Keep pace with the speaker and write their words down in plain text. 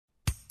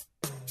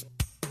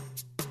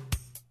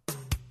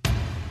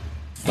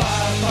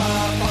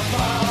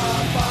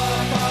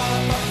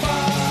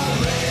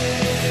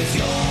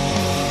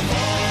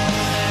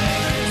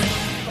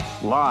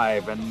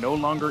live and no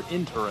longer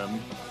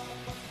interim.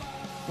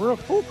 We're a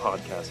full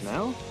podcast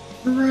now.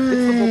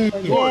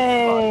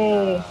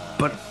 Yay!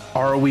 But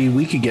are we?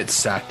 We could get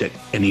sacked at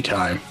any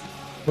time.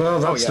 Well,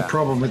 that's the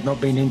problem with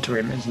not being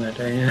interim, isn't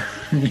it?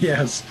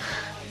 Yes.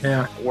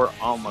 Yeah. We're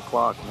on the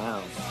clock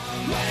now.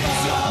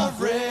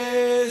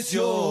 Raise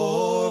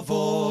your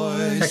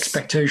voice.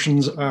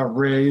 Expectations are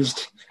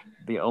raised.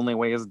 The only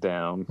way is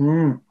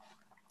down.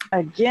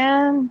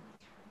 Again.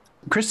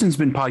 Kristin's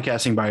been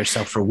podcasting by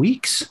herself for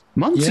weeks,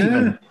 months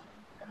even.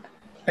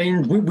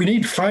 And we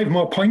need 5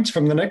 more points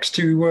from the next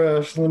two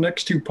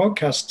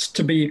podcasts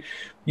to be,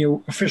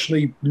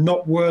 officially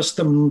not worse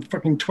than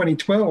fucking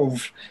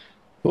 2012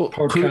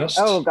 podcast.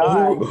 Oh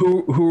God!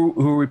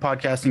 Who are we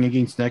podcasting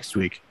against next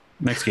week?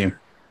 Next game?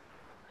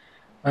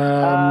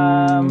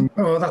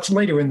 That's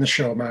later in the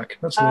show, Mark.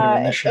 That's later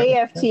in the show.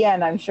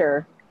 AFTN, I'm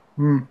sure.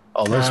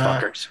 Oh, those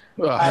fuckers!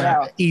 I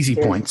know. Easy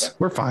Seriously. points.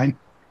 We're fine.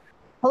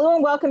 Hello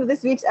and welcome to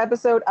this week's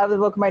episode of the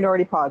Vocal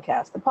Minority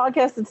Podcast, the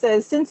podcast that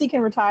says Cincy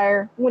can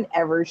retire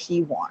whenever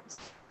she wants.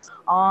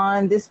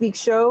 On this week's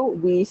show,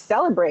 we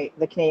celebrate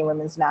the Canadian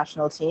women's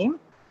national team,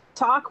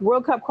 talk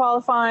World Cup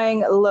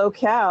qualifying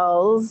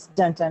locales,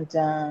 dun dun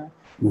dun,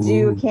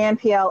 do a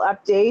CanPL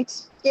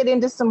update, get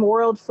into some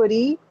world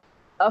footy,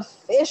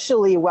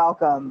 officially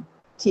welcome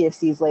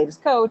TFC's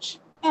latest coach,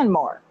 and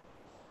more.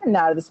 And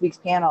now to this week's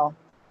panel.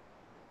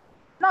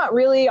 Not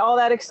really all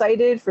that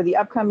excited for the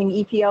upcoming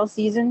EPL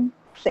season.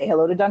 Say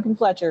hello to Duncan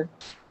Fletcher.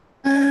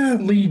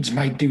 Leeds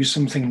might do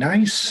something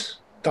nice.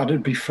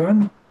 That'd be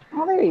fun.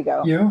 Oh, there you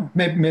go. Yeah,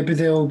 maybe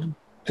they'll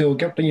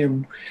get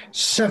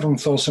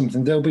 7th or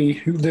something.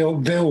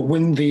 They'll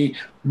win the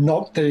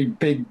not the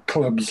big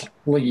clubs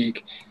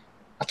league.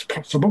 That's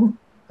possible.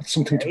 That's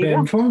something to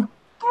aim for.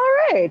 All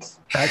right.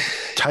 That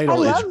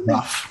title is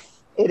rough.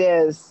 It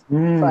is,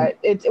 but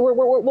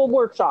we'll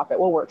workshop it.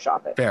 We'll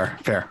workshop it. Fair.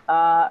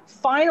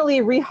 Finally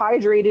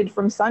rehydrated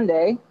from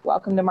Sunday.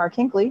 Welcome to Mark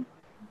Hinkley.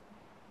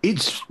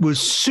 It was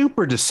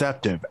super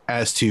deceptive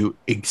as to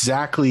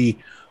exactly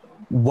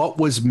what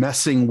was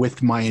messing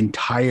with my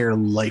entire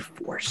life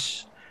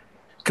force.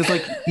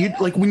 Because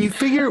when you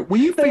figure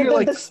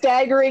the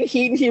staggering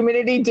heat and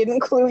humidity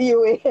didn't clue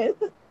you in.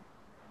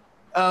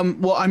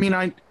 Well, I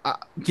mean,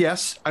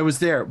 yes, I was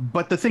there,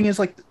 but the thing is,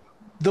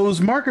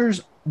 those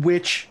markers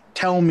which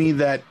tell me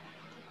that,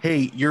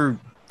 hey, you're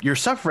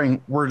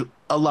suffering were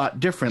a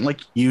lot different. Like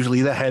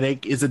usually the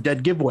headache is a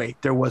dead giveaway.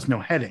 There was no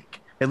headache,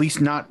 at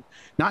least not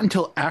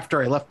until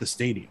after I left the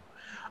stadium.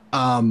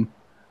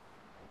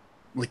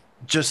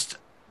 Just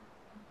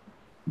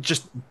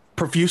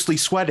profusely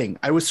sweating.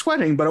 I was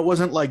sweating, but it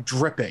wasn't like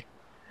dripping.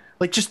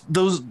 Like just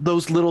those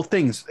little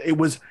things. I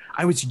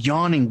was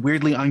yawning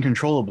weirdly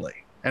uncontrollably.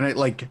 And it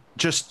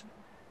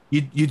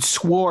you'd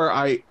swore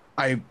I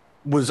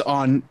was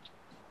on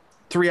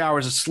 3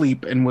 hours of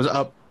sleep and was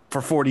up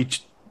for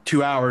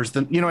 42 hours.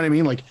 Then you know what I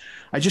mean? Like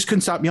I just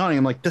couldn't stop yawning.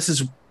 I'm like,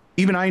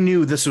 I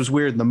knew this was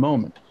weird in the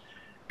moment.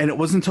 And it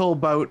wasn't until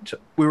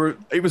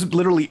it was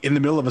literally in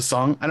the middle of a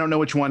song. I don't know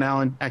which one,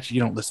 Alan. Actually,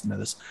 you don't listen to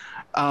this.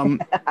 In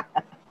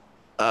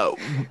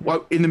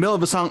the middle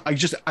of a song, I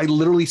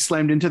literally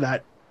slammed into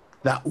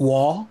that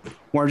wall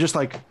where I'm just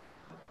like,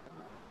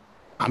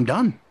 I'm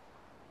done.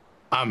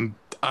 I'm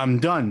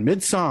done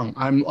mid-song.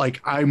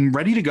 I'm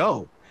ready to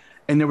go.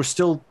 And there was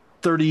still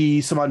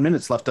 30 some odd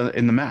minutes left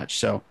in the match.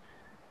 So,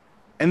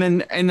 and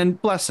then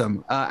bless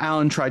him,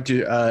 Alan tried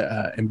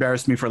to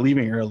embarrass me for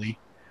leaving early.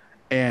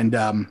 And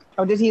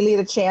did he lead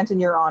a chant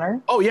in your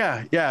honor? Oh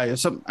yeah.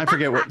 I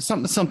forget what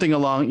something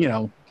along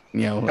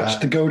That's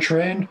the go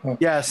train. Oh.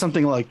 Yeah,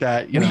 something like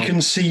that. We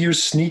can see you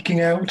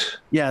sneaking out.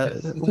 Yeah,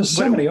 there's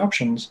so many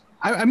options.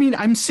 I mean,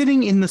 I'm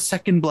sitting in the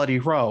second bloody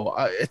row.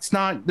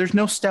 There's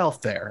no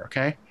stealth there,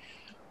 okay?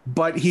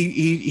 But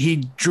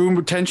he drew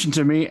attention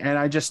to me, and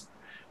I just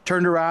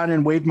turned around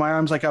and waved my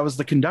arms like I was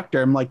the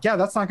conductor. I'm like, yeah,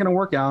 that's not going to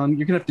work, Alan.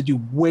 You're going to have to do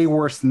way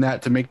worse than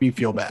that to make me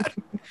feel bad.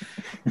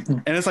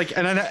 And it's like,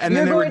 and then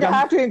you're going to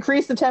have to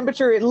increase the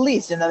temperature at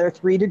least another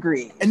 3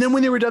 degrees. And then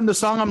when they were done the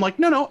song, I'm like,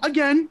 no,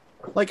 again.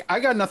 Like, I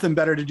got nothing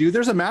better to do.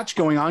 There's a match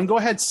going on. Go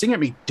ahead, sing at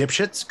me,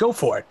 dipshits. Go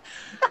for it.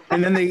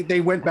 And then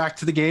they went back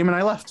to the game, and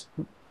I left.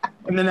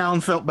 And then Alan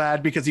felt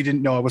bad because he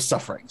didn't know I was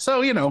suffering.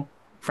 So,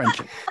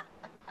 friendship.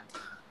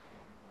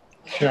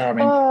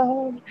 Charming.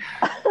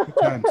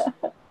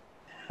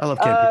 I love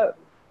camping.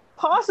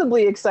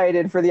 Possibly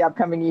excited for the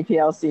upcoming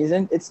EPL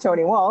season. It's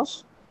Tony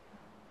Walsh.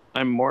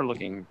 I'm more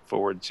looking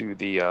forward to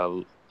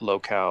the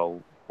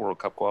locale World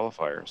Cup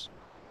qualifiers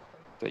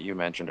that you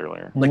mentioned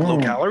earlier. Like low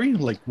calorie?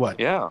 Like what?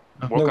 Yeah.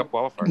 World Cup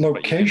qualifiers.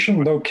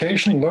 Location.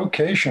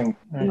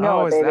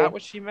 No, is that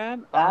what she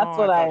meant? That's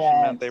what I meant.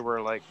 She meant they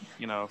were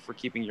for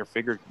keeping your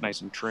figure nice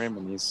and trim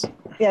and these.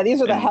 Yeah,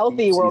 these are the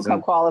healthy World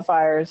Cup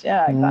qualifiers.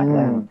 Yeah,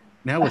 exactly.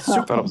 Now with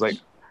super.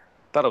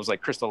 Thought it was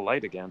like Crystal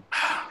Light again.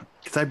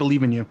 Because I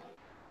believe in you.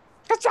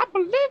 Because I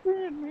believe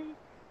in me.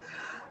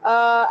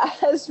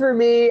 As for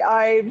me,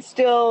 I'm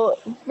still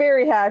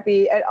very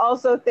happy and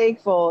also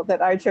thankful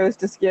that I chose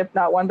to skip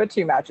not one but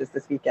 2 matches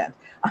this weekend.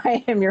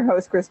 I am your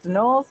host, Kristin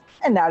Knowles,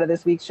 and now to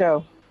this week's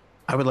show.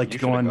 I would like You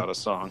to go should have on. got a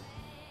song.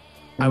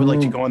 I would like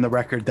to go on the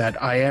record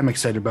that I am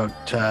excited about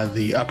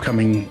the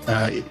upcoming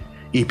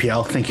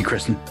EPL. Thank you,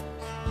 Kristin.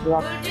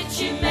 Did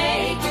she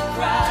make you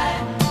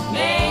cry,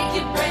 make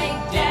you break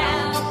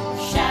down,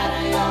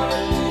 shatter your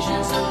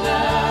illusions of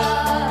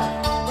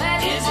love?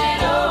 Is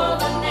it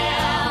over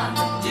now?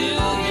 Do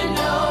you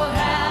know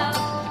how?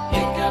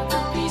 Pick up the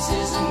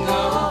pieces and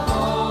go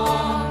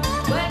home.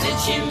 Did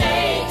she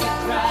make you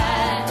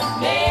cry,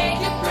 make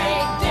you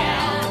break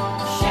down,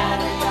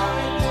 shatter your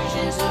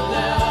illusions of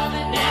love?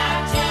 And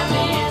now tell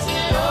me, is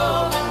it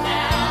over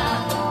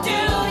now? Do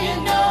you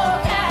know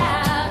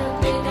how to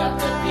pick up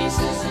the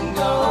pieces and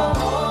go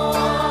home?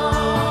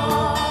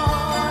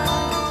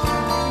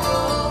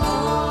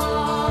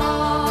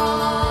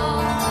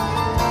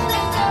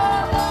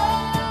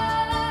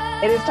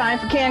 It is time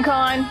for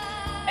CanCon,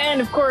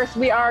 and of course,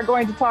 we are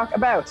going to talk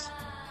about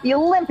the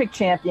Olympic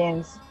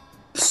champions,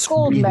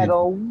 gold Sweden.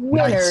 medal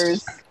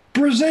winners. Nice.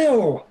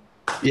 Brazil.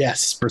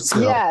 Yes,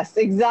 Brazil. Yes,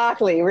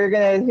 exactly.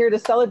 We're here to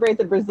celebrate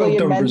the Brazilian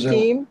Well done, men's Brazil.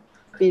 team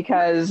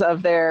because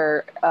of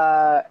their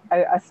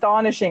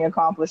astonishing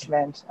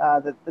accomplishment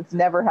that's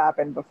never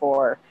happened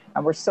before,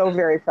 and we're so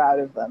very proud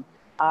of them.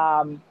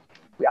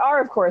 We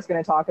are, of course,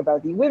 going to talk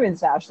about the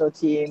women's national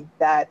team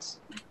that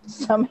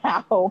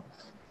somehow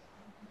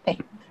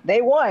they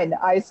won.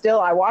 I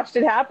watched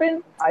it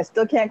happen. I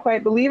still can't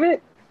quite believe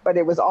it, but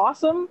it was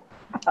awesome.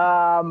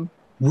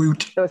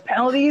 Woot. Those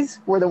penalties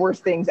were the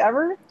worst things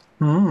ever.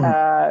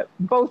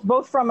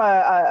 Both from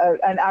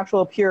an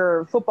actual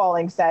pure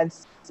footballing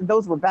sense,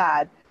 those were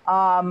bad.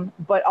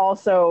 But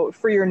also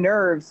for your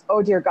nerves,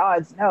 oh dear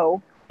gods,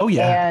 no. Oh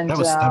yeah, And, that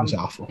was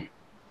awful.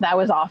 That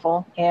was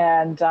awful.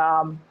 And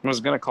I was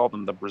going to call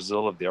them the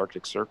Brazil of the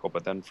Arctic Circle,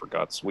 but then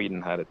forgot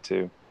Sweden had it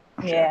too.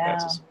 yeah.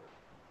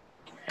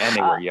 And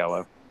they were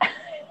yellow.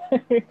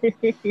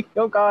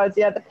 Oh gods,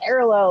 yeah, the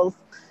parallels.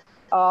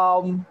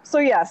 So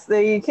yes,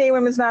 the Canadian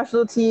women's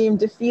national team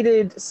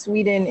defeated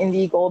Sweden in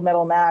the gold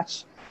medal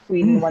match.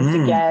 Sweden once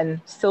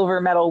again silver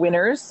medal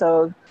winners.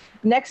 So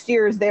next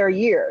year is their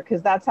year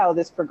because that's how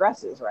this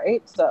progresses,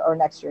 right? So or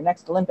next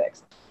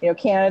Olympics.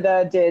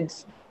 Canada did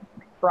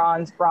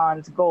bronze,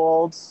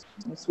 gold.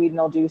 And Sweden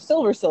will do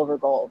silver,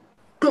 gold.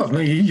 God, no,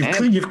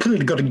 you've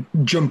clearly got to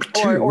jump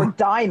to Or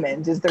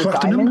diamond. Is there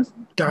Platinum?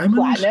 diamond?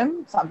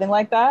 Platinum, something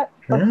like that.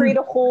 Or create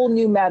a whole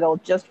new medal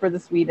just for the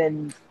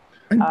Sweden.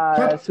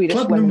 Swedish Platinum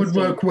would women's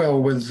team. work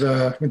well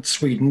with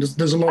Sweden.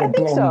 There's a lot of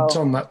think blondes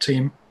so. on that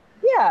team.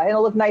 Yeah,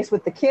 it'll look nice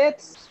with the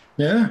kits.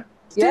 Yeah.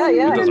 Yeah. It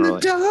In doesn't the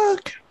really-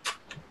 dark.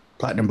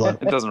 Platinum blood.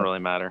 It doesn't really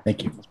matter.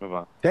 Thank you. Let's move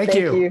on. Thank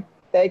you.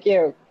 Thank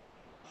you.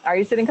 Are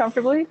you sitting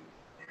comfortably?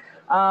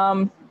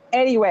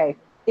 Anyway,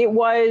 it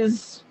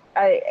was,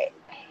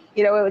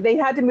 they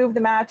had to move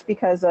the match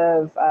because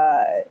of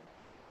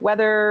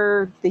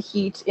weather, the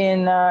heat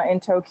in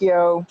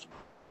Tokyo.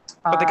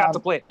 But they got to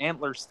play at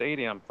Antler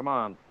Stadium. Come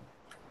on.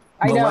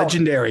 I The know.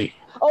 legendary.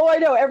 Oh, I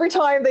know. Every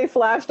time they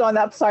flashed on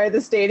that side of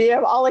the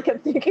stadium, all I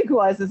kept thinking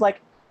was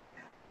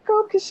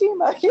go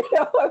Kashima.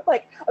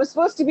 I'm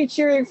supposed to be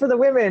cheering for the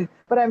women,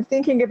 but I'm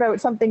thinking about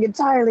something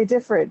entirely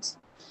different.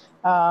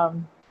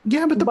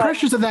 Yeah, but the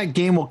pressures of that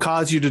game will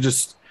cause you to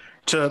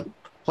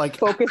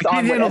Focus I on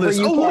can't handle whatever this.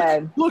 you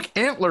can. Look,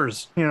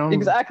 antlers.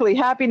 Exactly.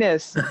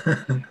 Happiness.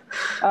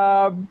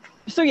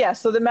 So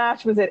the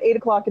match was at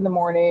 8:00 in the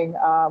morning,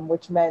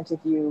 which meant if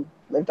you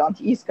lived on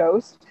the East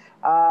Coast,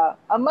 a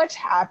much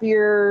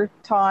happier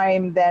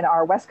time than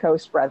our West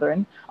Coast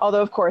brethren.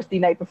 Although, of course, the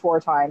night before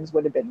times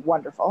would have been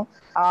wonderful.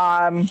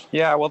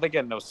 Yeah, well, they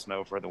get no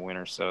snow for the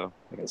winter, so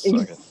they can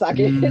suck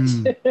it.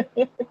 Suck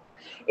it.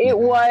 It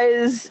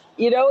was,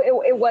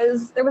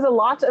 there was a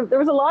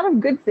lot of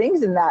good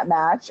things in that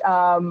match.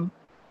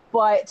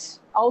 But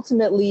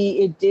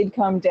ultimately it did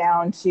come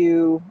down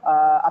to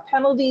a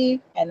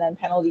penalty and then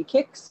penalty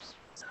kicks.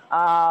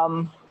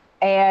 And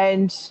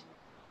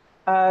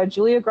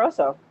Julia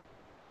Grosso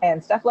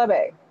and Steph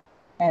Labbe.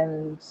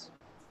 And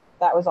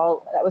that was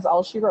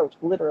all she wrote,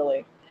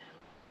 literally.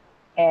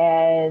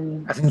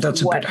 And I think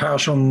that's a bit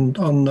harsh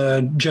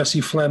on Jesse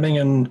Fleming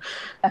and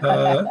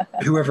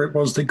whoever it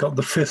was that got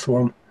the fifth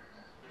one.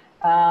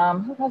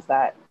 Who was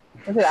that?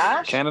 Was it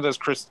Ash? Canada's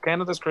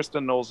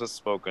Kristin Knowles has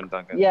spoken,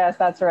 Duncan. Yes,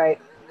 that's right.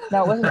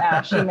 No, it wasn't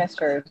Ash. She missed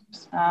hers.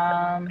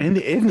 In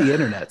the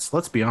internets,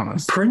 let's be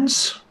honest.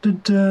 Prince?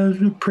 Did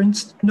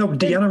Prince? No,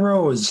 Deanna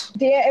Rose.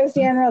 It was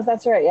Deanna Rose.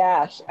 That's right.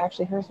 Yeah,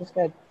 actually, hers was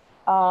good.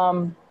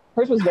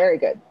 Hers was very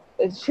good.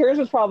 Hers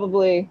was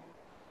probably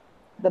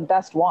the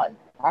best one,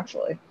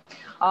 actually.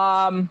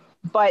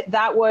 But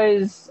that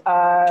was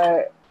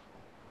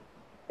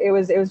it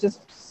was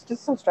just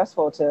so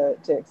stressful to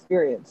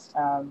experience.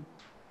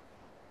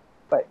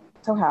 But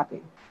so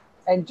happy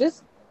and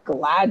just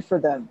glad for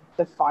them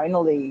to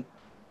finally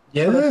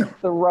sort of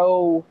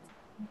throw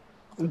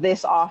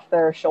this off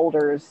their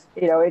shoulders.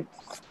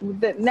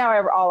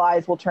 Now all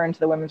eyes will turn to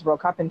the Women's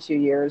World Cup in 2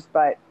 years,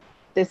 but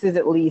this is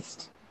at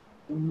least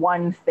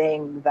one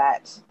thing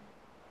that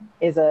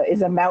is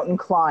a mountain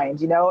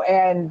climbed,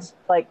 and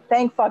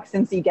thank fuck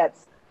since he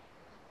gets,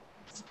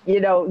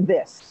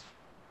 this.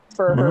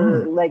 for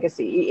her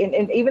legacy.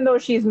 And even though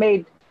she's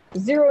made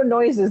zero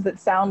noises that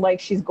sound like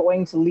she's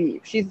going to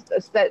leave, she's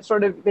that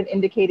sort of been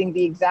indicating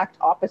the exact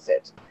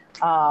opposite.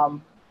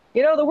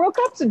 The World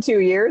Cup's in 2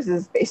 years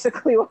is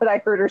basically what I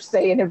heard her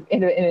say in an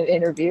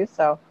interview.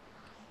 So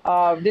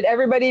did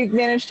everybody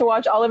manage to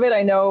watch all of it?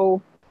 I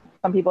know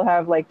some people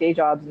have like day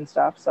jobs and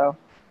stuff, so.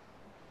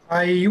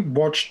 I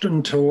watched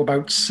until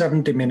about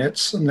 70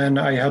 minutes, and then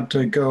I had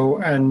to go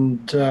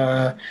and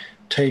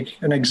take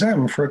an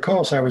exam for a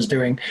course I was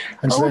doing.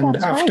 And so then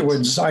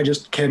afterwards, I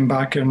just came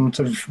back and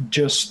sort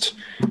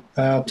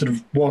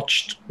of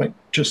watched like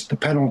just the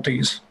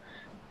penalties.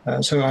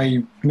 So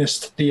I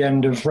missed the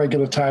end of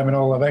regular time and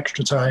all of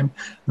extra time,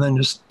 and then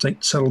just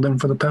settled in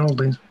for the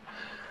penalties.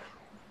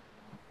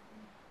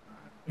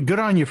 Good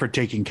on you for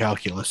taking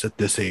calculus at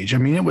this age. I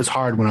mean, it was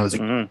hard when I was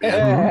a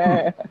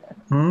kid.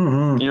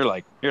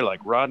 You're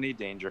like Rodney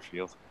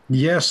Dangerfield.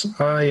 Yes,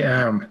 I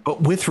am.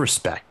 But with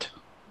respect.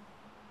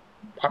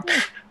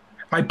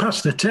 I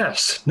passed the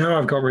test. Now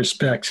I've got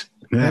respect.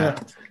 Yeah.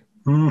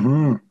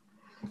 I'm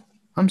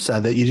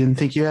sad that you didn't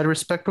think you had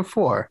respect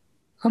before.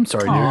 I'm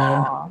sorry,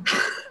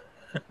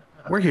 dude.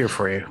 We're here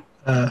for you.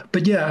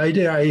 But yeah,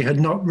 I had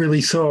not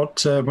really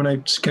thought when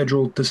I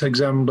scheduled this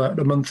exam about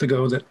a month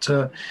ago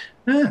that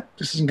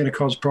this isn't going to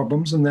cause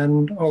problems. And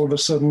then all of a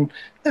sudden,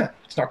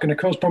 it's not going to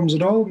cause problems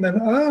at all. And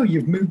then,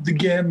 you've moved the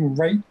game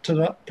right to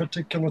that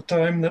particular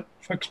time that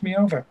fucks me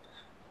over.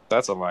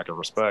 That's a lack of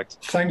respect.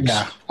 Thanks,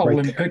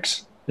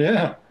 Olympics.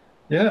 Right.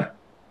 Yeah.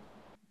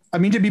 I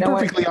mean, to be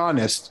perfectly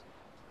honest,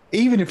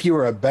 even if you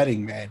were a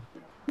betting man,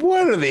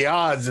 what are the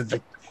odds that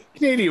the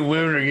Canadian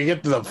women are going to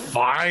get to the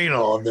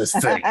final of this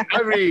thing?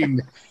 I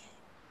mean,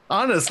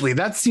 honestly,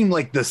 that seemed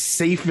like the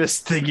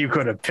safest thing you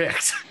could have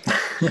picked.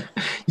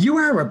 You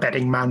are a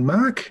betting man,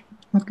 Mark.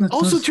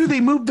 Also, too, they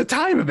moved the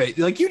time a bit.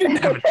 Like, you didn't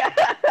have it.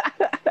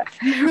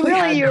 You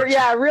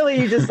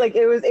just like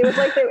it was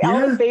like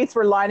all the fates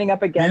were lining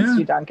up against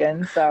you,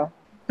 Duncan. So,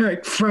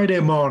 right, Friday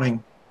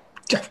morning.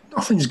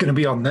 Nothing's going to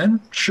be on then.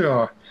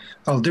 Sure,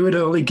 I'll do it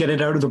early, get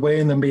it out of the way,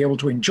 and then be able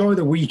to enjoy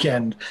the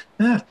weekend.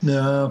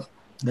 No,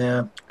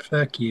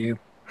 fuck you.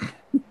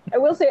 I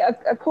will say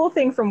a cool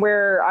thing from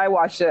where I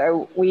watched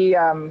it. We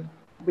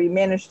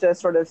managed to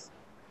sort of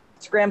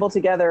scramble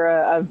together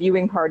a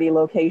viewing party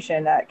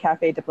location at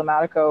Cafe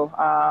Diplomatico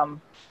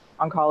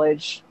on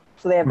College.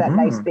 So they have that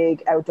nice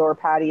big outdoor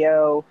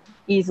patio,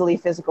 easily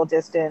physical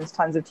distance,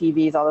 tons of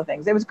TVs, all the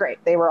things. It was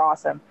great. They were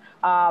awesome.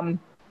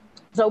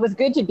 So it was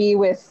good to be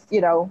with,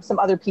 some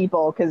other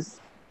people, because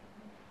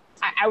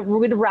I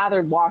would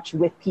rather watch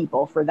with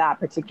people for that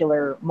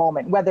particular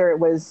moment, whether it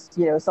was,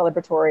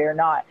 celebratory or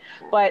not.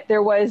 But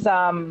there was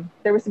some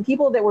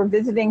people that were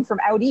visiting from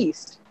out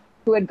east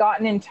who had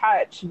gotten in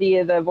touch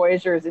via the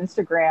Voyageurs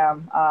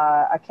Instagram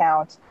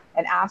account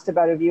and asked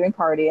about a viewing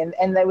party. And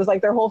it was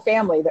like their whole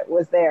family that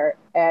was there.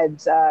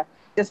 And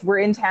just were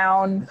in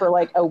town for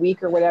like a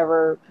week or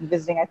whatever,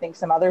 visiting, I think,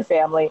 some other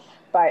family.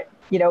 But,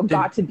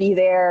 got to be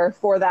there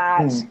for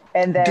that.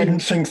 And then didn't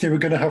think they were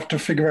going to have to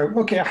figure out,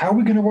 okay, how are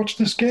we going to watch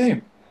this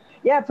game?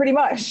 Yeah, pretty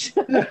much.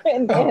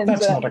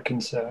 That's not a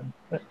concern.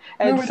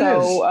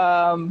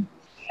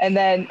 And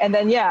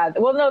then, yeah.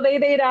 Well, no,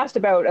 they had asked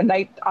about a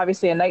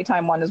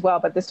nighttime one as well.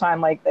 But this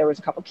time, like, there was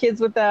a couple kids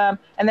with them.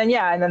 And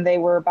then they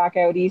were back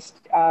out east,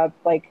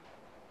 like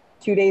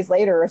 2 days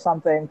later or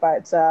something.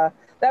 But that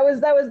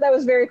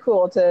was very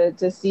cool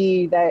to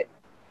see that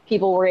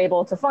people were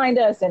able to find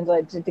us and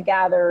to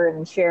gather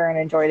and share and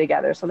enjoy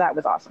together. So that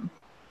was awesome.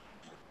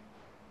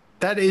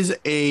 That is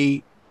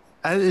a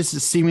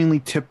seemingly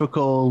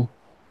typical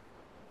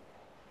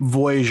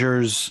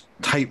Voyageurs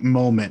type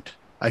moment,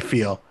 I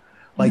feel.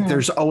 Like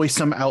there's always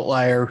some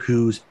outlier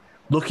who's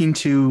looking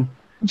to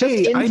just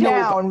in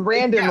town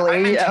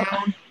randomly. Yeah,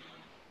 town.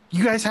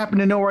 You guys happen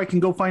to know where I can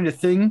go find a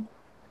thing?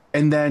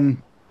 And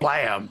then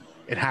blam,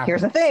 it happens.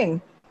 Here's a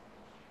thing.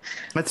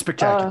 That's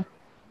spectacular.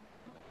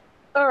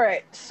 All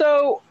right,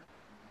 so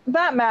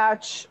that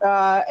match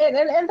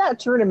and that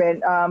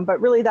tournament, but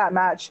really that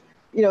match,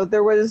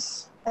 there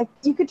was like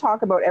you could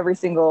talk about every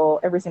single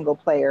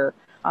player,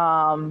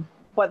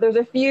 but there's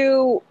a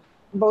few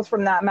both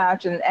from that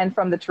match and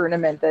from the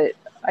tournament that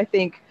I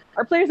think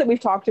are players that we've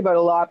talked about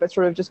a lot, but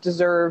sort of just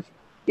deserve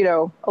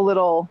a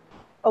little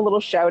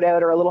shout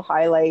out or a little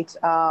highlight.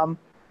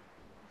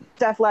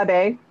 Steph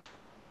Labbe,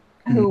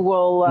 who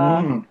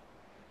will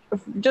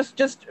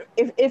just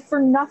if for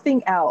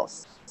nothing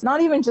else. Not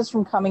even just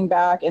from coming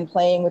back and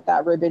playing with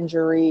that rib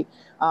injury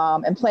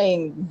and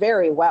playing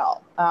very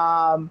well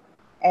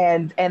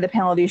and the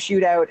penalty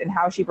shootout and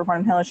how she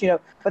performed in the penalty shootout,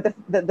 but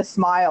the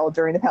smile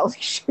during the penalty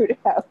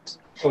shootout.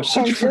 Oh,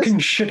 such freaking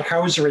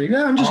shithousery.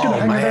 Yeah, I'm just going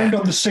to hang around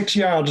on the 6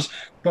 yards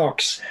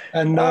box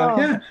and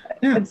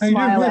and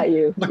smile at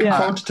you. Looking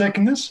forward to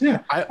taking this. Yeah,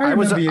 I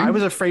was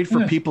afraid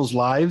for people's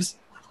lives,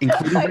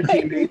 including their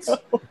teammates,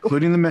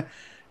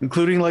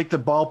 including like the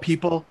ball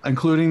people,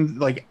 including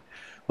like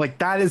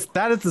that is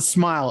the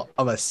smile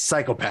of a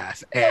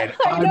psychopath, and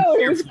I know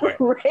it was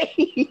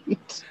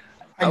great.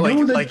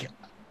 Like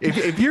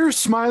if you're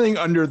smiling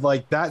under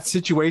like that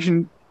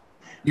situation,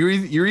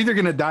 you're either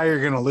gonna die or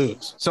you're gonna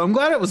lose. So I'm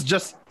glad it was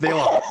just they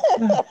lost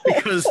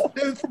because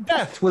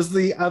death was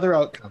the other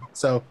outcome.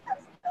 So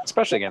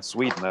Especially against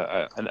Sweden,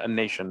 a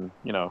nation,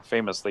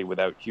 famously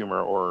without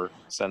humor or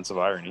sense of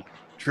irony.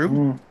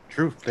 true.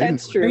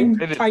 That's They- true.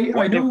 They didn't, I they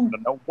know.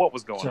 didn't know what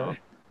was going Sorry. on.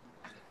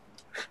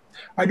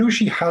 I know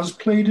she has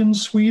played in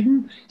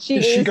Sweden. She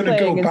Is she is going to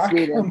playing go in back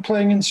Sweden. and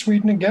playing in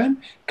Sweden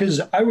again? Because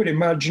I would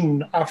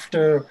imagine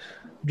after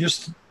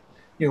just,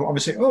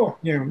 obviously,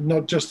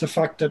 not just the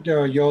fact that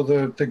you're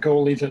the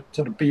goalie that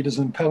sort of beat us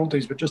in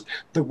penalties, but just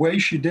the way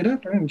she did it.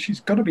 I mean, she's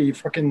got to be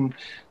fucking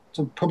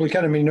public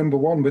enemy number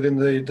one within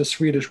the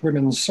Swedish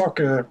women's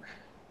soccer.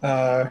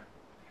 Not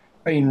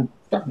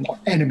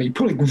enemy,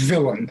 probably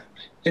villain.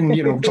 In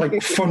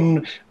like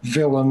fun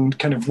villain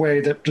kind of way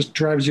that just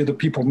drives the other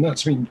people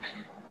nuts. I mean,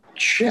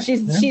 shit.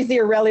 She's the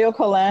Aurelio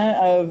Collin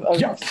of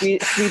Yep.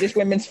 Swedish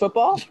women's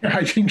football.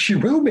 I think she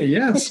will be.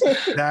 Yes.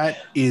 that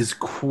is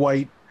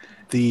quite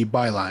the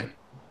byline.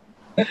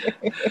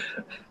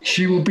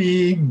 She will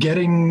be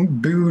getting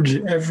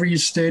booed every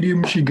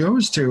stadium she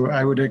goes to,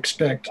 I would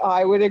expect.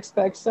 I would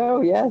expect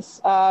so.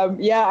 Yes.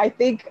 I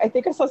think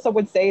I saw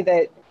someone say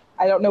that,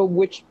 I don't know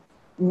which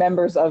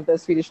members of the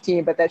Swedish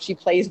team, but that she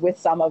plays with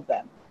some of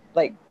them,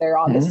 like they're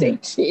on the same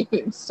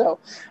team. So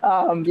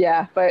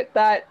but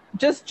that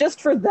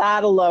just for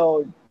that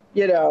alone,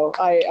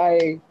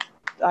 I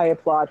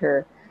applaud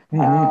her.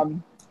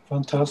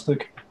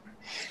 Fantastic.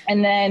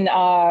 And then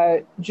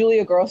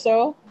Julia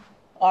Grosso,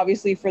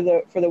 obviously for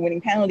the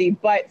winning penalty,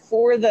 but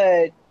for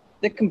the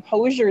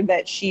composure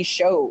that she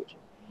showed.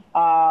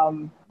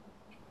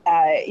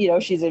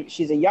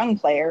 She's a young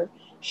player.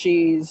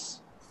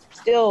 She's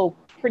still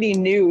pretty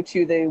new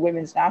to the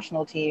women's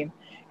national team,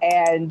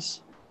 and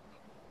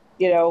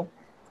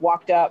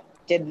walked up,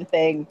 did the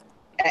thing,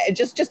 and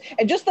just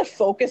the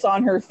focus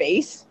on her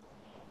face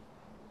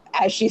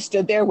as she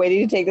stood there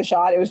waiting to take the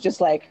shot. It was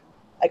just like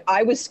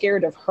I was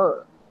scared of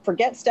her.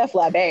 Forget Steph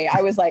Labbe.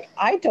 I was like,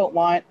 I don't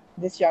want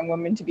this young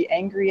woman to be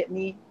angry at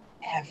me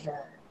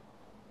ever.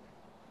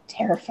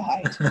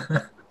 Terrified.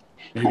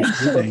 I'm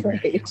so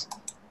afraid.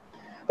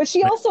 But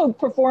she also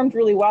performed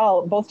really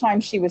well both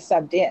times she was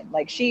subbed in.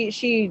 Like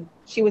she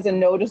was a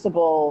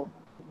noticeable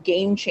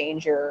game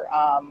changer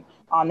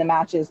on the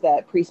matches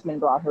that Priestman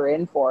brought her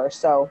in for.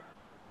 So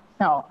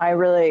no, I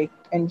really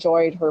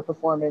enjoyed her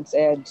performance,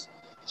 and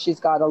she's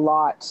got a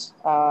lot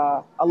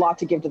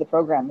to give to the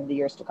program in the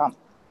years to come.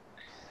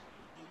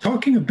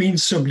 Talking of being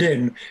subbed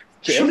in,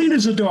 Shalina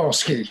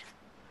Zadorsky.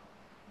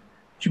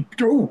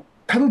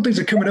 Penalties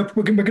are coming up.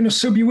 We're going to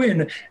sub you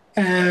in,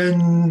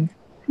 and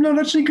not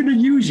actually going to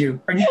use you.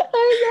 And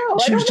I know.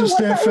 she was just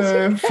there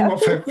that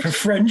was for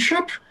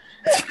friendship,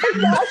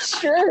 I'm not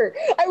sure.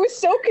 I was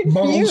so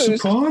moral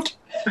confused. support.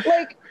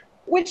 Like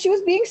when she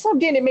was being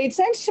subbed in, it made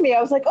sense to me.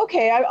 I was like,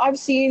 okay, I've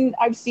seen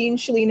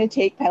Shalina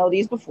take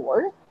penalties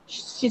before.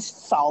 She's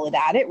solid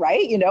at it,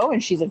 right?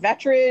 And she's a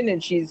veteran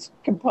and she's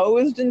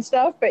composed and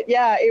stuff. But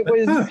yeah, it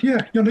was. You're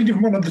not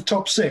even one of the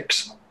top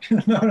six.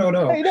 No. I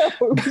know.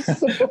 It was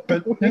so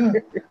But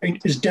weird.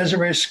 is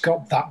Desiree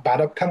Scott that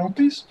bad at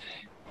penalties?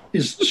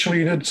 Is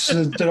Shalina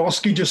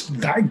Zadorsky just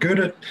that good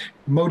at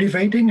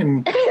motivating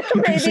and keeping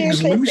Maybe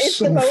things it's loose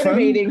the and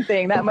motivating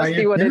thing. That must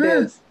be what it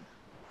is.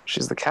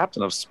 She's the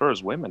captain of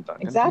Spurs women,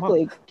 Duncan.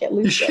 Exactly. Get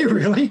loose. Is she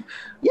really?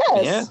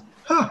 Yes. Yeah.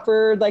 Huh.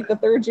 For like the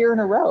third year in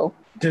a row.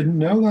 Didn't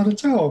know that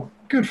at all.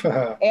 Good for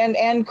her.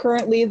 And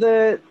currently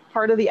the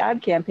part of the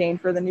ad campaign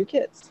for the new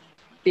kids,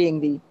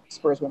 being the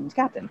Spurs women's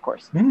captain, of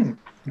course.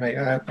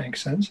 That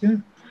makes sense, yeah.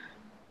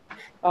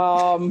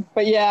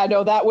 But yeah,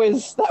 no, that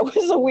was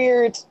a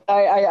weird.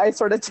 I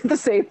sort of did the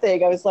same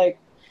thing. I was like,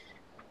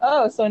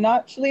 oh, so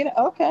not Shalina?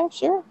 Okay,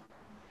 sure.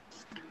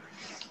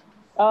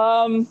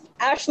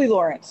 Ashley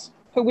Lawrence,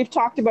 who we've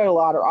talked about a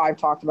lot, or I've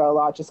talked about a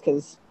lot, just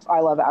because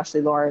I love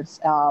Ashley Lawrence.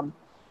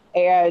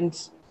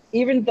 And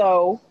even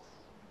though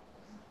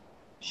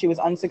she was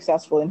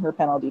unsuccessful in her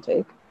penalty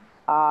take,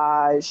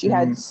 she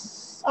had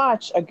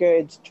such a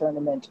good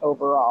tournament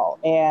overall,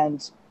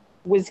 and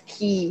was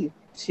key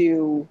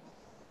to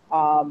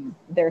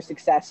their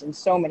success in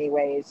so many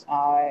ways,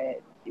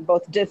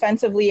 both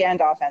defensively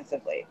and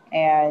offensively.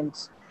 And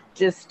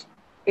just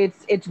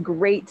it's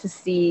great to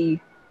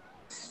see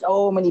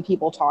so many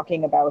people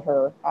talking about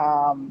her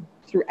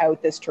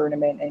throughout this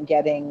tournament and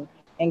getting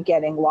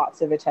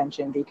lots of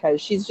attention,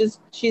 because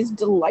she's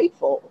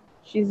delightful.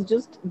 She's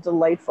just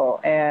delightful,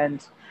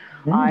 and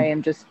I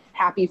am just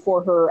happy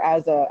for her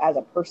as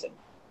a person.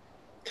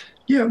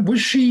 Yeah,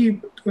 was she?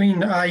 I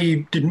mean,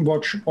 I didn't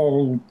watch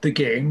all the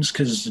games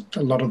because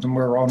a lot of them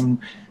were on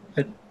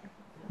at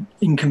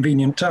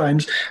inconvenient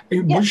times.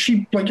 Was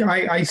she like?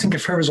 I think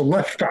of her as a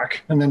left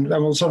back, and then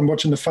all of a sudden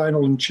watching the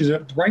final, and she's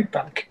at right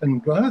back,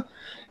 and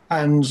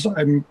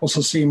I'm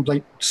also seeing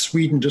like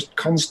Sweden just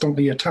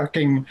constantly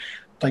attacking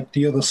like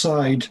the other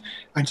side,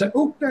 and say,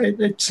 oh,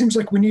 it seems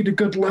like we need a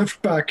good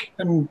left back,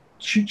 and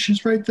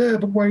she's right there,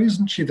 but why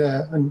isn't she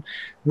there? And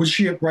was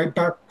she at right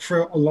back for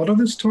a lot of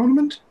this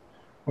tournament?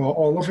 Or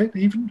all of it,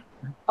 even?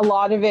 A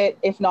lot of it,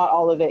 if not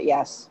all of it,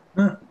 yes.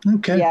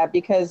 Okay. Yeah,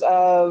 because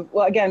of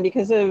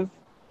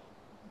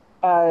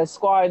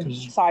squad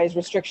size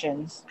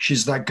restrictions.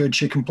 She's that good.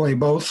 She can play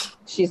both.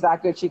 She's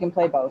that good. She can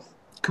play both.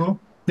 Cool.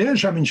 Yeah,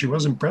 I mean, she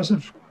was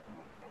impressive.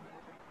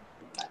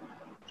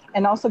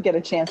 And also get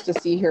a chance to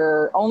see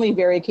her only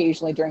very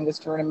occasionally during this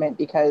tournament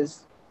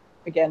because,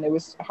 again, it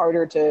was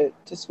harder to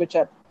switch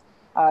up,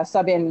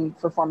 sub in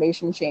for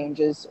formation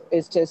changes,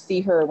 is to see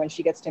her when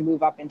she gets to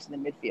move up into the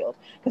midfield.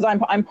 Because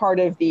I'm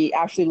part of the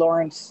Ashley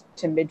Lawrence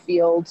to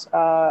midfield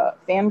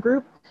fan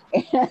group,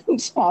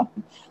 and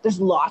there's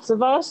lots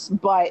of us,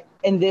 but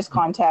in this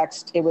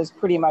context, it was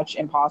pretty much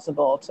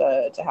impossible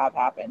to have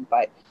happen.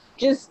 But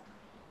just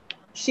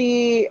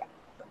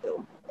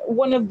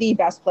one of the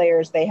best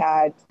players they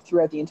had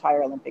throughout the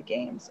entire Olympic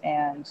Games.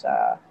 And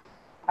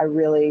I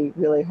really,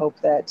 really hope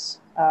that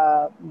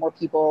more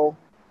people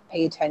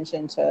pay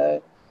attention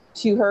to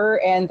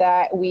her, and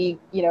that we,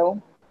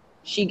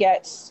 she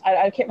gets,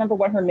 I can't remember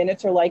what her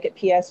minutes are like at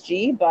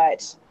PSG,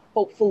 but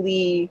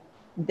hopefully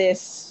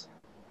this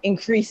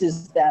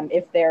increases them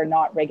if they're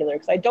not regular.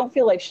 Because I don't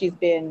feel like she's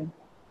been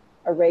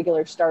a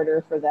regular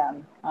starter for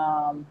them.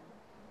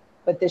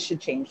 But this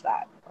should change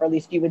that, or at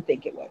least you would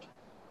think it would.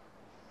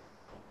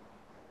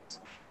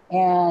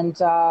 And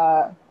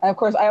of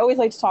course, I always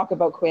like to talk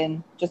about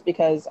Quinn just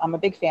because I'm a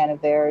big fan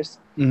of theirs.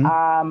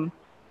 Mhm.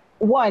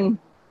 One,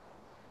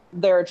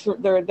 they're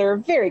a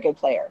very good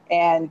player,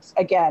 and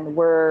again,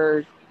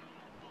 we're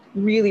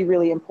really,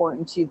 really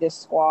important to this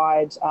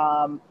squad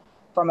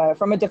from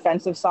a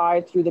defensive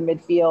side through the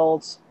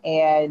midfield,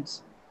 and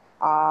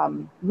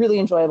really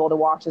enjoyable to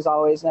watch as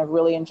always. And I've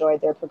really enjoyed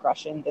their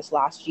progression this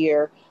last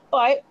year,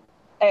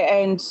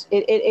 and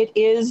it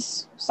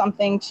is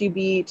something to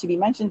be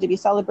mentioned, to be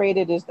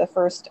celebrated, is the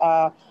first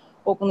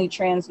openly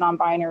trans,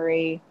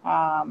 non-binary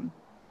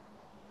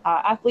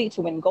athlete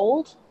to win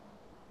gold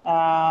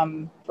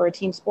for a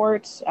team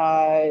sport,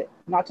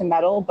 not to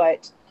medal,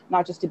 but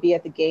not just to be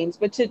at the games,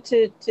 but to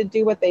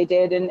do what they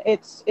did. And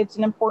it's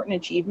an important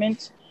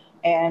achievement,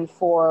 and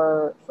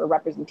for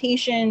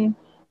representation,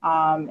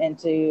 and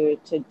to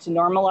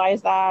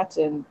normalize that,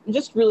 and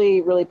just really,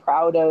 really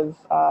proud of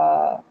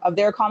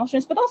their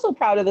accomplishments, but also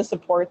proud of the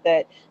support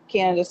that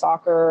Canada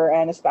Soccer,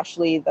 and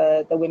especially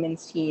the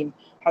women's team,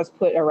 has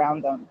put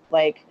around them.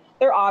 Like,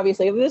 they're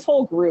obviously, this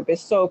whole group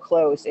is so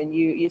close, and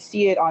you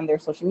see it on their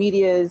social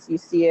medias, you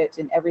see it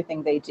in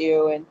everything they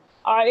do, and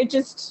it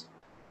just,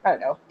 I don't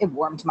know, it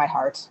warmed my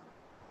heart.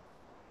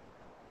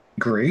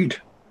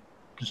 Great.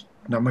 There's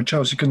not much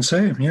else you can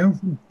say.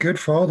 Good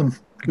for them.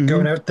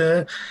 Going out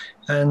there,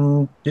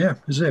 and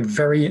is a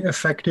very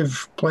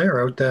effective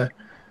player out there.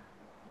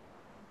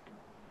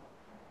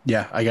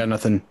 Yeah, I got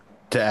nothing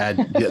to add.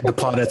 The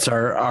plaudits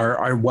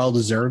are well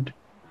deserved.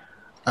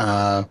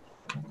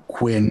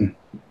 Quinn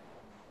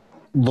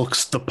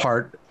looks the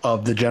part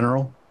of the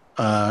general,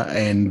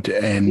 and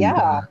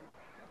Yeah.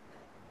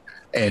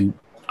 And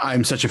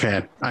I'm such a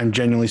fan. I'm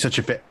genuinely such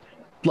a fan.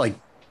 Like,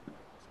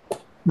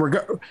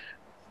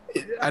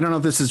 I don't know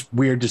if this is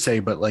weird to say,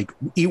 but like,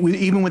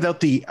 even without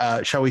the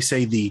shall we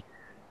say, the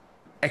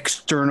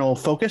external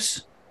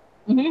focus,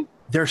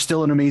 they're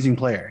still an amazing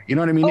player. You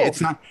know what I mean? Oh,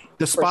 it's not,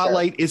 the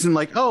spotlight isn't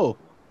like, oh,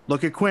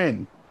 look at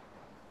Quinn.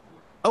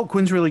 Oh,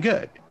 Quinn's really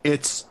good.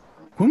 It's,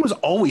 Quinn was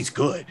always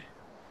good.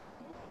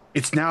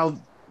 It's now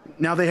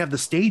they have the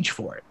stage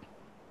for it,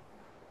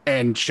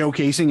 and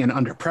showcasing and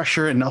under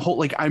pressure and the whole,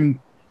 like,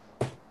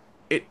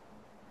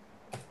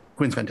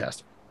 Quinn's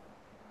fantastic.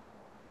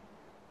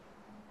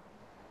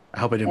 I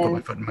hope I didn't put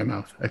my foot in my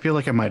mouth. I feel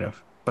like I might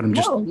have, but I'm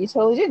just. No, you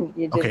totally didn't.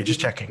 You did, okay, just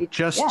checking.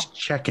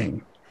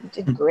 Checking. You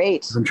did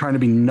great. I'm trying to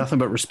be nothing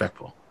but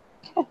respectful.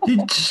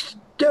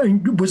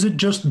 Was it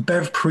just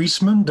Bev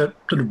Priestman that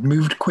sort of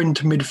moved Quinn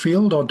to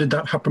midfield, or did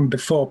that happen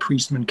before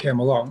Priestman came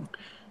along?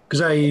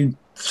 Because I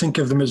think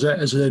of them as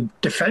a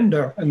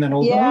defender, and then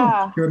you're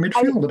a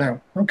midfielder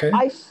now. Okay.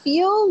 I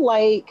feel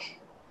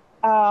like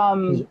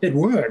it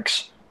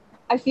works.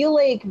 I feel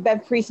like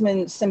Bev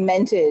Priestman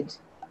cemented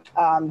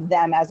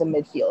them as a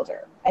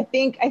midfielder. I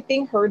think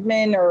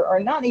Herdman, or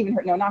not even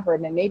not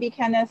Herdman, maybe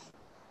Kenneth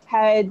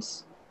had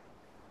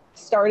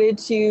started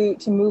to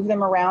move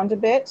them around a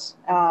bit,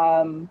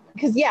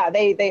 because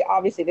they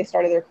obviously they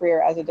started their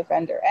career as a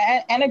defender,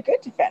 and a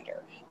good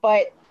defender,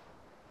 but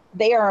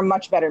they are a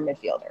much better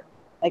midfielder.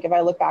 Like, if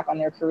I look back on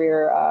their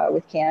career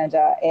with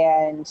Canada,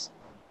 and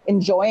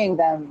enjoying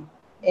them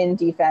in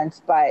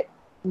defense, but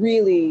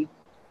really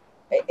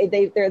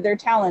their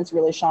talents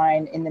really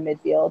shine in the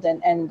midfield,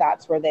 and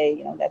that's where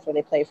they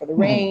play for the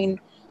rain.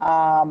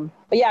 But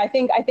yeah,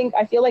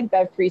 I feel like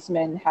Bev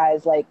Priestman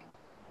has like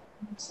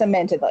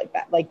cemented like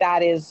that. Like,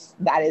 that is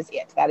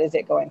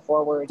it going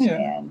forward.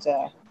 Yeah. And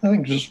I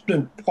think just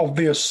an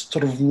obvious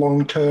sort of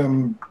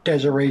long-term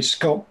Desiree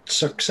Scott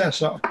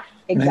successor.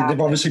 Exactly.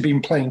 They've obviously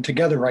been playing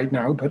together right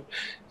now, but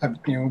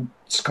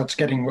Scott's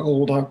getting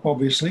older,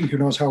 obviously. Who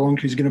knows how long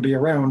she's going to be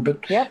around?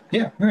 But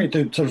right,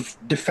 the sort of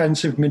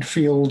defensive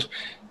midfield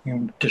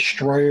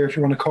destroyer, if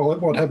you want to call it,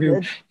 what have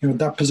you.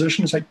 That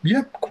position is like,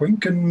 yep, Quinn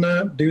can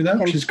do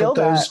that. She's got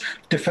those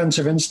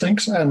defensive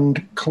instincts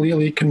and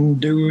clearly can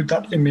do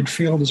that in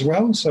midfield as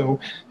well. So,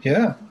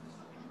 yeah.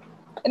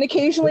 And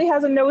occasionally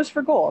has a nose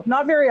for goal.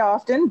 Not very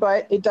often,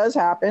 but it does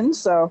happen.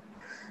 So,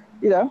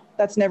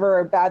 that's never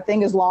a bad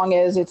thing as long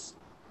as it's,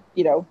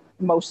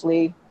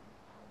 mostly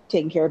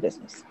taking care of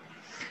business.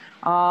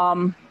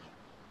 And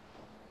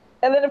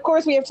then, of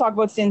course, we have talked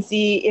about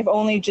Cincy, if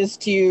only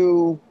just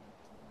to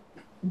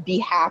be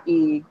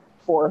happy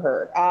for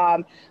her.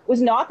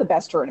 Was not the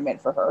best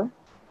tournament for her.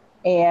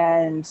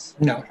 And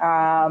no.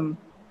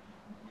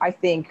 I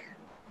think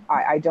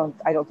I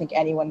don't think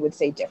anyone would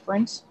say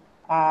different.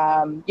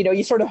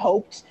 You sort of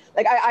hoped,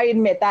 like I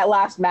admit that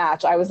last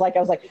match, I was like,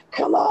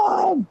 come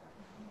on.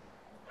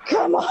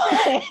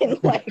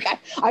 Like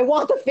I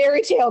want the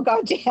fairy tale,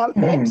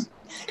 goddammit.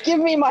 Give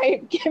me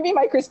my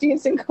Kristin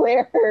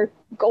Sinclair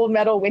gold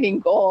medal winning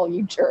goal,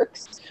 you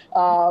jerks.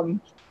 I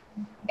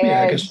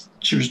guess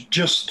she was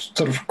just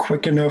sort of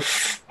quick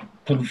enough,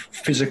 sort of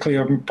physically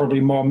or probably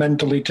more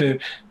mentally to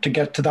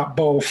get to that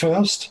ball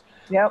first.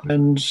 Yep.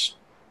 And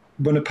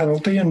win a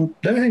penalty, and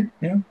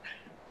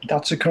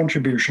that's a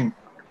contribution.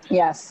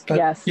 Yes,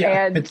 yes.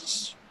 Yeah, and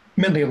it's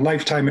mainly a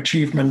lifetime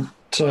achievement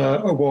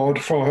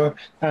award for her,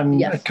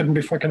 and I couldn't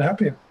be fucking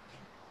happier.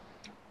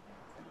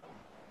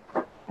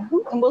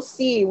 And we'll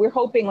see. We're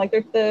hoping, like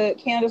the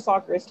Canada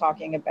Soccer is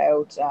talking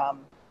about, a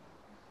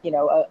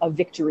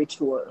victory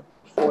tour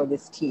for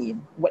this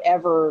team,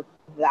 whatever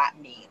that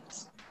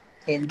means.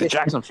 In the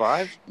Jackson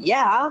 5?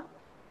 Yeah.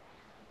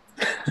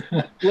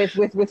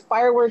 with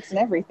fireworks and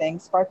everything,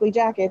 sparkly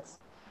jackets.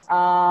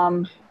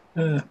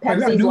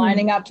 Pepsi's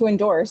lining up to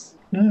endorse.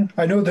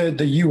 I know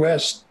the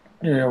US,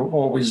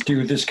 always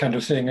do this kind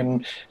of thing,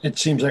 and it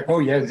seems like,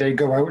 they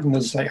go out and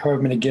there's like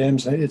however many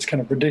games, it's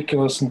kind of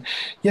ridiculous. And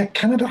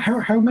Canada,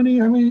 how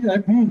many?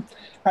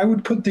 I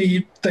would put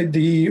the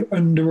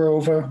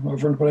over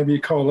whatever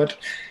you call it,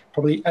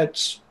 probably at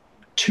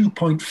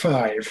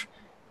 2.5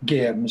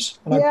 games.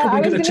 And I'm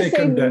probably going to take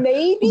under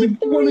maybe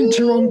one in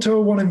Toronto,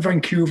 one in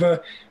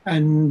Vancouver,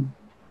 and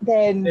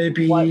then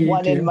maybe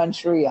one in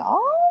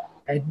Montreal.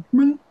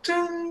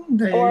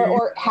 Edmonton,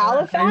 or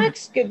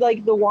Halifax, could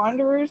like the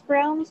Wanderers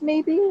grounds,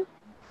 maybe.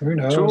 Who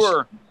knows?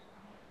 Tour.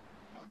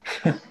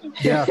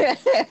 Yeah.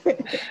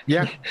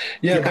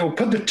 They'll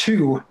put the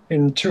 2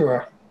 in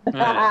tour.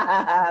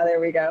 There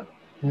we go.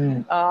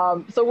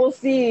 So we'll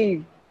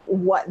see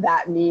what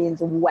that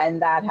means when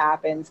that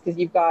happens, because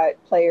you've got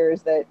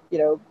players that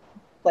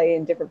play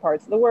in different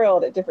parts of the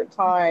world at different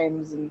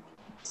times, and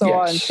so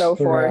on and so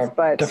forth.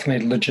 But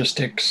definitely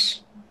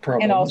logistics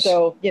problems, and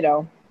also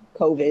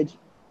COVID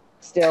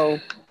still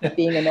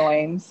being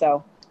annoying.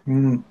 So,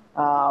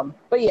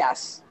 but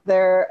yes,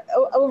 they're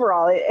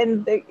overall,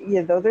 and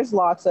there's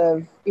lots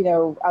of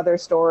other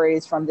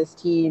stories from this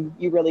team.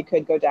 You really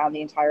could go down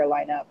the entire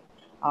lineup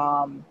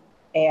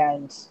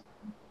and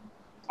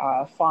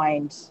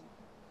find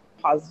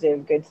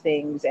positive, good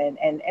things and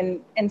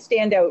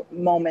standout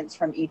moments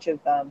from each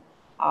of them,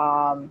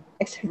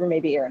 except for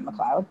maybe Erin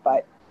McLeod,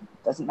 but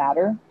doesn't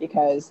matter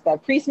because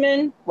Bev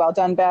Priestman, well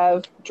done,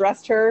 Bev,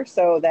 dressed her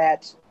so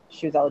that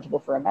she was eligible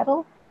for a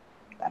medal.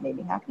 That made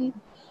me happy.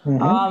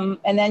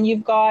 And then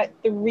you've got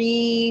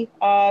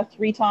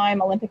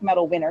three-time Olympic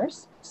medal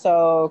winners.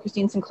 So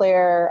Kristin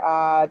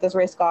Sinclair,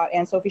 Desiree Scott,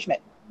 and Sophie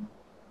Schmidt,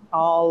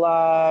 all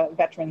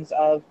veterans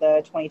of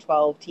the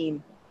 2012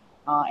 team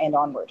and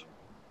onward,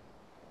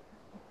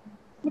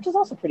 which is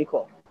also pretty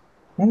cool.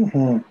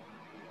 Now,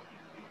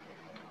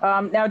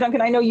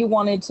 Duncan, I know you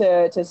wanted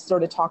to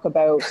sort of talk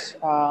about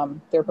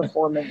their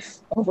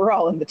performance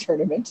overall in the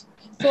tournament,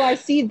 so I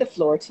cede the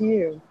floor to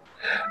you.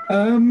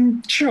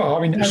 Sure.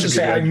 I mean, as I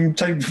say, I'm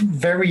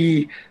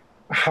very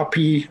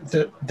happy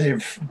that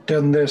they've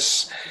done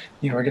this,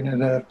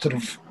 again, a sort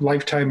of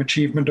lifetime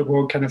achievement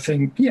award kind of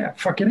thing. Yeah,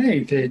 fucking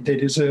A, they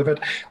deserve it.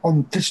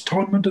 On this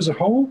tournament as a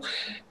whole,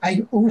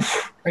 there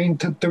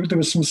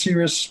was some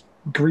serious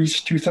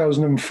Greece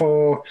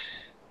 2004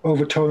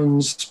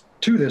 overtones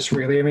to this,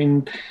 really. I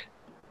mean,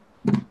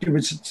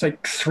 it's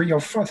like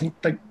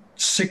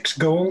 6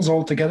 goals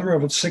altogether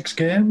over 6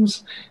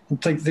 games.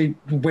 It's like they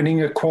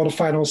winning a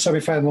quarterfinal,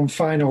 semi-final, and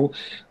final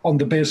on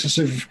the basis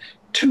of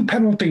 2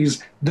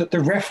 penalties that the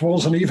ref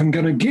wasn't even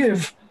going to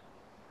give,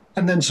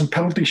 and then some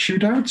penalty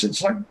shootouts.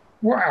 It's like,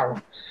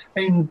 wow. I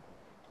mean,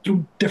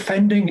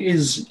 defending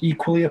is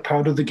equally a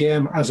part of the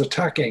game as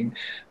attacking,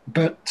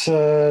 but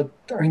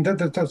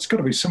that's got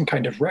to be some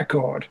kind of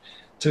record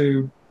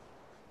to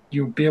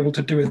be able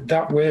to do it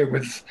that way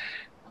with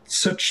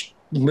such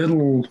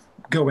little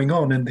going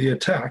on in the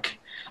attack.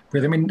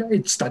 Really, I mean,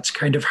 that's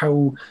kind of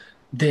how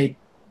they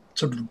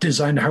sort of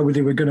designed how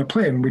they were going to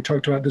play. And we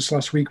talked about this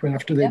last week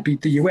after they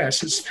beat the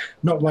US. It's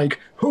not like,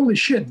 holy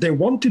shit, they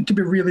wanted to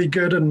be really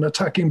good and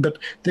attacking, but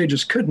they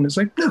just couldn't. It's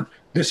like, no,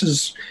 this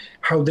is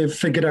how they've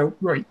figured out,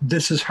 right,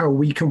 this is how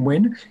we can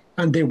win.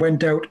 And they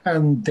went out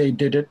and they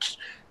did it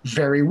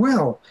very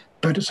well.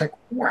 But it's like,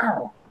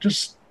 wow,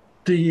 just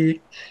the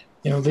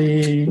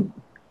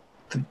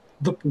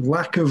the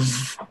lack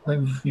of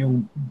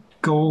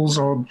goals,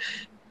 or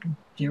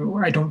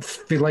I don't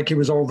feel like it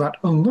was all that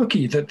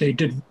unlucky that they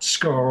didn't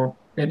score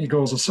any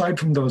goals aside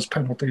from those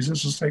penalties.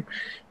 It's just like,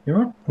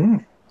 I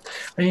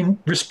mean,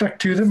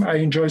 respect to them. I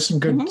enjoy some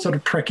good sort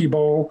of precky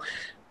ball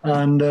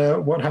and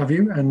what have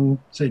you, and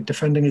say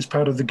defending is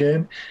part of the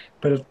game.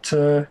 But it's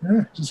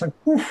just like,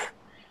 oof,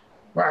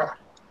 wow.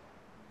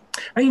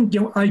 I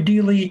mean,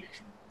 ideally,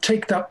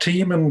 take that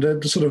team and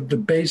the sort of the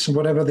base and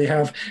whatever they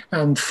have,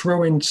 and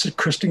throw in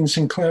Kristin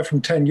Sinclair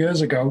from 10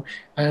 years ago,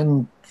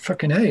 and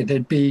fucking hey,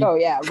 they'd be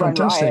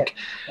fantastic.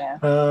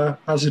 Yeah.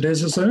 As it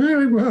is, it's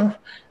like, well,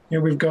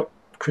 we've got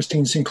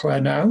Kristin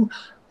Sinclair now,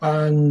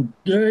 and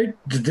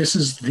this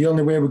is the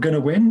only way we're going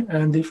to win,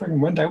 and they fucking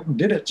went out and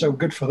did it. So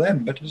good for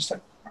them. But it's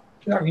like,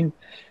 I mean,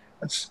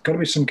 it's got to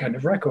be some kind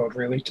of record,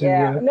 really.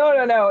 To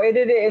no.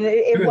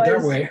 It was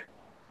that way.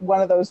 One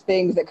of those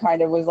things that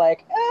kind of was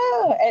like,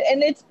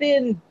 and it's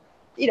been,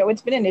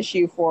 it's been an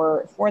issue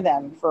for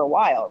them for a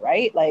while,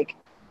 right? Like,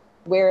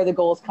 where are the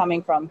goals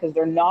coming from? Because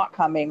they're not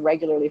coming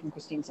regularly from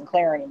Kristin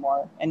Sinclair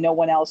anymore, and no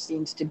one else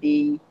seems to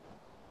be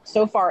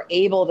so far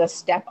able to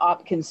step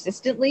up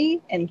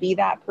consistently and be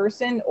that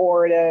person,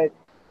 or to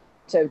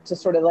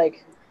sort of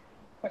like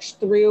push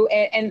through.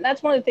 And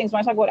that's one of the things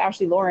when I talk about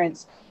Ashley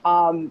Lawrence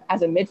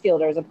as a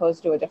midfielder as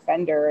opposed to a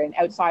defender, and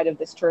outside of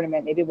this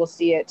tournament, maybe we'll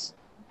see it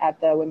at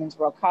the Women's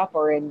World Cup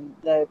or in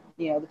the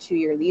the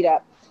 2-year lead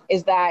up,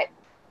 is that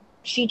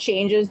she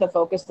changes the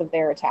focus of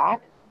their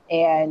attack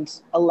and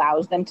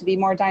allows them to be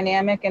more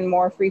dynamic and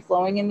more free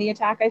flowing in the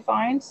attack, I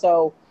find.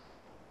 So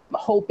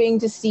hoping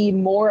to see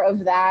more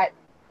of that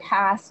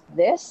past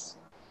this.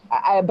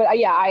 I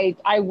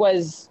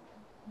was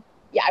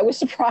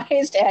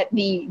surprised at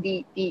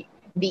the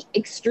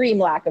extreme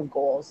lack of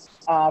goals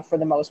for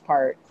the most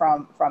part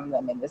from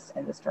them in this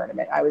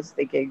tournament. I was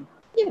thinking,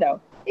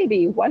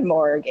 maybe one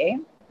more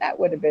game. That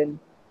would have been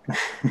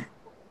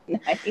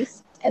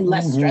nice and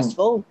less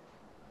stressful.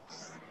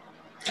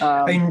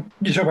 I mean,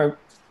 you talk about,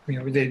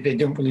 they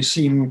don't really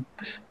seem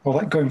all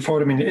that going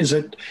forward. I mean, is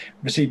it,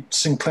 obviously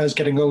Sinclair's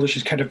getting older,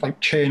 she's kind of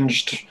like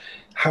changed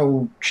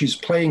how she's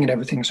playing and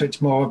everything. So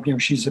it's more,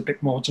 she's a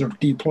bit more sort of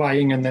deep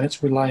lying, and then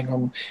it's relying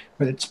on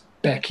whether it's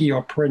Becky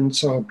or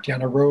Prince or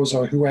Diana Rose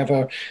or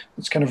whoever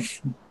that's kind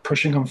of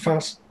pushing on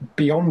fast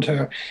beyond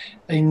her.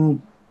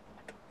 And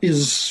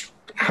is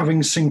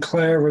having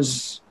Sinclair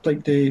as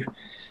like in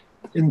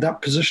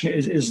that position,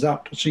 is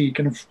that she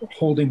kind of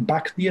holding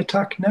back the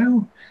attack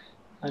now?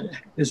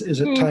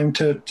 Is it time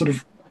to sort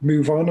of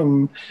move on,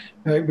 and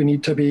we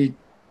need to be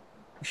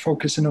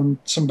focusing on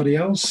somebody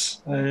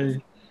else?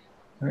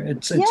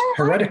 It's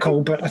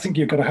heretical, but I think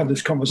you've got to have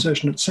this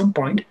conversation at some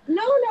point.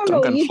 No,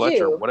 Duncan you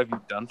Fletcher, do. what have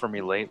you done for me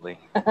lately?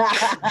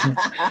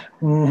 I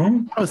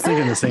was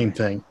thinking the same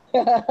thing.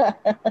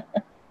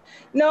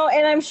 No,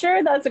 and I'm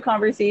sure that's a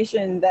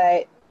conversation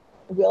that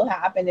will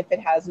happen if it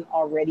hasn't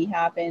already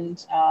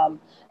happened. And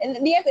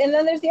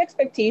then there's the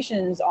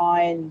expectations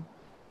on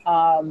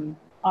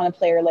a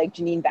player like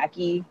Janine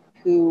Becky,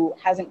 who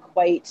hasn't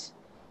quite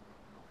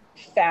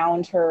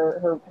found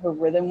her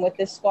rhythm with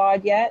this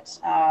squad yet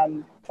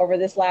over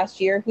this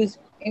last year, who's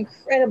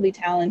incredibly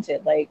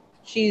talented. Like,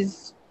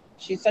 she's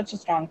such a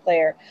strong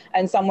player,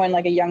 and someone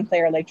like a young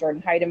player like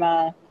Jordan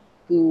Heidema,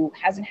 who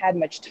hasn't had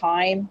much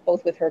time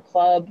both with her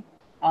club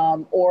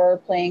or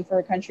playing for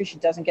her country. She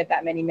doesn't get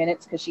that many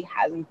minutes because she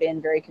hasn't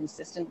been very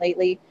consistent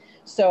lately.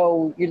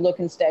 So you look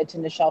instead to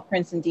Nichelle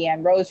Prince and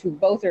Deanne Rose, who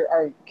both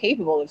are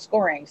capable of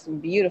scoring some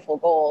beautiful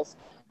goals.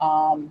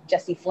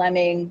 Jessie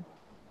Fleming,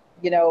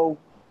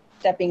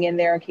 stepping in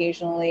there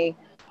occasionally.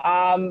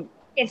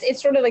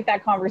 It's sort of like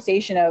that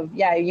conversation of,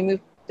 you move,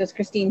 does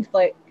Kristin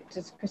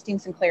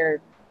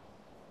Sinclair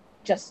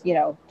just,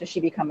 does she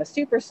become a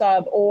super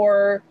sub,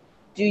 or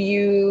do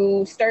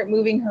you start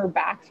moving her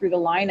back through the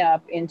lineup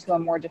into a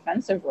more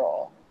defensive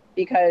role?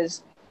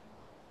 Because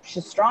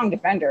she's a strong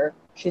defender.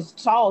 She's a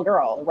tall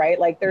girl, right?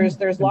 Like there's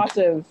lots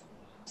of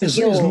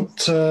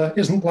skills.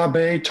 Isn't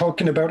Labbe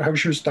talking about how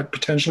she was like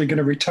potentially going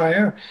to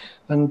retire,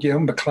 and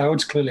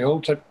McLeod's clearly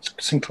old, like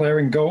Sinclair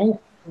in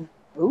goal?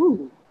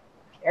 Ooh,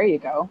 there you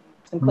go.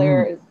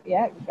 Sinclair is,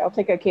 I'll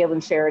take a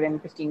Caitlin Sheridan,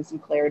 Kristin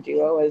Sinclair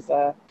duo as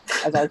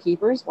our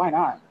keepers. Why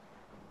not?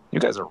 You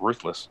guys are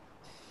ruthless.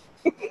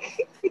 It's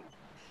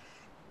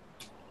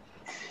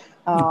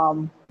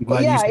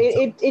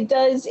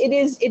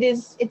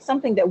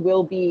something that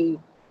will be,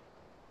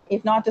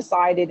 if not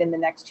decided in the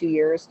next 2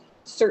 years,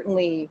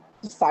 certainly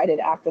decided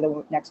after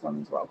the next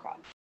Women's World Cup.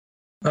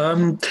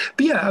 But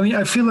yeah, I mean,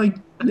 I feel like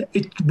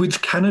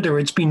with Canada,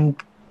 it's been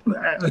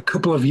a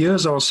couple of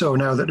years or so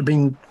now that have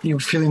been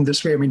feeling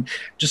this way. I mean,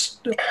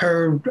 just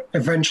her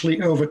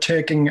eventually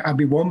overtaking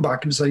Abby Wambach,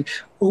 it was like,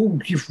 oh,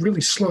 you've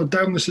really slowed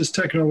down. This has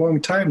taken a long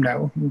time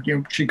now.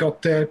 She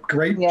got there,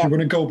 great. She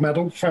won a gold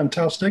medal,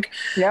 fantastic.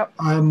 Yep.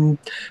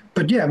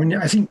 But yeah, I mean,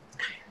 I think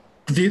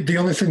the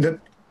only thing that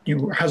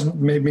hasn't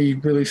made me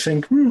really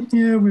think,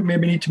 yeah, we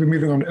maybe need to be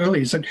moving on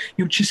early. Is that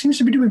she seems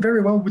to be doing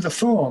very well with the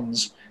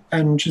Thorns,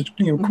 and she's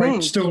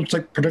quite still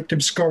like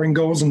productive, scoring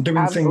goals and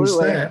doing things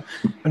there.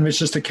 And it's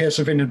just a case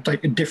of in a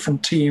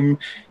different team.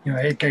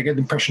 I get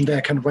the impression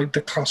they're kind of like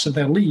the class of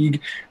their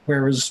league,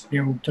 whereas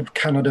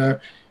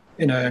Canada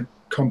in a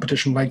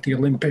competition like the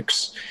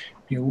Olympics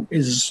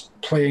is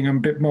playing a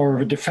bit more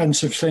of a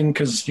defensive thing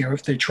because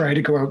if they try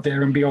to go out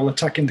there and be all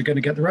attacking, they're going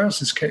to get their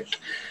asses kicked.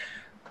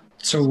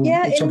 So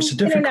it's obviously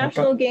difficult.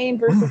 International game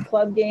versus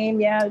club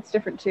game, it's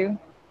different too.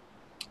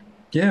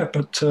 Yeah,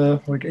 but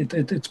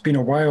it's been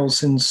a while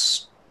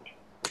since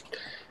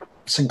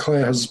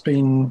Sinclair has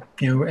been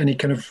any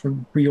kind of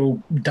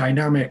real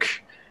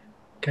dynamic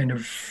kind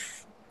of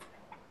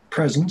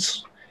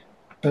presence.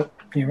 But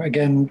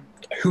again,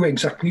 who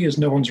exactly is?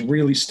 No one's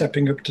really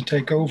stepping up to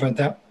take over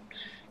that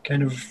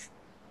kind of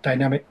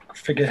dynamic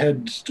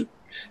figurehead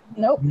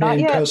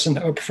main person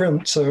up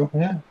front. So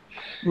yeah,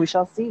 we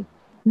shall see.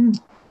 Do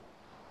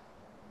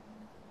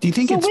you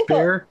think it's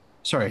fair?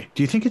 Sorry.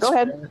 Do you think it's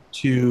fair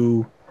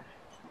to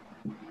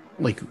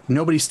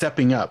nobody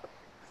stepping up?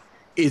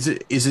 Is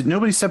it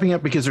nobody stepping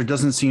up because there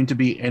doesn't seem to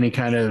be any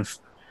kind of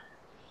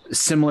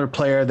similar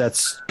player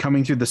that's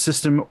coming through the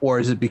system, or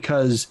is it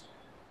because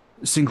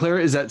Sinclair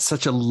is at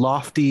such a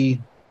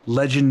lofty,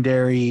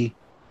 legendary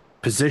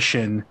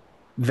position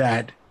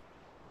that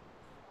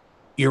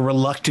you're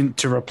reluctant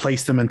to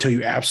replace them until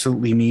you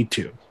absolutely need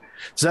to?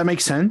 Does that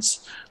make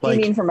sense? You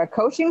mean from a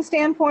coaching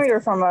standpoint or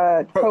from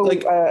a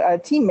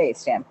teammate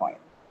standpoint?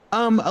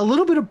 A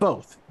little bit of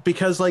both,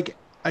 because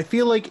I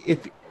feel like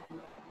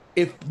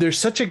if there's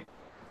such a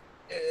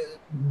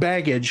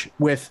baggage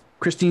with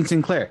Kristin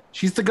Sinclair,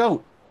 she's the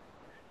GOAT.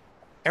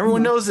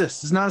 Everyone knows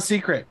this. It's not a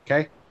secret,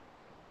 okay?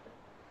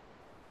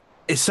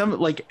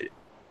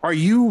 Are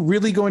you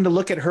really going to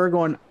look at her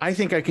going, I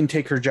think I can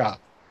take her job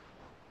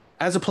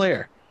as a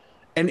player?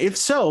 And if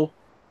so,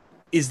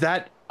 is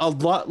that a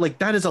lot?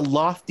 That is a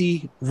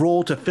lofty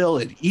role to fill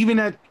it, even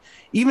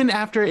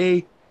after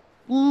a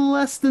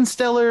less than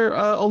stellar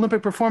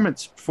Olympic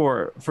performance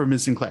for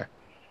Ms. Sinclair.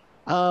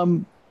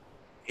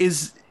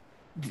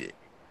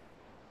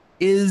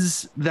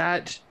 Is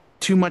that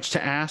too much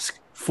to ask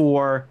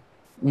for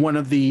one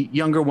of the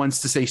younger ones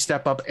to say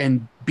step up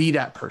and be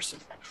that person?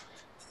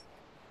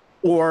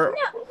 Or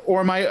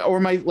am I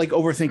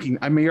overthinking?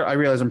 I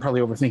realize I'm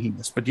probably overthinking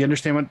this, but do you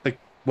understand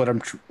what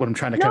I'm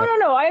trying to?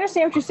 No. I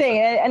understand what you're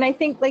saying, and I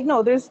think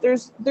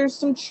there's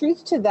some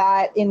truth to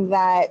that. In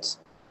that,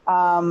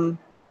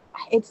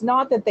 it's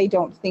not that they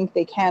don't think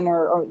they can,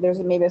 or there's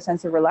maybe a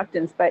sense of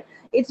reluctance, but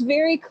it's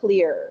very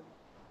clear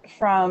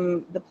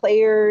from the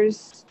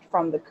players,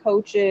 from the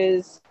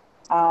coaches,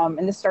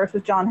 and this starts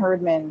with John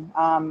Herdman,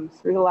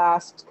 through the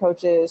last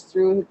coaches,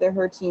 through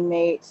her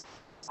teammates,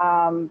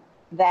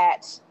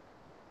 that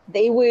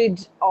they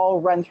would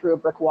all run through a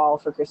brick wall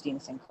for Kristin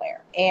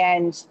Sinclair,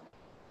 and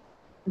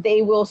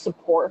they will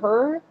support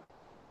her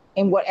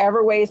in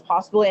whatever way is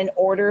possible in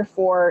order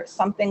for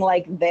something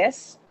like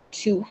this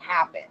to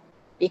happen,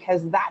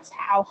 because that's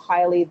how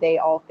highly they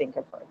all think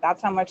of her.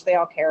 That's how much they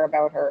all care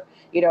about her.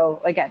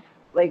 Again,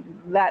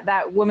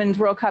 that Women's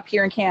World Cup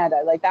here in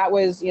Canada, that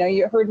was,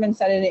 you Herdman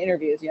said in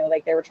interviews,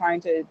 they were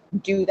trying to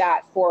do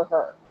that for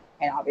her,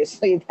 and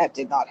obviously that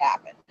did not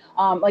happen.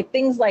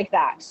 Things like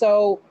that.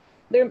 So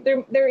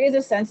there is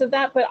a sense of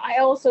that, but I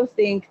also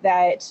think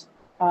that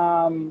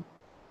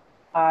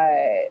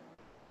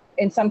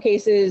in some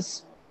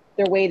cases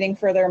they're waiting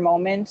for their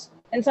moment.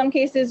 In some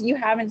cases, you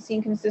haven't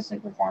seen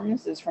consistent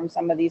performances from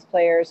some of these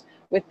players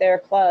with their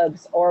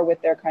clubs or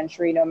with their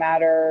country, no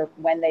matter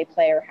when they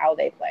play or how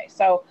they play.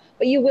 So,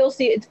 but you will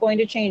see it's going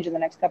to change in the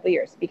next couple of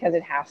years, because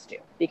it has to,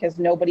 because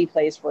nobody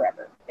plays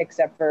forever,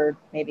 except for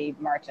maybe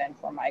Marta and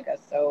Formiga.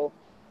 So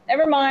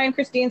never mind,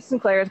 Kristin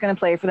Sinclair is going to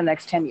play for the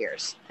next 10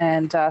 years.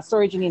 And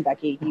sorry, Janine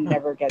Becky, you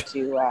never get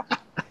to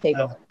take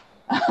over.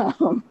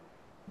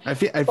 I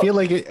feel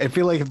like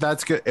if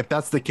that's good, if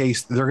that's the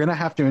case, they're gonna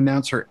have to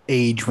announce her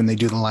age when they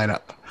do the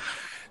lineup,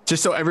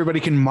 just so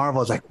everybody can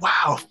marvel. It's like,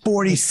 wow,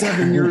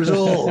 47 years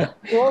old.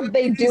 Well,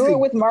 they do it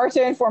with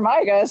Marta and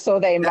Formiga, so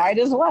they might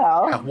as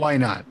well. Yeah, why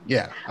not?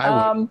 Yeah.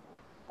 I would.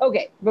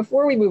 Okay,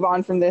 before we move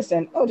on from this,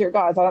 and oh dear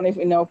God, I don't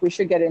even know if we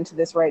should get into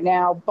this right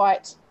now,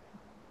 but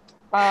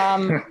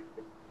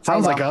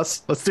sounds like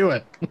us. Let's do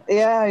it.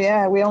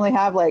 Yeah. We only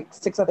have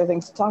 6 other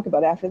things to talk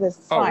about after this.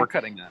 It's fine. We're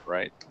cutting that,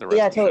 right?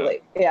 Yeah,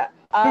 totally. Yeah.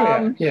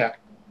 Yeah.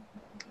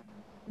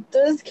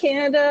 Does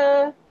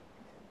Canada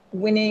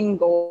winning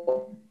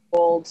gold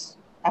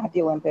at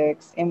the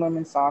Olympics in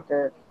women's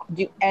soccer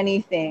do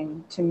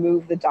anything to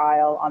move the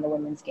dial on the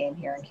women's game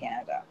here in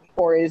Canada?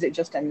 Or is it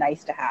just a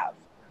nice to have?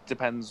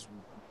 Depends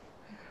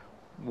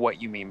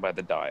what you mean by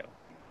the dial.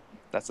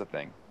 That's the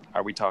thing.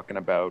 Are we talking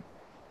about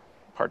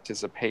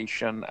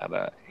participation at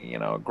a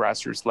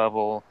grassroots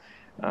level,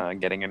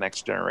 getting a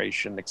next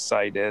generation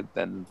excited,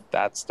 then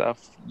that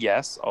stuff,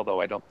 yes,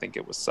 although I don't think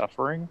it was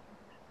suffering.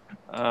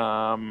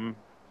 I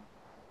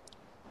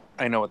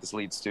know what this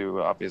leads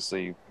to.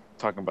 Obviously,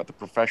 talking about the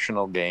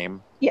professional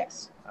game.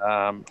 Yes.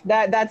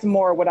 That's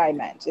more what I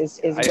meant. Is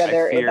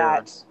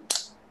whether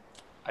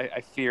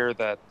I fear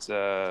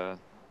that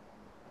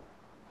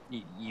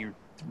you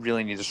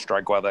really need to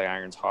strike while the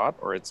iron's hot,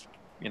 or it's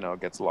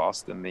gets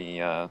lost in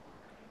the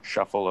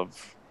shuffle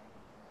of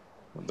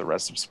the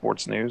rest of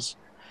sports news.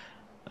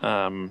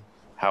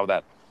 How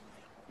that,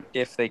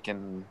 if they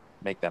can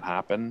make that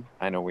happen,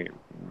 I know we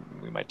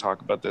might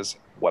talk about this,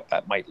 what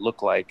that might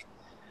look like.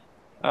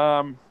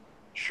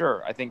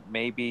 Sure, I think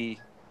maybe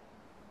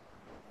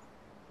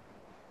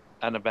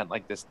an event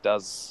like this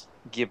does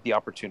give the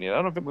opportunity. I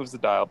don't know if it moves the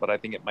dial, but I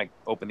think it might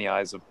open the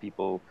eyes of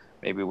people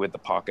maybe with the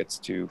pockets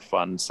to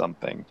fund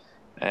something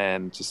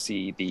and to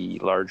see the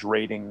large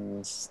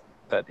ratings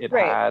that it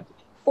had.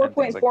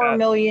 4.4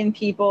 million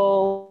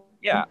people.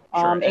 Yeah,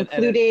 sure.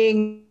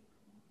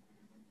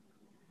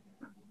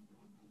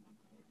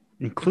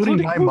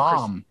 Including my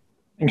mom.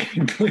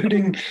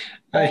 Including,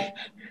 I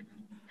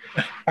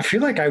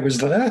feel like I was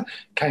there,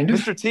 kind of.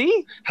 Mr.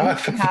 T?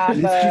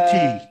 Mr.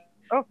 T.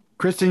 Oh.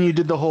 Kristin, you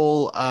did the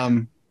whole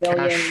billion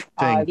cash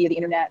thing. via the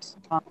internet.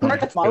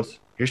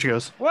 Here she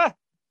goes. What?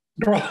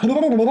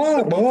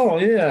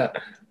 Yeah.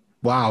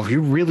 Wow, you're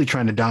really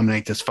trying to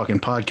dominate this fucking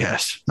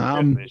podcast.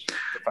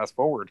 Fast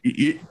forward.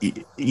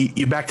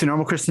 You back to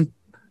normal, Kristin?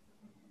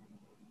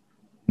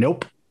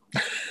 Nope.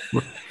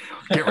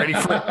 Get ready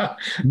for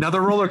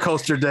another roller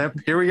coaster dip.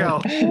 Here we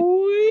go.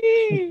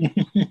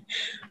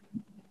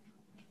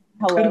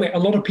 Hello. By the way, a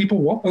lot of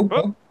people.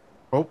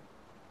 Oh.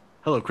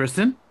 Hello,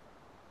 Kristin.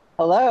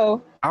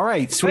 Hello. All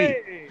right, sweet.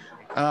 Hey.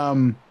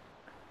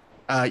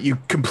 You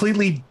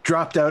completely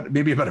dropped out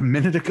maybe about a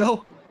minute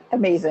ago.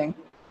 Amazing.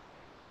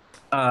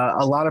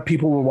 A lot of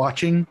people were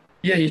watching.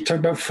 Yeah, you talked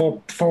about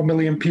 4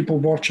 million people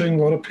watching.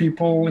 A lot of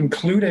people,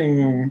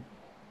 including,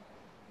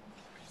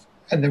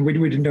 and then we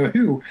didn't know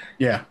who.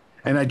 Yeah,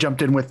 and I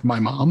jumped in with my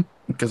mom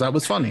because that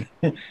was funny.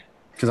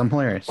 Because I'm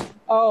hilarious.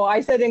 Oh,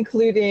 I said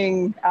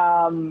including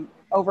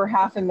over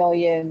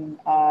 500,000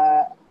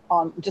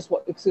 on just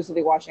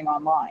exclusively watching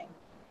online.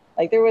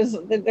 Like there's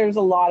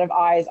a lot of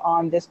eyes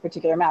on this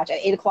particular match at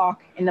 8:00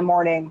 in the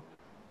morning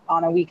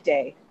on a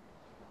weekday.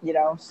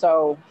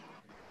 So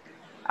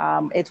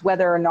it's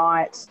whether or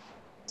not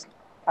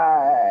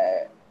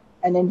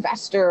an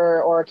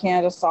investor or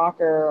Canada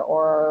Soccer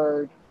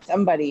or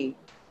somebody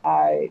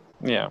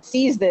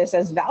sees this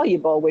as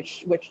valuable,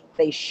 which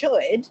they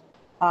should.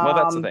 Well,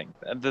 that's the thing.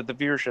 The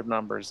viewership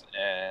numbers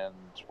and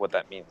what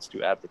that means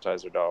to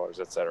advertiser dollars,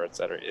 et cetera,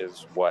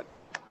 is what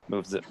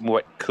moves it.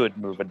 What could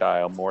move a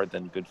dial more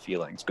than good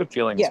feelings. Good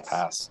feelings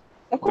pass.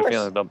 Of course. Good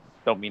feelings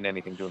don't mean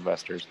anything to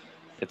investors.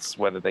 It's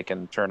whether they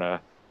can turn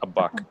a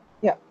buck.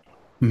 Yeah.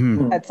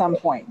 Mm-hmm. At some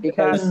point,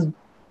 because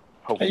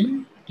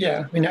hopefully.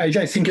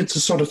 I think it's the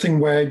sort of thing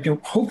where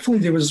hopefully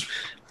there was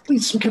at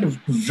least some kind of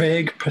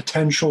vague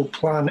potential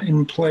plan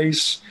in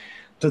place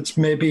that's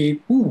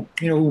maybe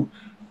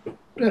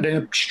at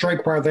a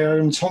strike while the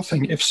iron's hot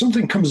thing. If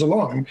something comes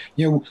along,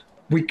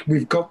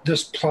 we've got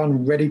this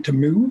plan ready to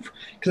move.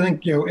 Because I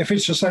think if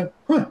it's just like,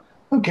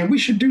 okay, we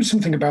should do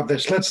something about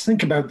this. Let's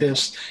think about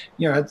this.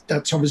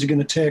 That's obviously going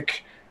to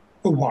take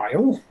a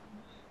while,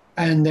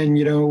 and then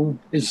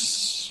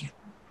is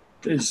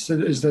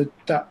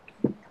that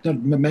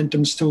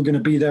momentum still going to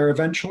be there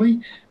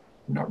eventually?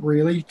 Not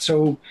really.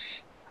 So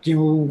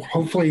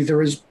hopefully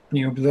there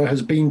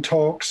has been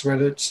talks,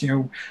 whether it's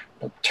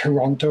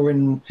Toronto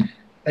and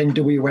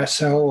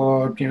NWSL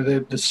or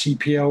the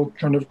CPL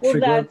trying to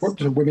figure out what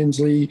the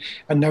women's league,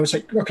 and now it's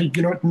like, okay,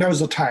 now's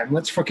the time.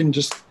 Let's fucking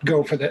just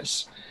go for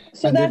this.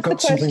 So and that's the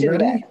question.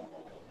 Then.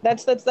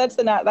 That's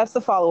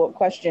the follow-up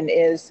question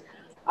is,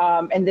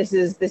 and this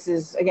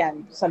is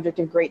again subject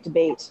of great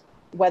debate,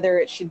 whether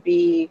it should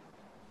be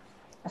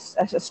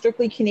a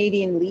strictly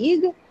Canadian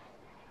league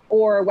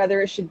or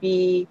whether it should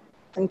be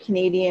some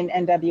Canadian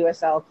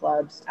NWSL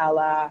clubs a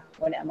la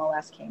when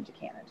MLS came to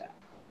Canada.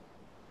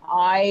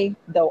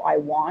 Though I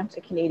want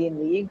a Canadian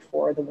league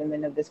for the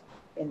women of this,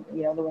 the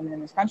women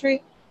in this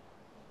country,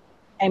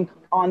 and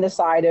on the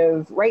side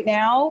of right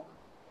now,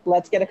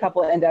 let's get a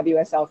couple of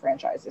NWSL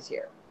franchises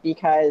here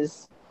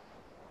because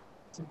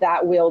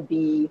that will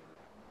be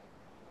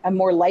a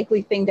more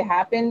likely thing to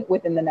happen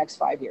within the next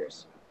 5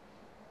 years.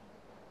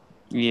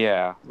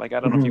 Yeah, I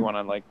don't know if you want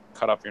to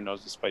cut off your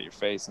nose to spite your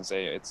face and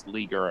say it's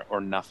league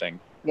or nothing.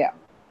 Yeah,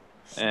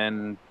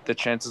 and the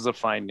chances of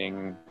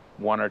finding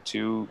one or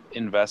two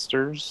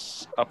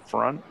investors up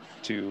front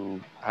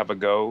to have a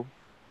go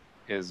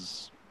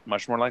is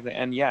much more likely.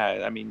 And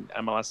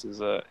MLS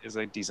is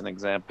a decent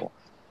example.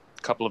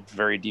 A couple of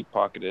very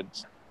deep-pocketed,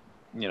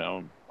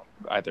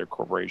 either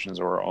corporations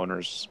or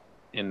owners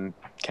in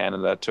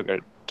Canada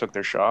took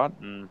their shot,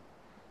 and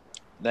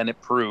then it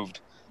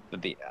proved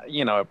that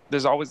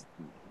there's always,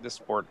 this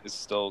sport is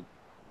still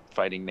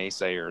fighting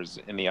naysayers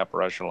in the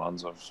upper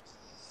echelons of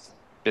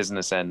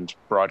business and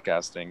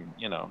broadcasting,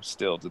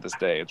 still to this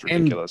day. It's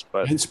ridiculous.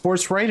 And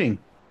sports writing.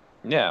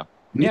 Yeah.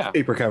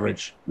 Newspaper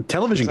coverage.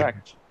 Television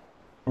coverage.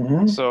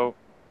 Mm-hmm. So,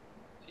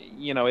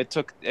 it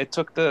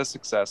took the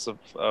success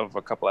of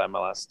a couple of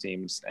MLS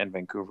teams and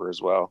Vancouver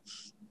as well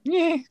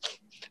Yeah.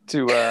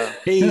 To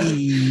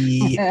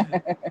Hey.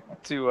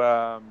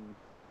 to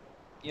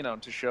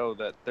to show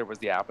that there was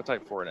the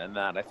appetite for it, and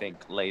that I think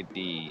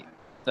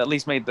at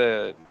least made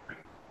the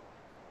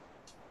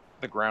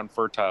ground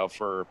fertile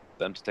for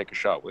them to take a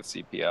shot with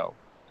CPL,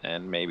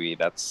 and maybe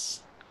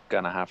that's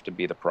gonna have to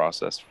be the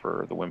process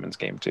for the women's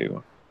game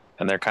too.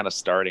 And they're kind of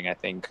starting, I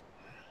think,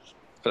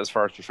 as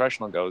far as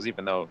professional goes,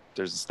 even though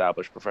there's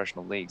established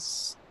professional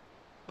leagues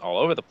all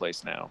over the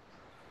place now.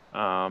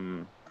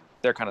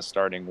 They're kind of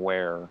starting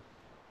where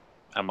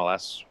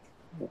MLS,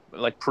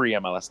 like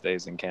pre-MLS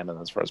days in Canada,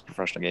 as far as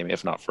professional gaming,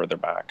 if not further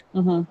back.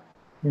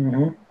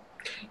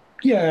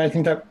 Yeah, I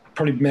think that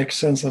probably makes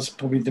sense. That's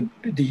probably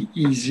the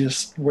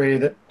easiest way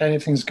that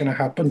anything's going to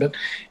happen. But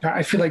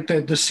I feel like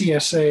the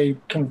CSA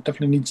kind of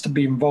definitely needs to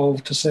be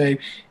involved to say,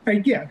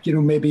 hey, yeah,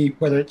 maybe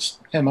whether it's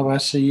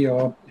MLSE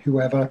or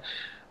whoever,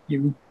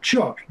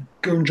 sure,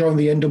 go and join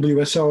the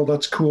NWSL,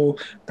 that's cool.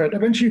 But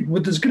eventually,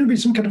 there's going to be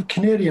some kind of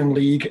Canadian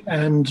league,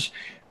 and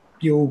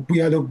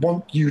we either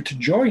want you to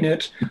join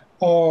it,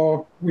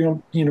 or we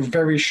want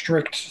very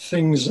strict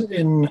things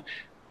in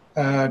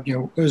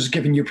us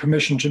giving you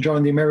permission to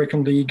join the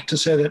American League, to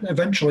say that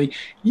eventually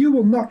you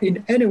will not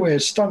in any way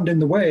stand in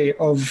the way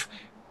of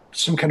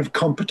some kind of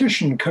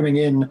competition coming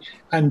in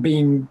and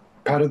being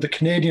part of the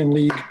Canadian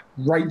League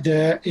right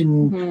there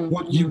in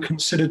what you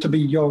consider to be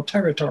your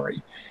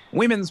territory.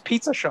 Women's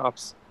pizza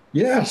shops.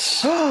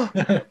 Yes.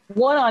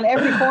 One on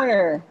every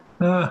corner.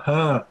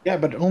 Yeah,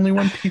 but only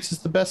one pizza's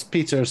the best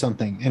pizza or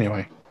something.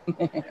 Anyway,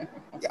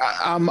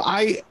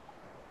 I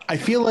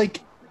feel like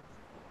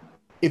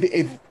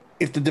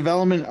if the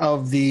development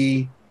of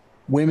the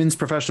women's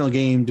professional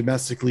game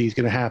domestically is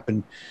going to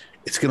happen,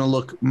 it's going to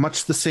look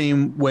much the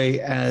same way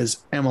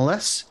as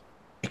MLS,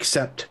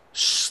 except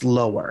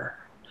slower.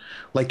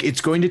 Like,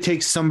 it's going to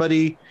take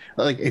somebody,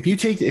 like if you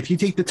take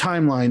the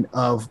timeline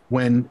of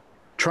when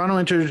Toronto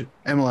entered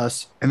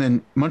MLS, and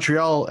then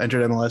Montreal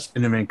entered MLS,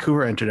 and then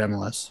Vancouver entered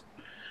MLS,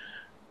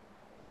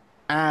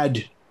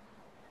 add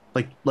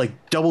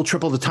like double,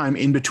 triple the time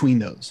in between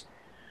those,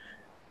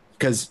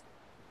 because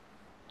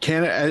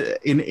Canada,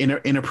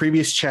 in a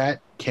previous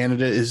chat,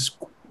 Canada is,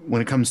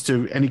 when it comes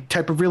to any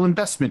type of real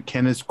investment,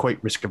 Canada is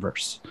quite risk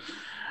averse.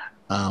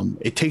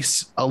 It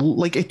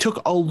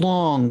took a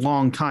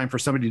long time for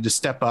somebody to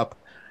step up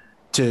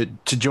to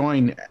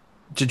join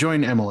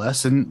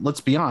MLS, and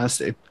let's be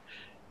honest,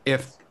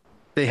 if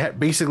they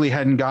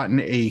hadn't gotten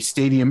a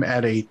stadium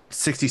at a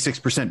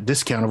 66%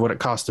 discount of what it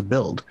cost to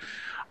build,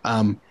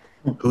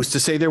 who's to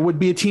say there would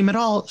be a team at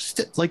all?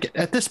 Like,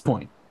 at this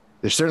point,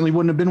 there certainly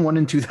wouldn't have been one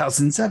in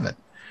 2007.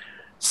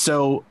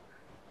 So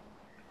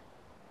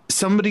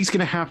somebody's going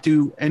to have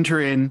to enter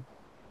in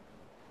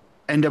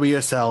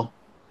NWSL.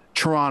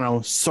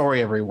 Toronto,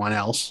 sorry everyone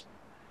else,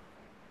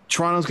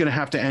 Toronto's going to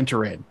have to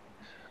enter in.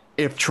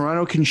 If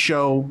Toronto can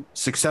show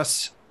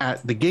success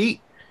at the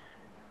gate,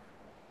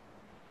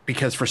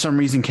 because for some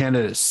reason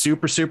Canada is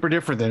super, super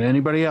different than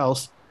anybody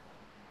else,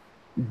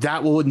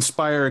 that will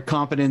inspire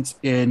confidence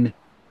in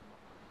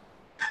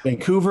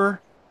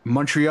Vancouver,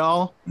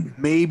 Montreal,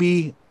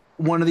 maybe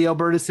one of the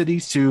Alberta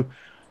cities to,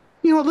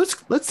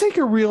 let's take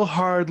a real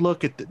hard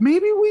look at that.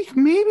 Maybe we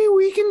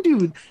can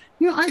do,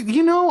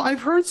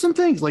 I've heard some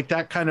things like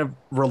that, kind of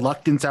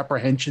reluctance,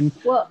 apprehension,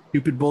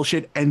 stupid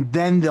bullshit, and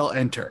then they'll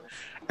enter.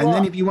 And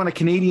then if you want a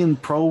Canadian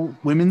pro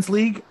women's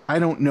league, I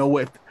don't know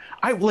what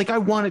I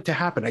want it to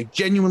happen. I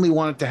genuinely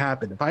want it to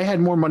happen. If I had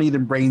more money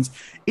than brains,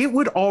 it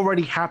would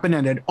already happen,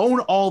 and I'd own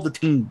all the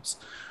teams.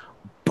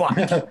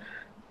 But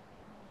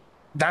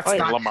that's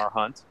not Lamar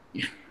Hunt.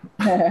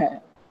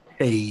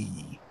 Hey,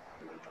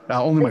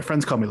 only my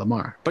friends call me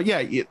Lamar. But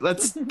yeah,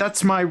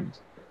 that's my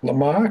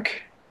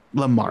Lamarck.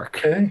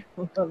 Okay.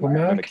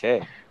 Lamarck.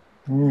 Okay.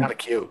 Not a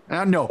Q.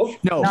 No.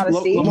 Not a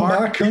C?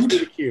 Lamar Hunt.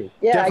 Yeah,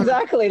 Definitely.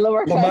 exactly.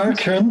 Lamarck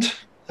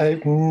Hunt.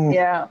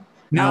 Yeah.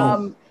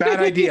 No, bad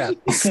idea.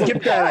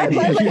 Skip that I idea.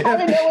 was like, I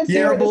didn't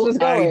know what this was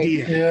going.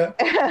 idea.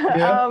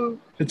 Yeah.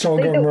 It's all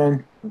gone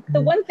wrong.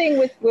 The one thing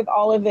with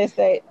all of this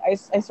that I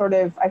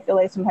feel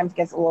like sometimes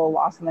gets a little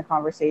lost in the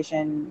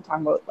conversation,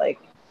 talking about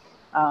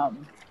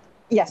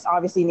yes,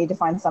 obviously you need to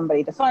find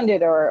somebody to fund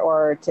it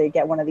or to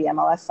get one of the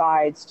MLS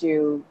sides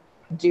to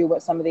do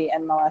what some of the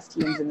MLS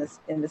teams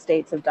in the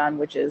States have done,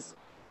 which is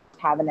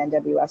have an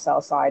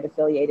NWSL side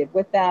affiliated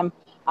with them.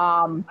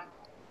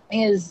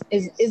 Is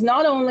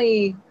not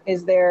only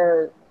is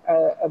there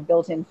a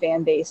built-in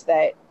fan base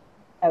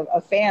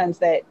of fans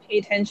that pay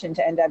attention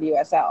to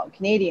NWSL,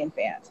 Canadian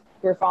fans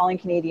who are following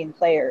Canadian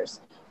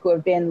players, who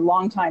have been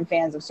longtime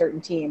fans of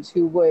certain teams,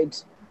 who would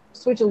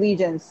switch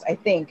allegiance, I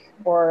think,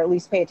 or at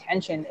least pay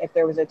attention if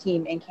there was a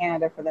team in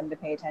Canada for them to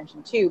pay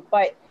attention to.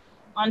 But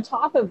on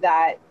top of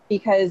that,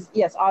 because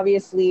yes,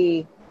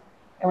 obviously,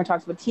 everyone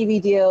talks about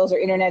TV deals or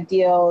internet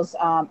deals.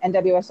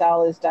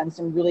 NWSL has done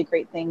some really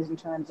great things in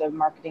terms of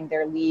marketing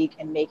their league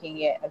and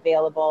making it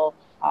available,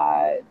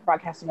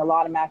 broadcasting a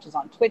lot of matches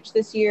on Twitch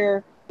this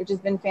year, which has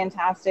been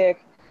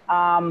fantastic.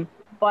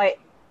 But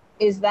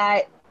is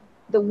that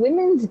the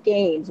women's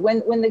games, when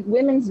the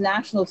women's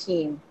national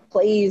team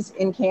plays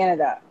in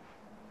Canada,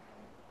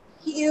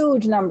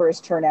 huge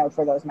numbers turn out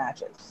for those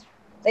matches.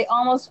 They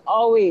almost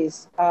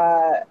always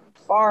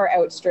far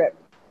outstrip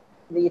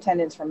the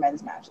attendance for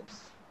men's matches.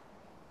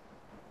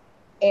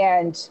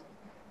 And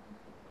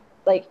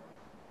like,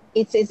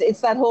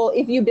 it's that whole,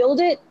 if you build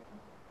it,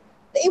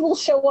 they will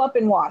show up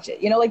and watch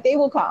it. Like they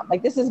will come.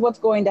 Like this is what's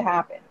going to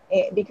happen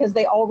because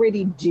they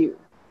already do.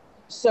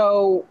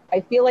 So I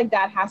feel like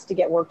that has to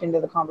get worked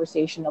into the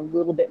conversation a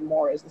little bit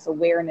more, is this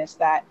awareness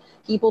that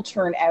people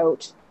turn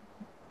out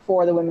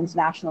for the women's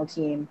national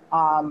team.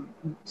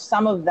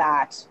 Some of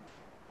that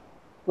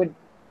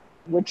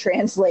would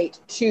translate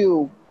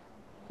to,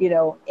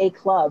 a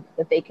club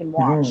that they can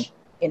watch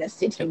in a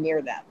city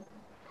near them.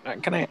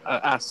 Can I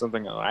ask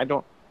something? I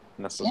don't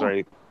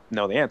necessarily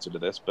know the answer to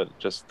this, but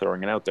just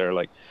throwing it out there,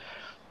 like,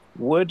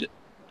 would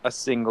a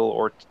single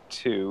or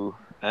two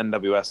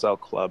NWSL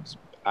clubs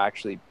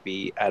actually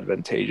be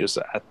advantageous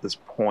at this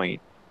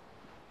point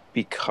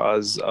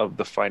because of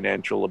the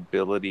financial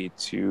ability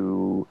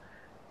to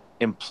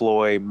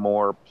employ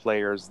more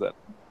players that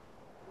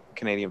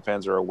Canadian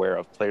fans are aware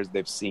of, players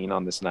they've seen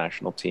on this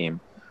national team,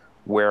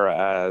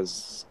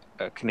 whereas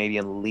a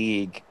Canadian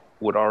league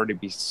would already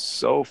be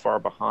so far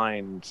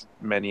behind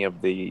many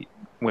of the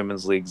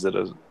women's leagues that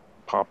have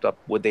popped up?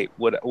 Would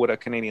a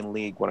Canadian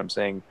league, what I'm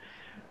saying,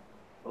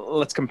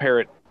 let's compare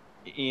it,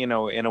 in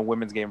a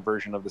women's game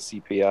version of the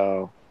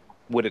CPL,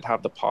 would it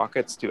have the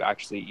pockets to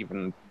actually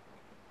even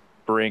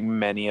bring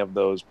many of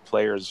those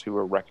players who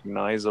are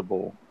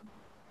recognizable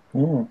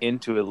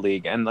into a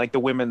league? And like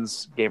the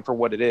women's game, for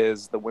what it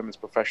is, the women's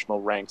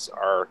professional ranks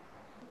are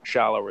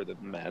shallower than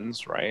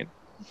men's, right?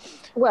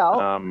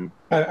 Well,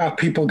 are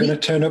people going to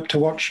turn up to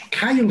watch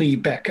Kylie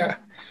Becker?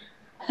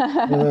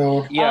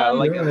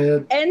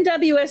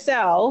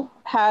 NWSL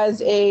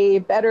has a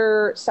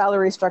better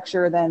salary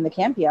structure than the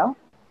CAMPL.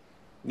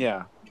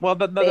 Yeah. Well,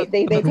 they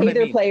pay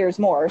their players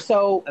more.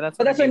 So that's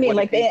what I mean.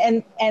 Like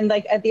and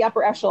like at the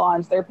upper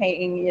echelons, they're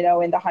paying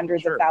in the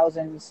hundreds of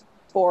thousands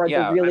for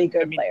the really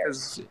good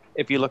players.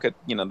 If you look at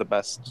the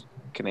best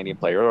Canadian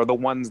player, or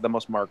the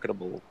most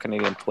marketable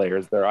Canadian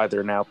players, they're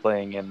either now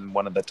playing in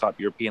one of the top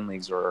European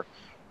leagues or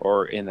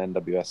in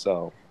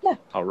NWSL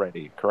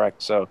already.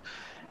 Correct. So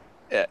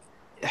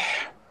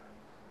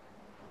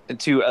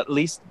to at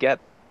least get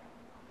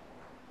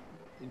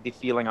the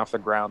feeling off the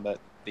ground that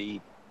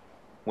the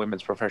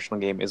women's professional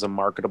game is a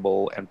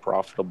marketable and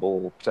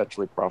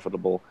potentially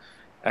profitable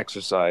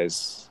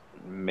exercise,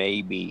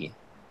 maybe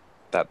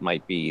that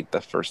might be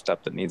the first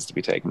step that needs to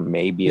be taken.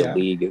 Maybe a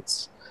league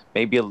is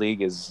I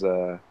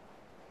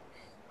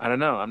don't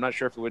know. I'm not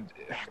sure if it would,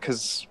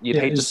 because you'd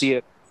hate to see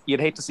it. You'd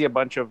hate to see a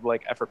bunch of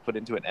like effort put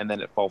into it and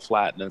then it fall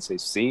flat and then say,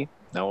 see,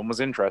 no one was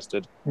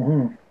interested.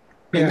 And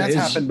that's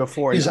happened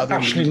before. Is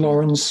Ashley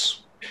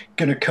Lawrence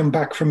going to come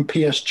back from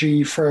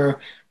PSG for,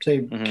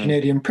 say,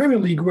 Canadian Premier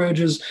League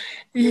wages?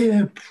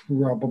 Yeah,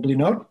 probably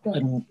not.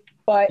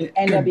 But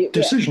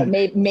decision.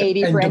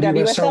 Maybe for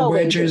NWSL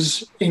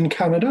wages in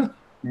Canada,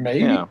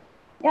 maybe.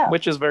 Yeah.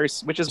 Which is very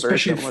especially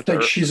similar if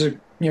like, she's a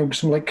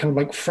some like kind of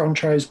like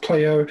franchise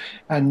player,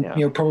 and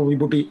probably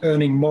would be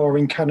earning more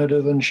in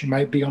Canada than she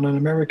might be on an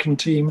American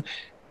team.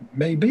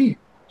 Maybe.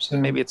 So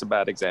maybe it's a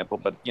bad example,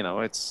 but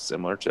it's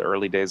similar to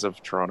early days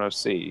of Toronto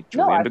FC.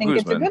 I think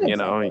it's a good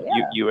example.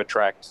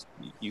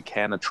 You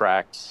can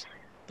attract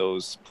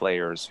those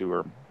players who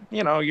are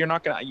you're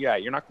not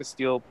gonna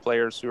steal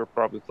players who are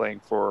probably playing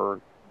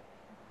for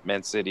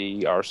Man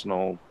City,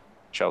 Arsenal,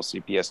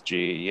 Chelsea,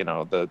 PSG.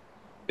 The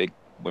big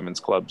women's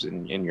clubs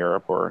in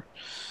Europe, or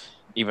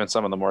even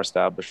some of the more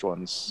established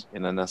ones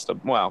in the nest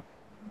of, well,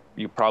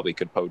 you probably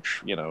could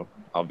poach,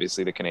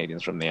 obviously the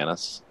Canadians from the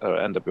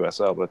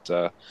NWSL, but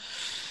a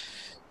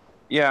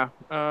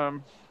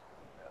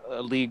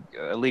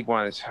league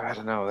one is, I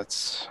don't know.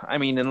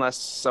 Unless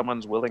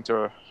someone's willing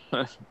to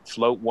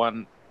float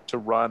one to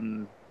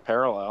run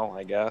parallel,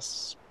 I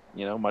guess,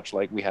 much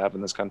like we have in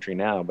this country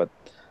now, but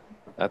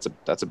that's a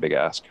big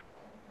ask.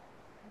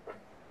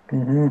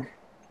 And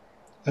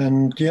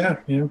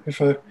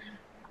if a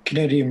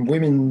Canadian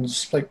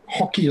women's like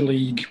hockey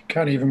league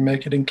can't even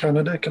make it in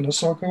Canada, can a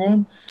soccer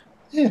one?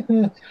 Yeah,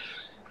 who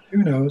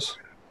knows?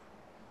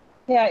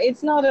 Yeah,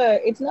 it's not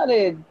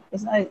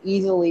an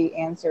easily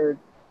answered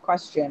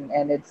question,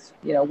 and it's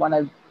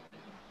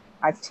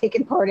I've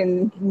taken part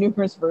in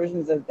numerous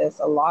versions of this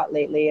a lot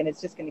lately, and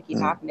it's just going to keep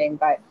happening.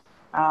 But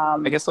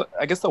I guess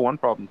the one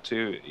problem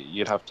too,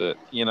 you'd have to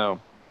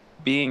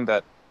being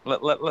that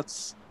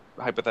let's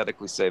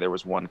hypothetically say there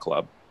was one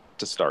club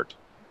to start,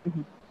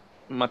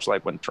 much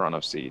like when Toronto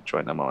FC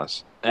joined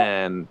MLS,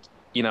 and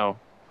the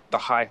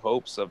high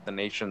hopes of the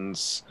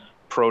nation's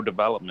pro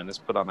development is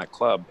put on that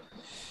club.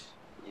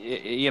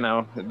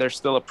 They're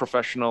still a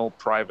professional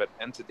private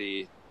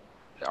entity.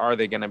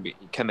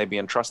 Can they be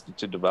entrusted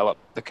to develop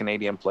the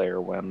Canadian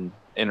player when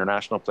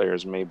international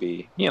players may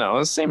be,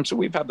 the same? So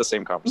we've had the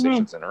same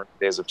conversations in our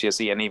days of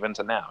TSC and even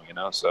to now,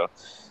 so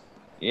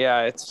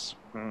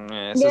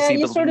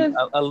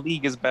a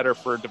league is better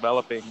for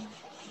developing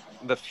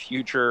the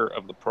future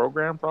of the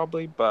program,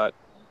 probably, but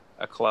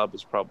a club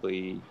is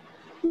probably.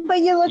 But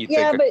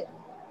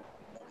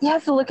you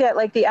have to look at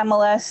like the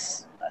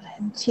MLS.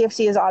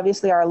 TFC is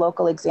obviously our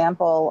local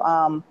example.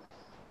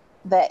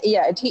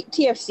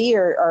 TFC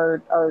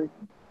are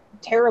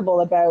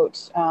terrible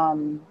about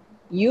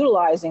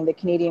utilizing the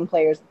Canadian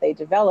players that they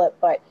develop,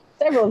 but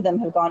several of them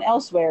have gone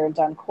elsewhere and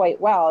done quite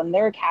well, and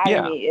their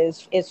academy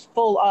is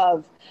full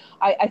of.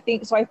 I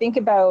think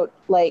about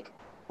like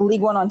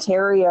League One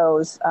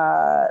Ontario's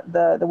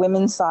the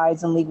women's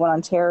sides in League One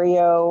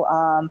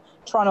Ontario,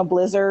 Toronto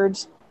Blizzard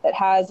that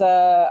has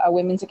a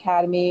women's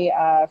academy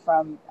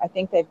from, I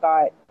think they've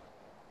got,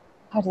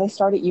 how do they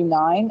start at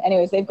U9?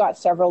 Anyways, they've got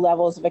several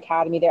levels of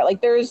academy there. Like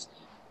there's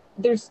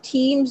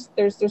teams,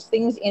 there's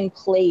things in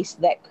place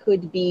that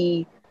could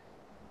be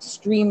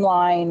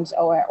streamlined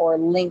or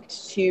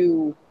linked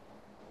to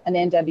an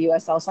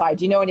NWSL side.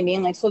 Do you know what I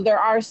mean? Like, so there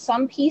are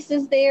some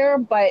pieces there,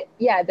 but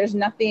yeah, there's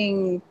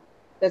nothing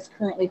that's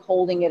currently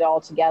holding it all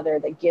together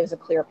that gives a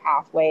clear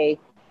pathway.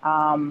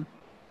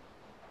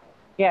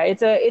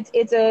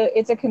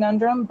 It's a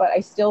conundrum, but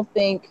I still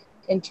think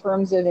in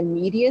terms of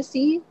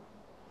immediacy,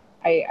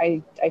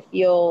 I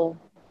feel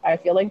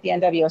like the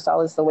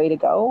NWSL is the way to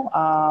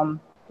go.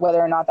 Whether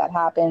or not that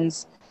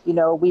happens, you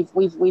know,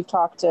 we've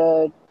talked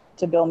to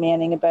Bill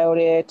Manning about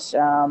it.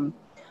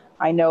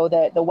 I know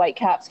that the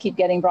Whitecaps keep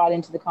getting brought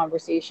into the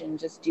conversation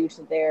just due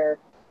to their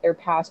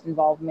past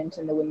involvement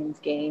in the women's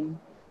game.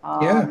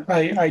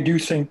 I do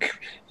think,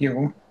 you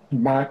know,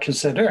 Mark has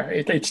said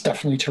it's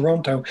definitely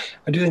Toronto.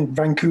 I do think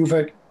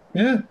Vancouver,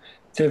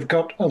 they've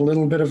got a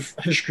little bit of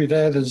history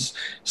there. There's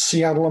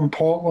Seattle and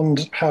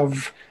Portland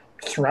have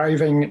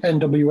thriving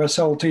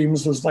NWSL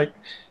teams. There's like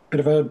a bit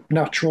of a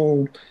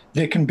natural,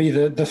 they can be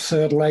the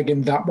third leg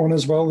in that one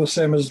as well, the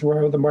same as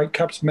where the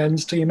Whitecaps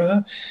men's team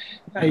are.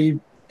 I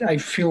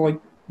feel like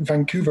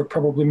Vancouver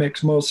probably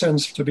makes more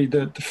sense to be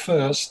the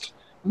first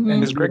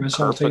Is Greg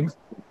NWSL team. Kerfoot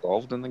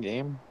involved in the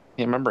game?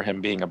 I remember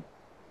him being a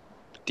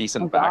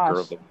decent backer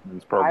of the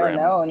women's I program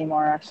don't know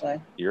anymore, actually.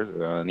 years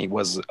ago, and he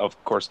was,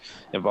 of course,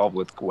 involved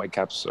with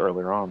Whitecaps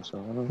earlier on. So,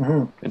 I don't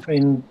know. I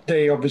mean,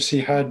 they obviously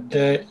had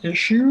their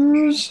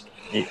issues,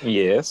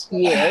 Yes.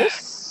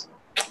 Yes.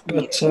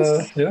 but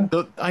Yes.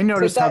 I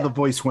noticed So how that- the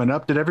voice went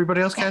up. Did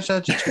everybody else catch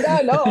that?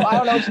 No, I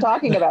don't know what you're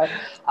talking about.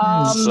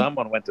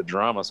 Someone went to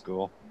drama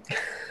school.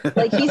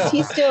 Like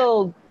he's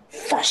still,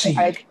 fussy.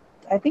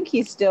 I think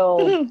he's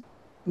still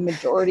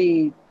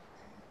majority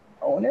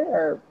owner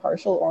or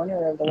partial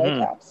owner of the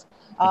Whitecaps.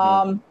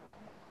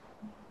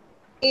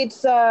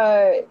 It's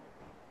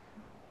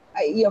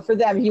you know, for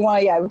them, if you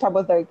want, we talk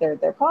about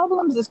their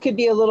problems. This could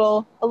be a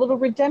little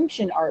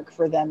redemption arc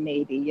for them,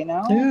 maybe, you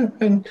know. Yeah,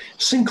 and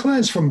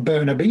Sinclair's from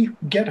Burnaby.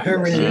 Get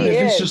her in, She even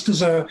if it's is. just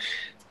as a,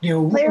 you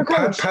know, Player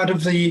part, coach. part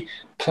of the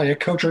player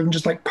coach, or even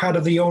just like part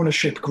of the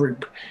ownership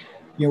group.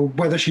 You know,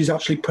 whether she's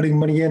actually putting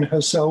money in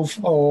herself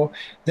or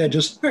they're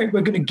just, right,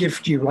 we're going to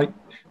gift you like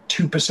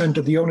 2%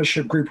 of the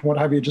ownership group and what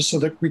have you, just so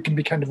that we can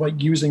be kind of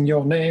like using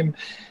your name,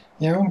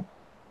 you know,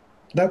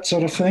 that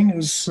sort of thing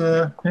is,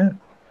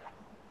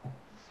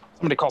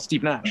 Somebody call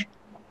Steve Nash.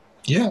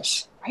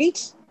 Yes.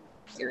 Right?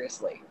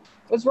 Seriously,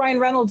 what's Ryan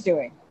Reynolds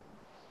doing?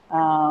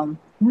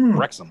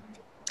 Wrexham.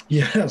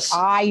 Yes.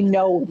 I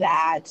know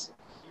that.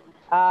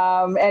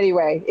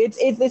 Anyway, it's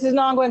this is an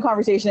ongoing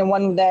conversation, and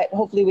one that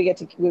hopefully we get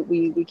to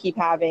we keep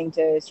having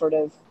to sort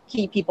of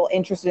keep people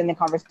interested in the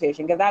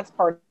conversation, because that's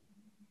part.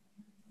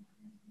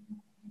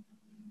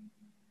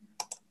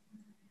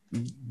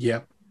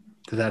 Yep.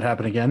 Did that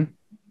happen again?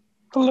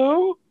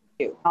 Hello?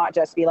 Not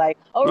just be like,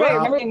 oh right,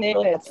 Well,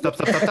 remember this.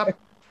 Stop.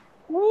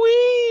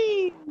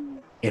 Whee!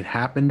 It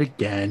happened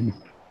again.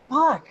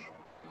 Fuck.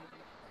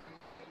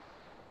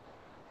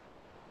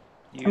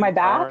 Am I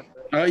back?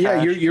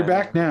 Yeah, you're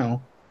back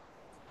now.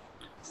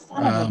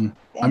 Son of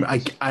a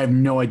bitch. I have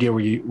no idea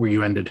where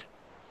you ended.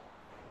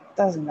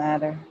 Doesn't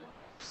matter.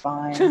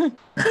 Fine.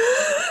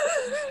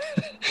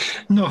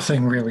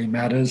 Nothing really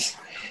matters.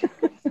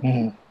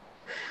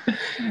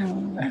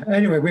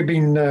 Anyway, we've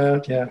been,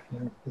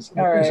 is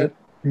right. it?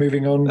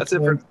 Moving on. That's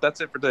it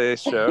for today's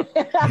show.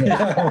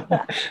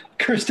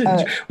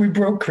 Kristin, we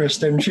broke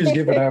Kristin. She's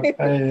given up.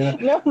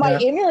 No, my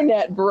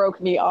internet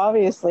broke me,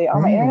 obviously. Oh,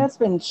 my internet's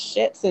been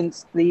shit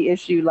since the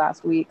issue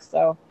last week,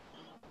 so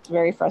it's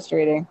very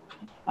frustrating.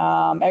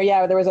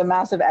 There was a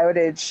massive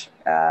outage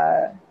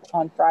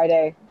on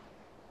Friday.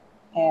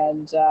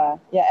 And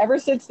ever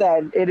since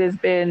then, it has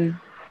been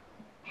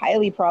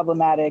highly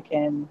problematic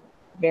and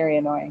very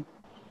annoying.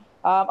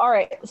 All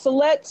right, so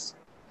let's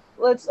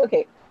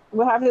okay.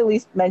 We'll have to at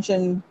least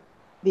mention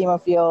the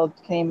BMO Field,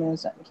 Canadian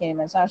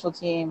men's national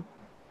team,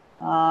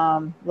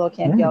 little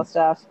CanPL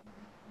stuff.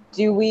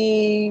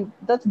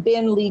 Let's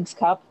bin Leagues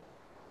Cup.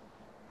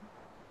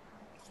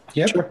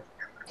 Yep. Sure.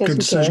 Good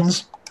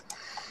decisions.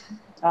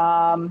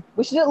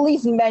 We should at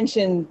least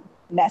mention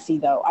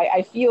Messi, though.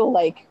 I feel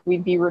like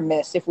we'd be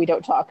remiss if we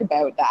don't talk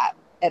about that.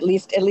 At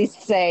least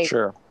say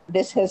Sure.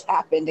 this has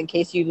happened in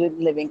case you've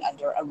been living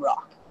under a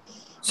rock.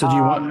 So do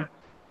you want?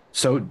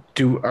 So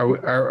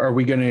are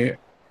we gonna?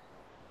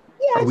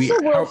 Yeah,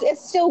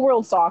 it's still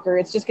world soccer.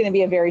 It's just going to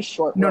be a very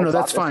short. No, world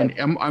that's soccer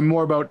fine. I'm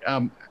more about.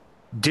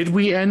 Did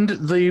we end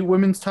the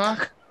women's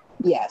talk,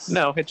 Yes.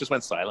 No, it just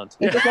went silent.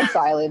 It just went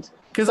silent.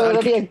 Because So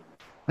it'll be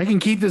I can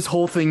keep this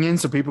whole thing in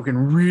so people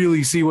can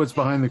really see what's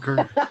behind the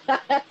curtain.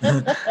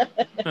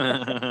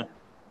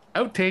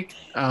 Outtake.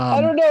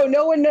 I don't know.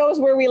 No one knows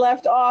where we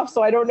left off,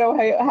 so I don't know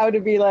how to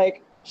be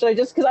like, should I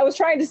just, because I was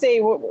trying to say,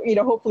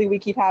 hopefully we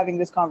keep having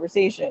this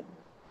conversation.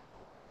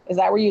 Is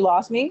that where you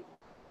lost me?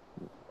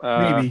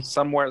 Maybe.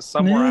 Somewhere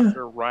Yeah.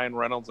 after Ryan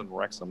Reynolds and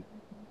Wrexham.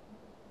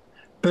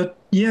 But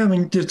yeah, I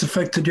mean, it's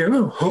affected you.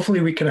 Oh,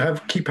 hopefully we can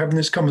keep having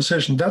this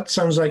conversation. That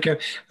sounds like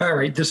all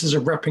right, this is a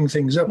wrapping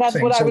things up That's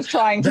thing. what I So was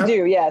trying to that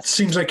do, yes.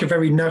 Seems like a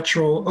very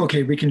natural,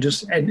 okay, we can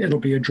just end, it'll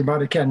be a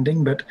dramatic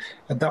ending, but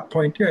at that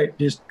point, yeah,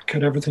 just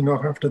cut everything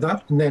off after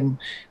that and then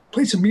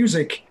play some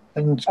music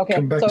and Okay,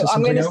 come back so to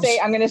something else.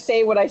 I'm gonna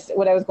say what I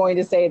was going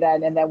to say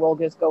then, and then we'll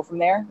just go from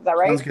there. Is that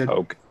right? Sounds good.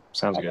 Okay.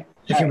 Sounds Okay. good.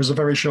 If it was a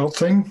very short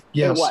thing,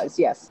 yes. It was,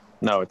 yes.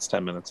 No, it's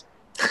 10 minutes.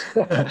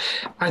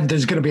 And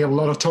there's going to be a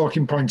lot of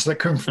talking points that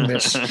come from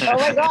this. Oh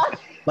my God!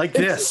 Like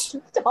this.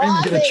 Stop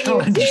I'm going to it,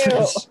 challenge you two.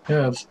 this.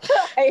 Yes.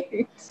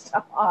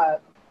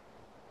 Stop.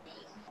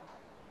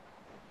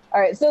 All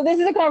right, so this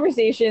is a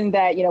conversation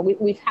that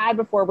we've had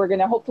before. We're going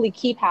to hopefully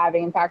keep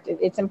having. In fact,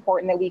 it's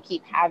important that we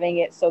keep having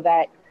it so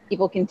that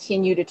people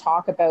continue to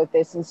talk about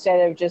this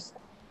instead of just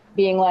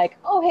being like,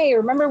 "Oh, hey,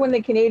 remember when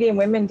the Canadian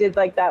women did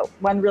like that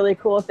one really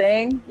cool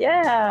thing?"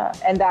 Yeah,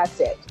 and that's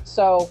it.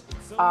 So,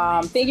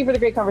 thank you for the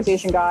great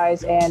conversation,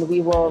 guys, and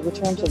we will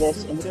return to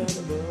this in the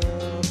future.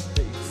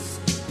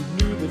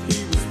 Knew that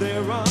he was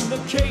there on the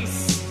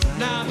case.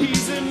 Now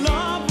he's in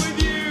love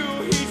with you.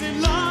 He's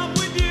in love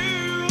with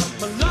you.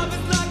 My love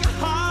is like a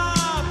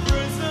high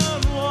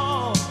prison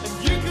wall,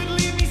 and you could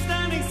leave me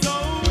standing so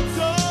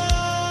tall.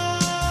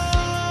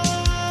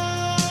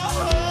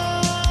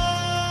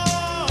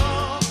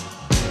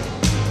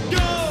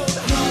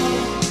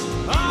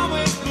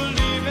 Always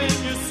believe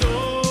in your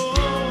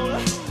soul.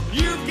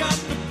 You've got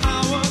the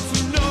power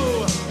to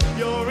know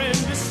you're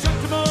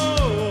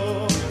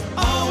indestructible.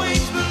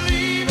 Always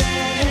believe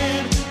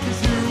in,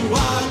 'cause you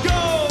are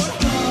gold.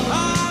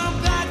 I'm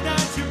glad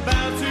that you're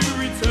about to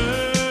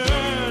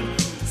return.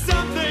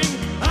 Something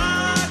I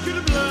could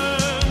have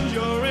learned.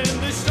 You're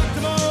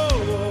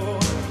indestructible.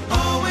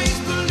 Always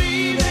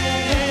believe in.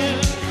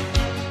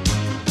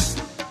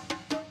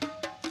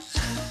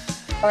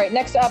 All right,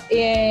 next up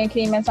in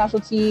Canadian men's national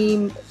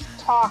team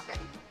talk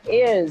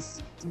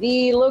is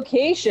the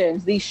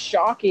locations. The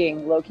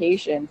shocking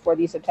location for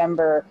the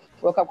September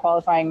World Cup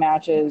qualifying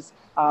matches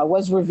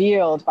was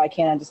revealed by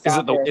Canada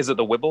Soccer. Is it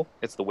the Wibble?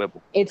 It's the Wibble.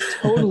 It's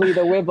totally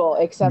the Wibble,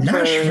 except for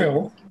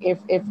Nashville. if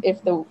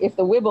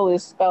the Wibble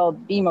is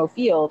spelled BMO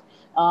Field.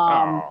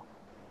 Oh.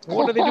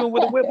 What are they doing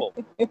with the Wibble?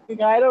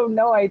 I don't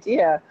no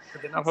idea.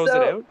 Did they not hose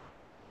So- it out?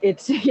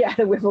 It's the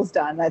Wibble's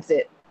done. That's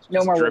it. No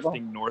Just more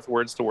drifting Wibble.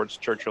 northwards towards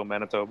Churchill,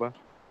 Manitoba.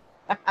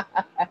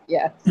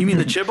 Yeah. You mean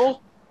the Chibble?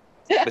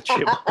 The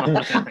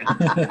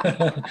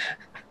Chibble.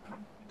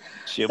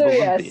 So Chibble and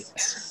yes.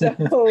 bits. So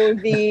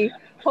the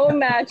home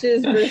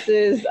matches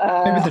versus Maybe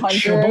the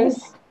Honduras.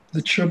 Chibble.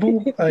 The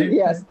Chibble.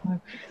 Yes.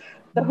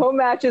 The home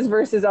matches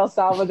versus El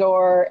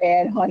Salvador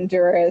and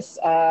Honduras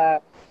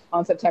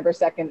on September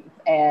 2nd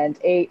and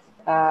 8th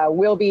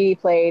will be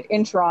played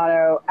in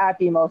Toronto at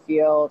BMO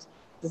Field.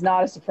 It's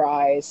not a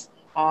surprise.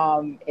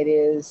 It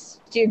is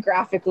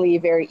geographically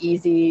very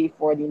easy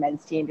for the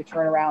men's team to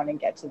turn around and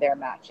get to their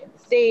match in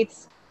the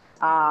States.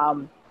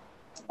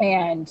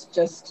 And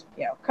just,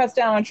 cuts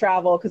down on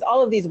travel because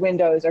all of these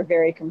windows are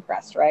very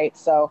compressed, right?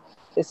 So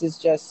this is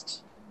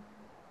just,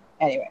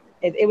 anyway,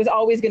 it was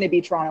always going to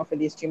be Toronto for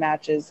these two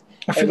matches.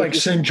 I feel like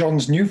St.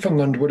 John's,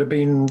 Newfoundland would have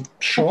been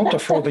shorter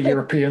for the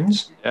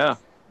Europeans. Yeah.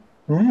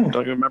 Mm.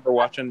 Don't you remember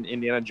watching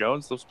Indiana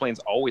Jones? Those planes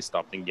always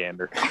stopped in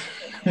Gander.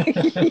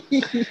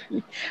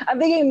 I'm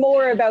thinking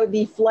more about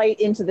the flight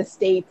into the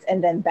States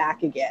and then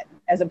back again,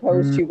 as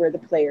opposed to where the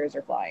players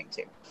are flying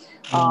to.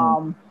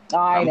 I'm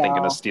know.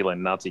 thinking of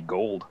stealing Nazi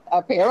gold.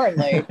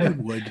 Apparently. You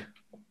would.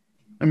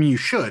 I mean, you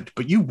should,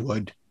 but you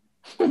would.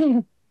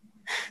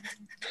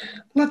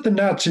 Let the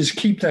Nazis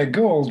keep their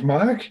gold,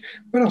 Mark.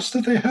 What else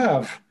do they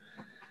have?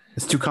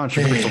 It's too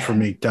controversial for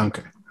me,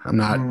 Duncan. I'm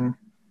not.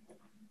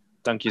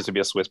 Dunk used to be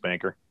a Swiss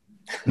banker.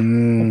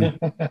 Mm.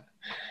 Back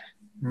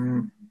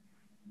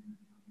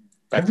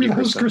Have to we you,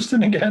 lost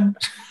Kristin. Kristin again?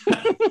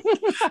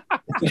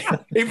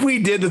 If we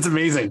did, that's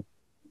amazing.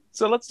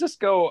 So let's just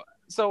go.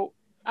 So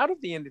out of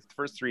the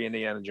first three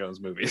Indiana Jones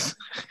movies,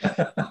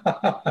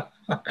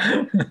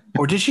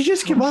 Or did she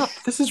just give up?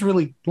 This is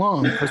really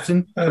long,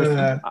 Kristin.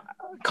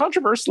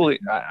 controversially,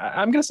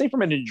 I'm going to say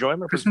from an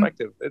enjoyment Kristin?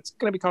 perspective, it's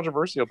going to be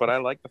controversial, but I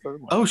like the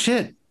third one. Oh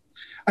shit!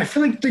 I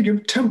feel like the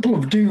Temple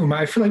of Doom.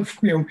 I feel like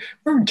we're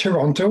in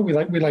Toronto. We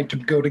like to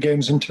go to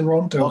games in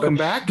Toronto. Welcome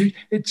but back.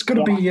 It's got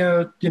to be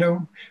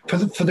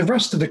for the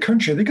rest of the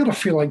country. They got to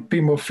feel like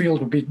BMO Field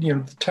would be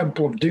the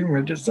Temple of Doom.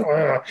 And just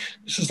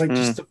this is like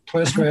just the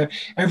place where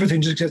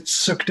everything just gets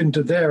sucked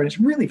into there, and it's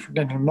really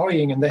freaking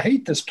annoying. And they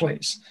hate this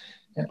place.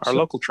 Yeah, Our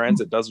local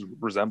transit does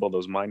resemble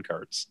those mine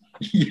carts.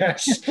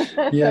 Yes,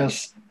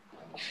 yes.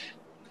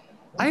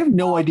 I have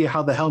no idea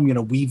how the hell I'm going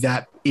to weave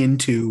that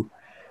into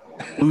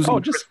Losing Oh,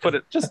 just put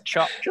it,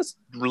 just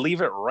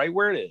leave it right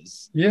where it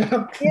is.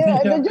 Yeah. Yeah,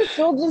 and then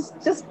we'll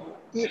just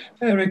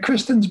Anyway,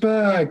 Kristin's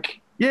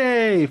back.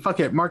 Yay! Fuck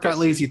it. Mark got Kristen's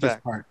lazy at this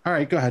back. part. All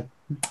right, go ahead.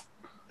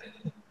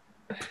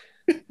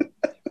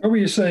 What were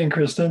you saying,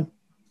 Kristin?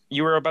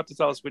 You were about to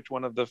tell us which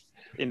one of the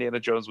Indiana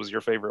Jones was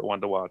your favorite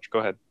one to watch. Go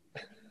ahead.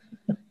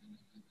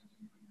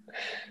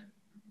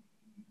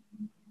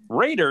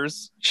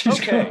 Raiders. She's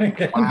Okay. going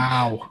again.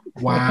 Wow.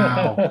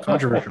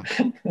 Controversial.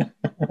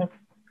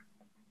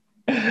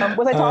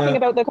 was I talking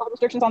about the COVID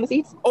restrictions on the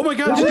seats? Oh my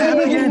God! Did it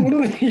happen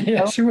again?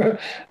 Yes, you were.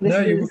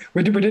 This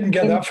We didn't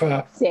get that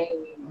far.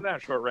 insane.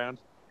 Not short round.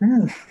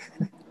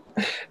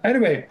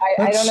 Anyway,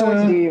 I don't know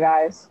what to do, you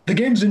guys. The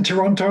game's in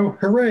Toronto.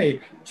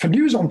 Hooray! For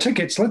news on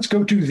tickets, let's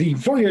go to the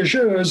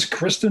Voyageurs,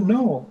 Kristin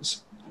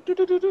Knowles.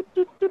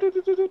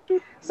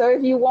 So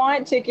if you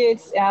want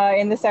tickets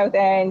in the South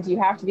End, you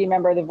have to be a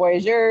member of the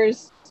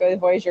Voyageurs. Go to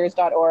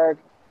voyageurs.org,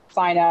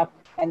 sign up,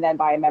 and then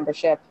buy a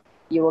membership.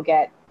 You will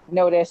get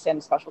notice and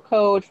a special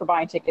code for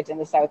buying tickets in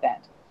the South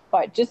End.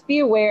 But just be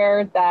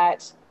aware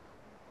that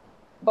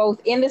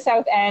both in the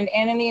South End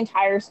and in the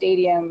entire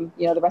stadium,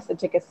 the rest of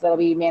the tickets that'll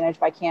be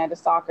managed by Canada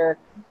Soccer,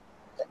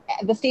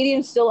 the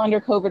stadium's still under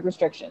COVID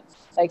restrictions.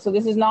 So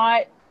this is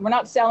not, we're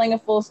not selling a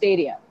full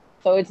stadium.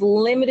 So it's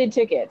limited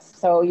tickets.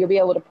 So you'll be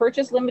able to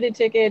purchase limited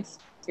tickets.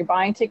 You're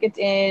buying tickets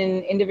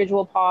in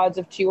individual pods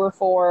of 2 or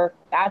 4.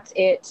 That's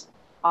it.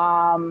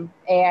 And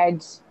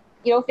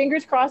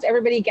fingers crossed,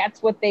 everybody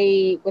gets what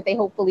they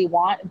hopefully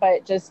want.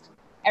 But just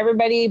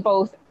everybody,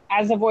 both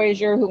as a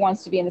Voyageur who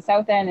wants to be in the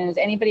South End and as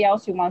anybody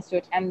else who wants to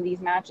attend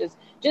these matches,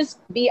 just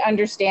be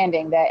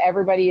understanding that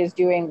everybody is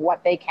doing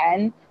what they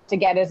can to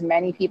get as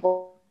many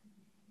people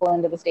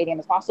into the stadium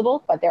as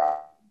possible. But there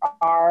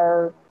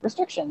are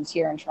restrictions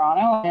here in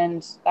Toronto,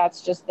 and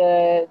that's just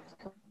the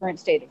current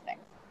state of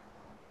things.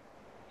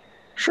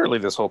 Surely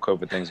this whole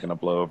COVID thing's going to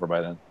blow over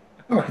by then.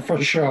 Oh,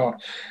 for sure.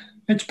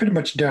 It's pretty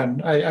much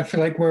done. I feel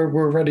like we're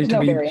ready There's to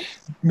no be variant.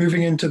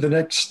 moving into the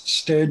next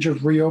stage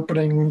of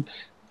reopening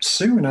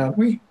soon, aren't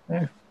we?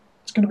 Yeah.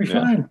 It's going to be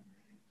fine.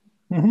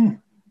 Mm-hmm.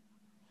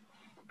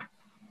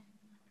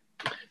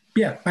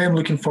 Yeah, I am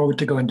looking forward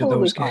to going to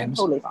Totally those fine, games.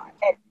 Totally fine.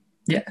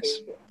 Yes.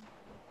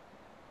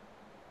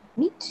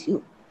 Me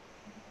too.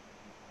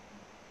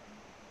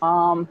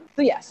 So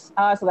yes,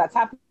 so that's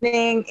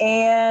happening,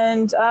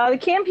 and the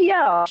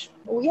CanPL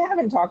we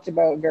haven't talked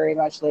about very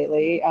much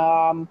lately.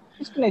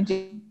 Just gonna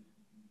do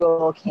a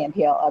little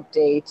CanPL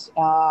update,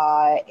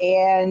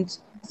 and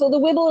so the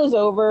Wibble is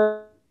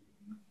over.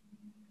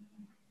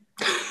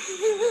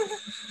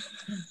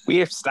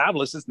 We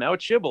established it's now a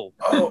chibble.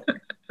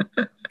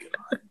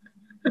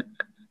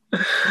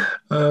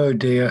 Oh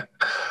dear.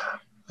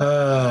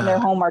 In their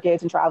home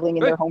markets and traveling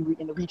in their home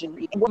in the region.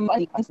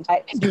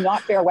 Do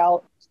not fare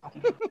well.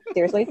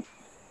 Seriously?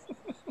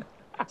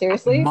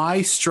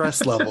 My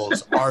stress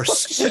levels are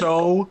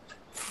so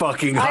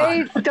fucking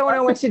high. I don't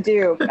know what to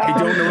do. I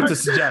don't know what to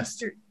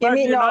suggest.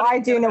 I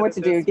do know what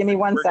to do. Give me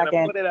 1 We're gonna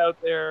second. put it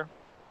out there.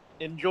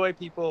 Enjoy,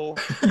 people.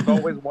 I've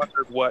always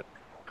wondered what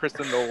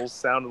Kristin Knowles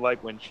sounded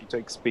like when she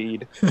takes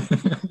speed.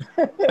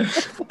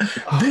 This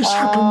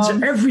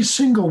happens every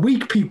single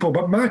week, people,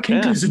 but Mark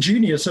Hinckley's a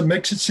genius and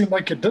makes it seem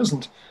like it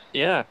doesn't.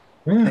 Yeah.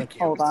 Thank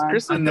you. Hold on.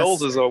 Kristin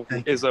Knowles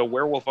is a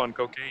werewolf on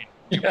cocaine.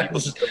 People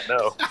Yes. just don't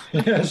know.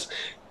 Yes.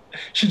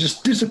 She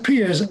just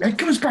disappears and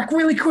comes back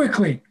really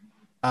quickly.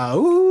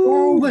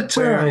 All the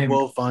time.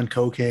 Werewolf on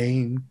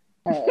cocaine.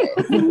 Alright.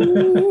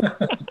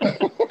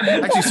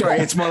 Actually, sorry,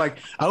 it's more like,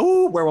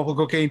 oh, werewolf on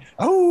cocaine.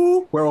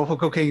 Oh, werewolf on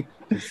cocaine.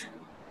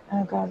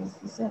 Oh god,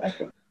 this is it, I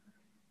think.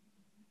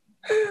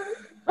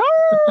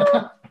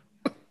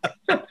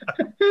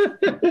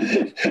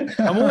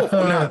 I'm a wolf.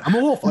 I'm a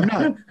wolf. I'm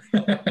not.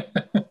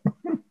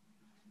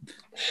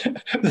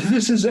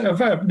 This is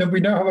we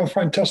now have a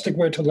fantastic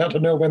way to let her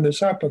know when this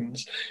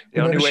happens.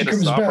 The only When way she to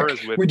comes stop her back,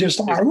 is with we just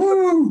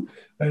woo.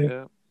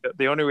 Yeah.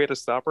 The only way to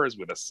stop her is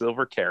with a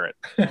silver carrot.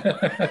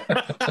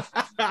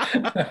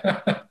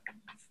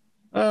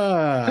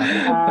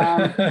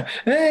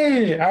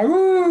 Hey,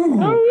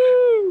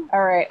 woo.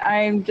 All right,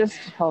 I'm just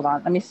hold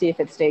on. Let me see if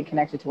it stayed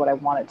connected to what I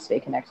want it to stay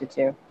connected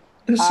to.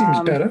 This seems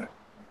better.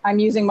 I'm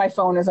using my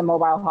phone as a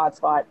mobile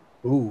hotspot,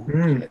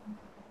 Ooh.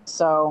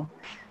 so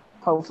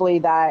hopefully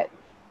that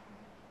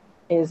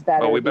is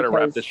better. Well, we better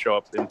wrap because- this show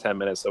up in 10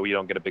 minutes so we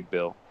don't get a big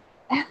bill.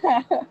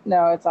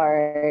 No, it's all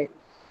right.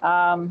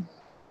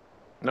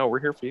 No, we're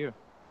here for you.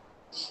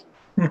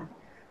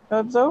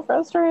 I'm so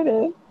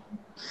frustrated.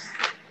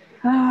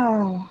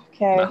 Oh,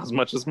 okay. Not as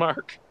much as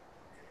Mark.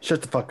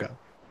 Shut the fuck up.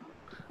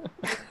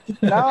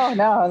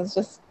 No,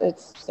 it's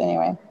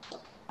anyway.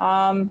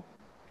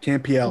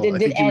 CanPL.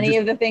 Did any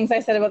of the things I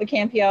said about the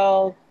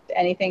CanPL,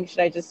 anything, should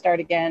I just start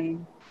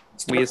again?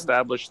 We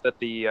established that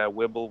the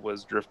Wibble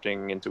was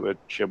drifting into a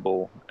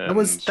chibble. And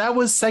That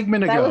was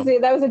segment That ago.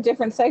 was a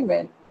different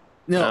segment.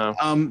 No,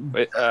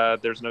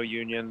 there's no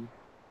union.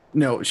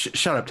 no.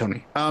 Shut up,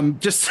 Tony.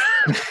 Just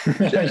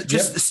Yep.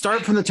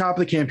 start from the top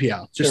of the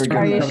CanPL. Just There we start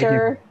Are from you the top of the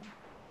sure?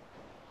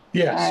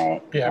 Yes. All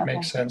right. Yeah, it Okay.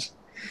 makes sense.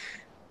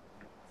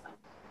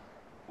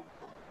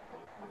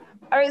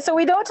 All right, so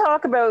we haven't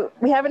talked about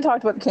the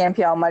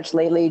KMPL much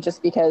lately,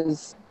 just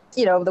because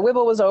the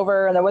Wibble was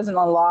over and there wasn't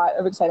a lot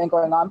of excitement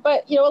going on.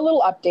 But a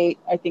little update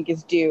I think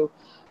is due.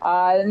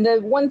 And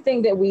the one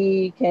thing that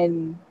we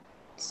can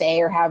say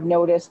or have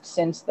noticed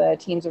since the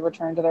teams have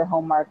returned to their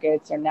home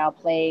markets, are now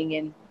playing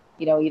in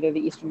either the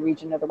Eastern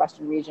region or the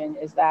Western region,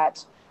 is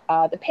that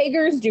the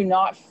Peggers do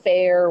not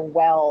fare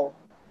well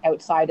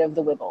outside of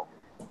the Wibble.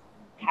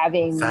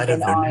 Having Outside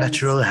been of their on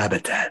natural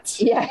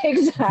habitats. Yeah,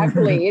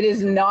 exactly. It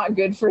is not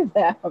good for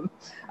them.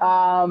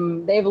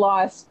 They've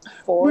lost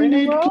 4 We in a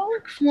need row.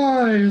 black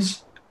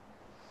flies.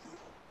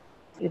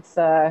 It's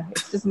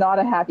just not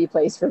a happy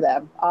place for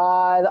them.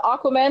 The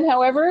Aquamen,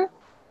 however,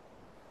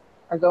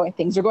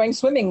 things are going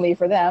swimmingly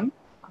for them.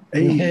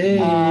 Hey.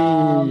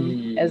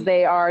 As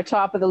they are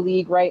top of the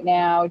league right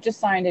now. Just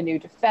signed a new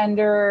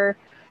defender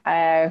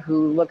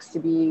who looks to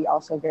be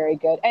also very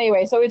good.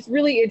 Anyway, so it's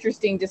really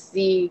interesting to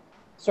see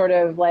sort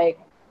of like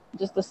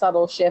just the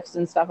subtle shifts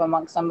and stuff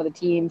amongst some of the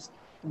teams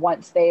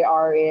once they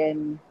are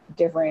in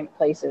different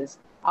places.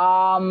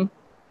 There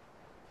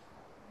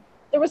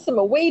was some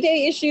away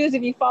day issues.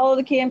 If you follow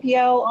the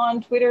KMPL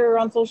on Twitter or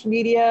on social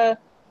media,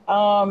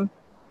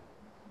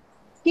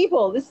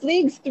 people, this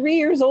league's 3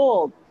 years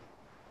old.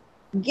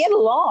 Get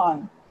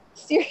along.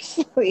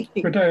 Seriously.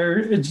 But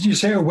did you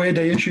say away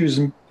day issues?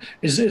 And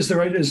is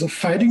there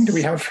fighting? Do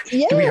we have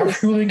Yes.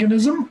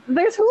 hooliganism?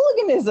 There's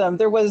hooliganism.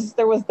 There was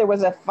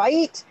a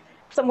fight.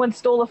 Someone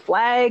stole a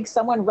flag.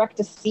 Someone wrecked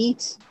a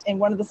seat in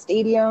one of the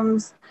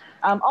stadiums.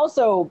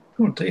 Also,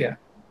 Oh dear.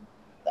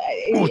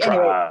 anyway,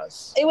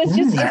 Ultras. it's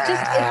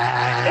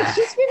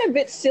just been a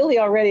bit silly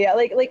already.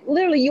 Like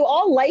literally, you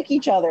all like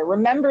each other.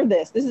 Remember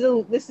this.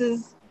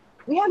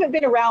 We haven't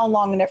been around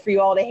long enough for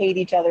you all to hate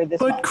each other this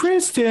But much.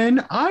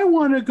 Kristin, I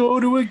want to go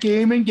to a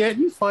game and get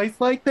in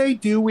fights like they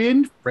do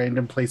in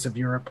random place of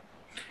Europe.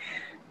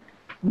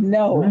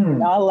 No,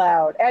 not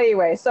allowed.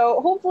 Anyway,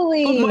 so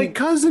hopefully. But my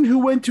cousin who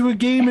went to a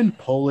game in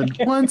Poland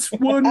once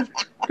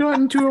got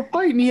into a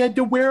fight and he had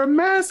to wear a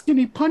mask and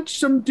he punched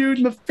some dude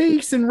in the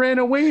face and ran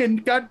away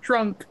and got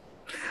drunk.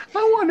 I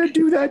want to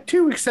do that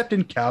too, except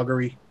in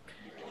Calgary.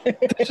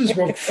 This is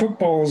what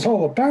football is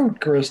all about,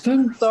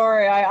 Kristin.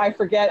 Sorry, I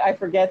forget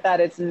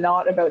that it's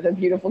not about the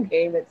beautiful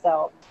game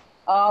itself.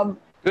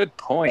 Good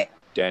point,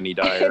 Danny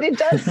Dyer. And it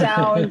does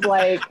sound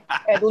like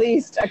at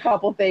least a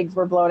couple things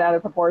were blown out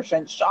of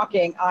proportion.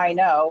 Shocking, I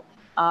know.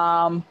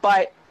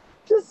 But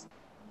just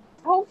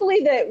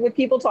hopefully that with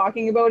people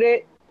talking about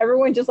it,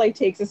 everyone just like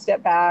takes a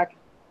step back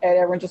and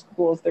everyone just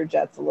cools their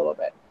jets a little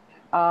bit.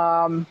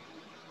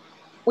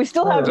 We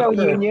still have no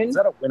union. Is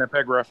that a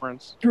Winnipeg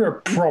reference? You're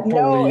a proper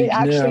No, league it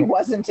actually now.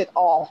 wasn't at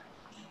all.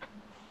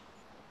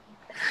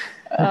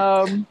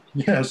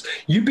 Yes,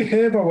 you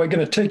behave or we're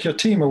going to take your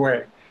team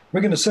away. We're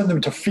going to send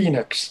them to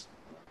Phoenix.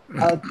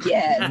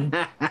 Again.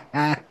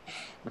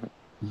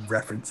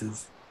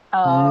 References.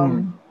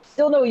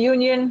 Still no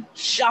union.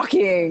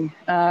 Shocking.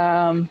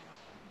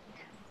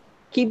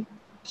 Keep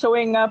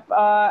showing up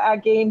at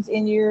games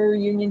in your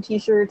union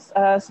t-shirts,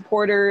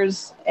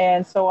 supporters,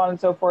 and so on and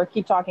so forth.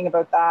 Keep talking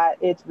about that.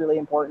 It's really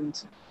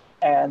important.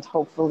 And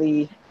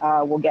hopefully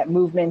we'll get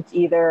movement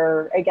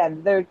either.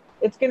 Again,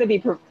 it's going to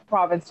be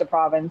province to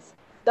province.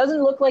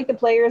 Doesn't look like the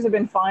players have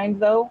been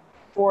fined, though,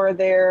 for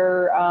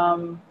their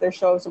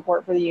show of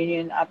support for the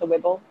union at the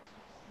Wibble.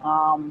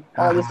 Or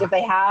at least if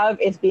they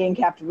have, it's being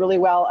kept really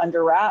well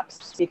under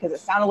wraps because it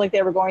sounded like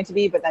they were going to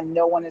be, but then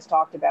no one has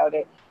talked about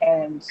it.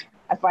 And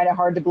I find it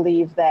hard to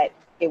believe that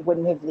it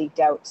wouldn't have leaked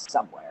out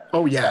somewhere.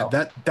 Oh yeah,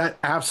 So, that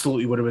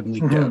absolutely would have been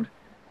leaked out.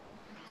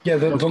 Yeah,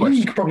 the course.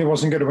 league probably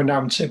wasn't going to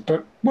announce it,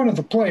 but one of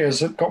the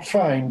players that got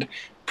fined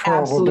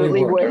probably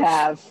absolutely would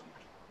have.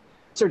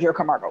 Sergio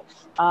Camargo.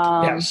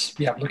 Yes,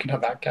 yeah, looking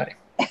at that guy.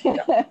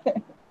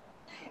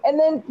 And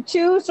then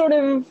two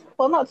exciting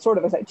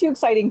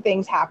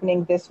things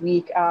happening this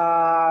week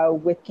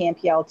with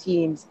CAMPL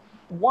teams.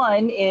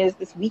 One is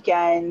this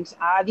weekend,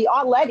 the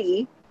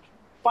Atleti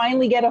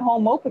finally get a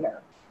home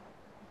opener.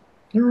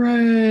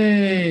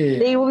 Hooray!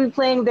 They will be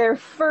playing their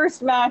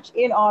first match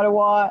in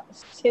Ottawa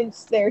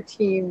since their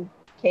team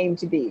came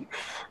to be.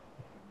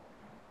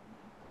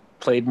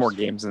 Played more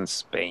games in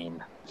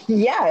Spain.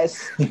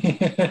 Yes.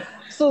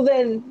 So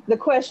then the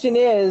question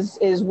is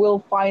will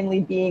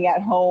finally being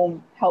at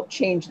home help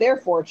change their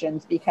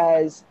fortunes?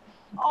 Because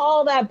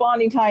all that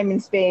bonding time in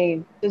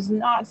Spain does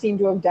not seem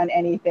to have done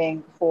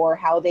anything for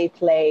how they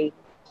play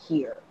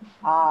here.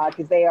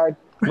 Because they are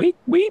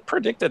We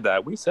predicted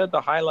that. We said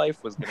the high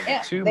life was going to be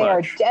too they are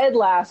much. dead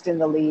last in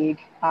the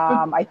league.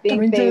 I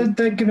think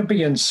they're going to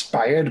be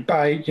inspired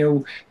by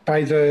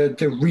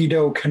the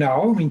Rideau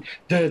Canal. I mean,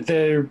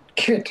 their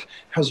kit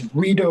has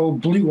Rideau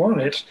blue on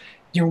it.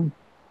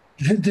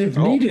 They've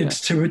needed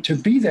to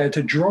be there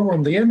to draw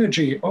on the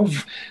energy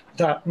of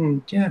that,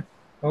 and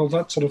all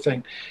that sort of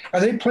thing. Are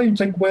they playing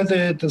like where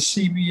the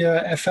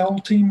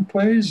CBFL team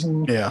plays?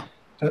 And Yeah.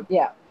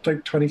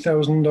 like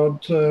 20,000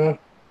 odd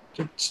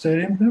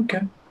stadium.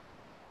 Okay.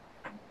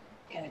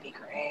 gonna be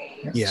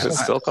great. Yeah. Is it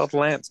still called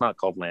Land? It's not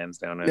called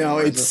Lansdowne anymore. No,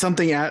 is it's it?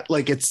 something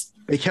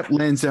they kept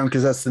Lansdowne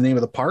because that's the name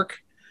of the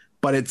park,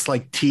 but it's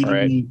like TD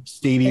Right.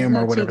 Stadium or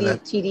Isn't whatever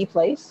that that TD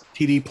Place?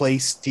 TD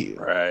Place.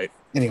 Right.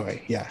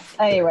 Anyway, yeah.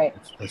 Anyway,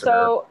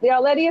 so the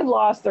Atleti have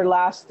lost their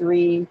last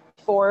 3,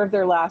 4 of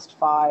their last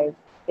 5.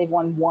 They've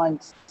won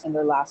once in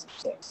their last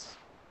 6.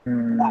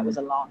 That was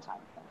a long time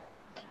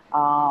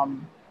ago.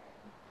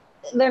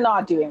 They're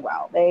not doing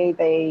well.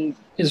 They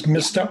Is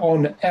Mr.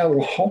 on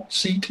L hot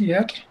seat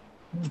yet?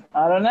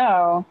 I don't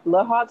know.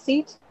 Le hot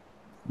seat?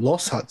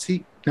 Los Hot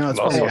Seat? No, it's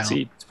Los probably Hot L.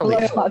 Seat. It's probably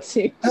Le L. hot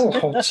seat. L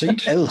hot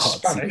seat. El hot seat.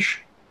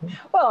 Spanish.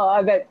 Well,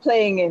 I bet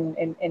playing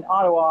in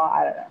Ottawa,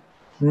 I don't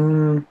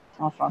know.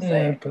 En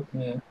français. Yeah, but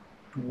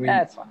yeah.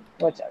 That's fine.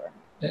 Whichever.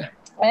 Yeah.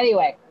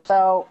 Anyway,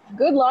 so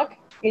good luck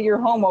in your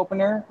home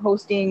opener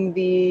hosting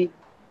the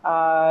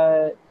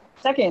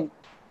second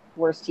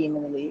worst team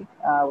in the league,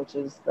 which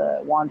is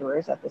the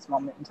Wanderers at this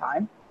moment in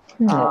time.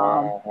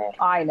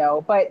 I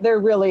know, but they're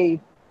really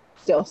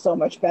still so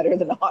much better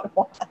than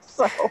Ottawa.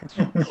 So,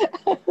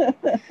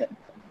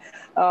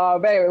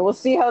 but anyway, we'll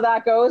see how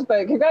that goes.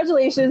 But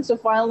congratulations to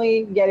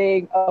finally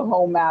getting a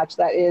home match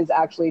that is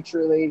actually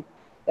truly,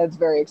 that's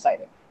very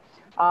exciting.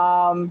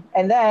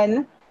 And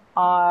then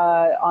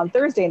on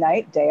Thursday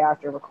night, day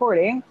after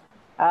recording,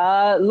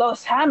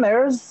 Los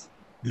Hammers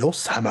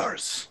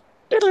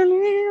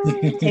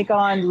take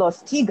on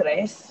Los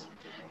Tigres.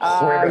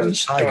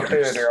 Jueves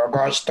 13 de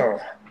agosto.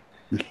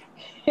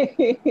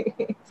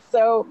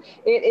 So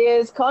it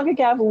is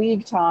CONCACAF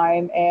League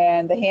time,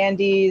 and the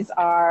Handies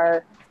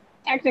are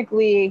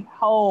technically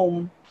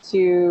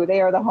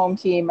they are the home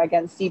team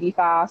against CD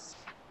Fast.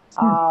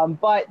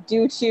 But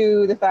due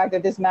to the fact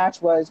that this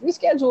match was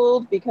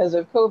rescheduled because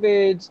of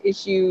COVID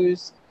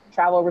issues,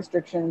 travel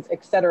restrictions,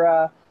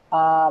 etc.,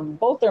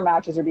 both their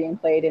matches are being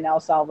played in El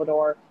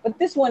Salvador. But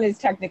this one is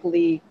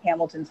technically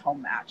Hamilton's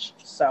home match.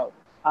 So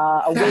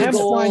That's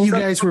why you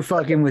guys were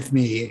fucking with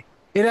me.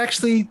 It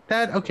actually,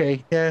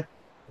 okay, yeah.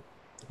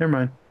 Never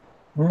mind.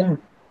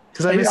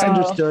 Because I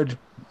misunderstood.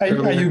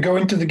 Are you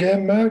going to the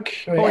game, Mark?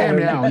 Oh, I am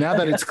now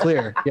that it's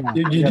clear. Yeah,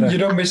 you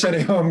don't miss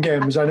any home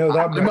games. I know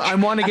that much. I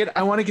want to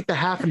get the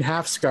half and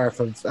half scarf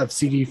of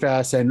CD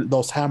Fast and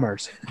Los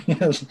Hammers.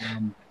 Yes.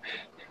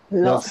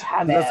 Los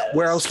Hammers.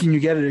 Where else can you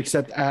get it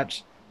except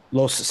at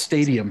Los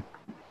Stadium?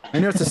 I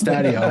know it's a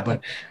stadio,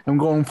 but I'm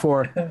going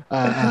for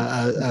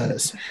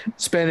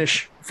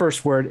Spanish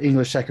first word,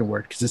 English second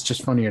word, because it's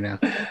just funnier now.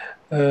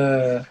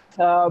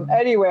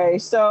 Anyway,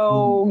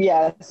 so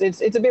yes,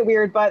 it's a bit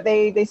weird, but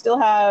they still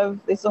have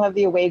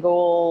the away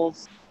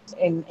goals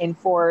in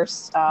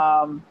force.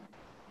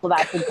 So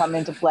that could come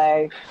into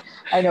play.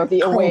 I know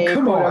the away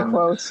come quote on.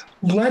 unquote.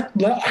 Let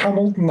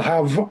Hamilton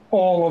have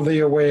all of the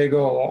away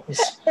goals.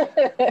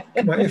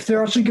 Come on, if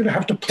they're actually going to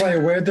have to play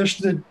away,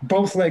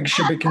 both legs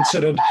should be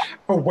considered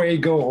away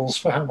goals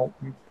for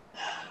Hamilton.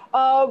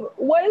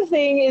 One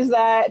thing is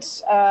that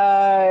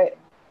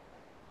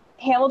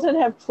Hamilton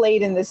have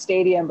played in this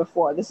stadium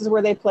before. This is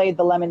where they played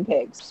the Lemon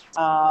Pigs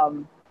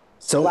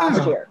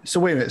last year. So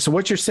wait a minute. So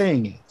what you're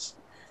saying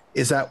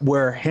is that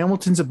where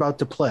Hamilton's about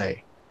to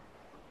play,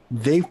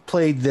 they've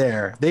played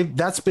there.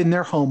 That's been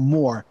their home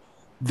more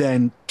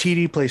than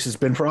TD Place has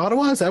been for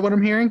Ottawa. Is that what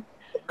I'm hearing?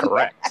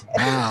 Correct.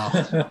 Wow.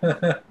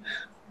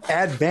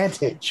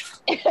 Advantage.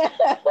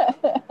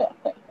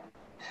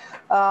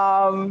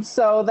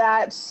 So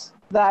that's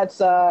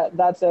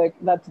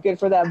good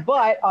for them.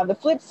 But on the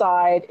flip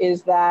side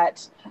is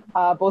that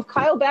both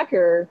Kyle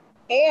Becker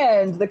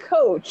and the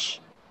coach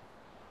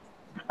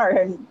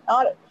are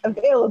not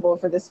available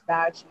for this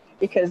match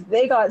because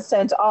they got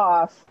sent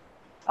off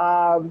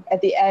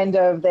at the end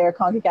of their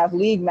CONCACAF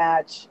League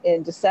match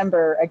in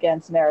December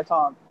against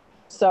Marathon.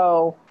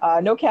 So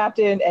no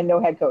captain and no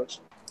head coach.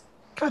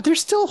 God, they're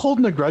still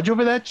holding a grudge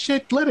over that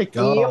shit. Let it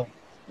go. Yep,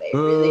 they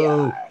really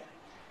are.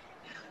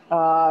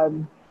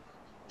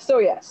 So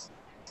yes,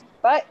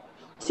 but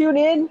tune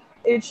in.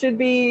 It's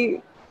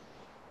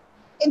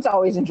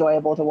always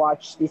enjoyable to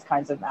watch these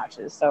kinds of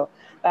matches. So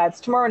that's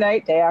tomorrow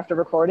night, day after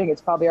recording.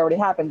 It's probably already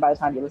happened by the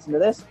time you listen to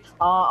this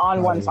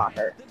on One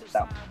Soccer.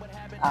 So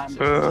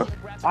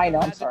I know,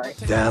 I'm sorry.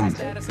 Damn.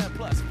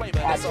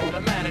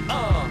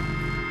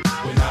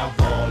 We're not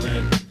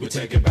falling, we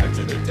take it back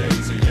to the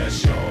days of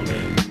yes,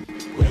 y'allin'.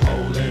 We're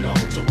holding on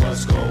to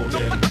what's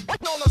golden. On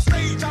the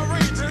stage, I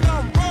rage and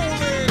I'm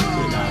rolling.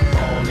 We're not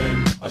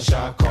falling, a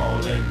shot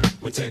calling.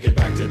 We take it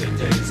back to the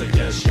days of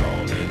yes,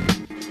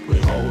 y'allin'.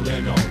 We're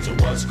holding on to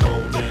what's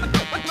golden. On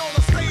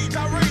the stage,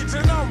 I rage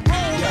and I'm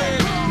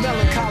rolling.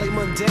 Melancholy,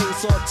 mundane,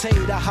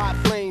 sauteed, a hot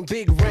flame,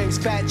 big rings,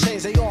 fat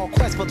chains, they all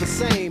quest for the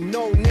same.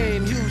 No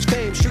name, huge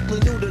fame, strictly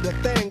new to the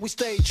thing. We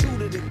stay true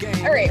to the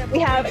game. All right, we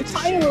have a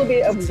tiny little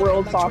bit of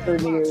world soccer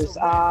news.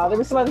 There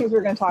were some other things we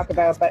were going to talk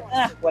about, but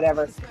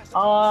whatever.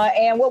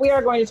 And what we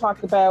are going to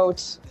talk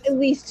about, at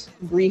least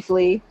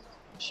briefly,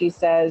 she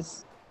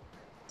says,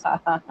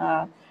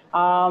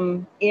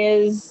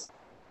 is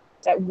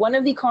that one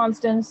of the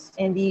constants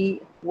in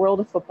the world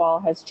of football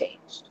has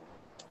changed.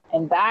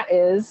 And that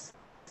is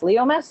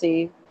Leo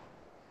Messi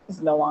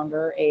is no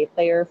longer a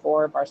player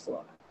for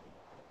Barcelona,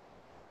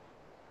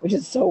 which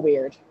is so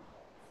weird.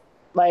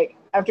 Like,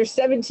 after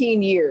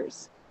 17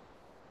 years,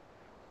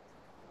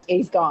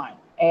 he's gone.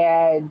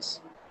 And,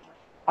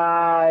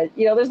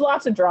 there's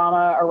lots of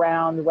drama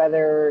around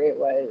whether it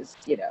was,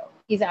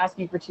 he's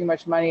asking for too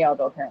much money,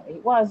 although apparently he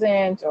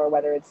wasn't, or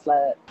whether it's,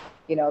 La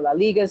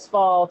Liga's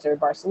fault or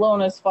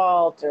Barcelona's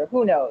fault or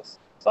who knows.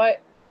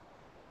 But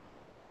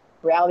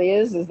reality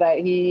is that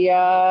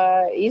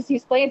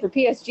he's playing for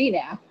PSG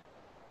now.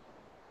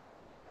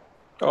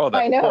 Oh, that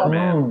I know. poor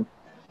man.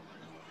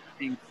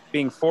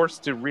 Being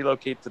forced to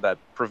relocate to that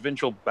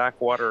provincial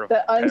backwater of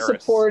The Paris.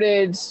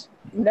 unsupported,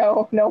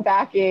 no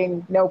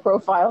backing, no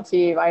profile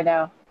team. I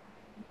know.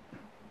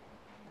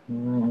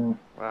 Wow.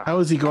 How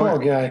is he going?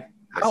 Poor guy.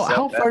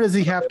 How far does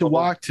he have to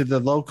walk to the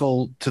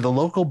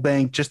local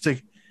bank just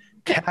to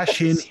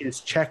cash in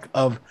his check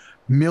of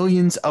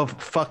millions of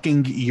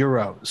fucking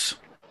euros?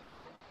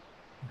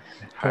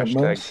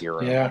 Hashtag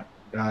hero. Yeah.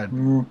 God.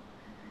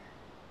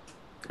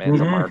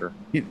 Man's a martyr.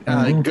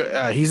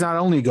 He's not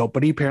only a goat,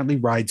 but he apparently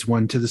rides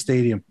one to the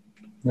stadium.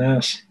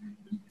 Yes.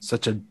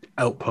 Such an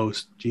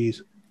outpost.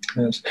 Jeez.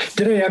 Yes.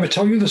 Did I ever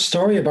tell you the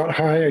story about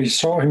how I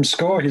saw him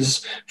score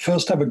his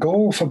first ever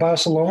goal for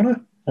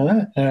Barcelona?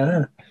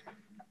 I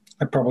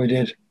probably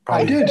did.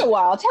 I did. It's been a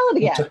while. Tell it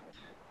again.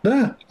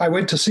 Yeah, I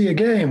went to see a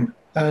game,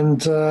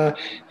 and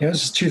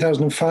this is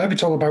 2005.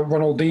 It's all about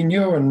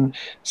Ronaldinho and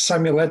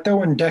Samuel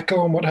Eto'o and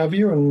Deco and what have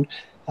you. And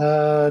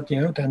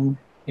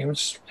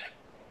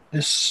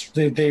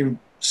they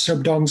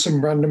subbed on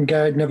some random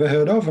guy I'd never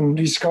heard of, and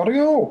he scored a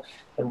goal.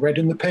 I read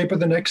in the paper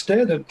the next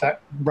day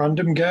that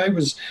random guy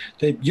was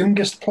the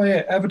youngest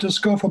player ever to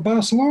score for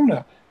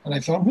Barcelona, and I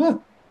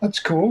thought, that's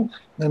cool.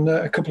 And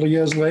a couple of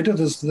years later,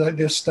 there's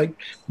this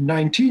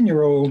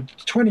 19-year-old,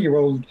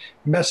 20-year-old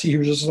Messi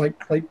who's just like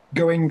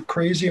going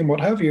crazy and what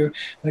have you.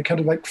 And I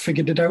kind of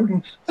figured it out,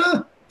 and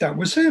that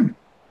was him.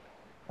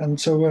 And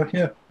so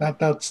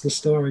that's the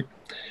story.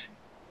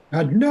 I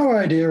had no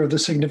idea of the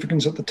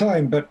significance at the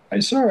time, but I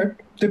saw it.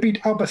 They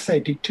beat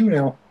Albacete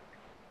 2-0.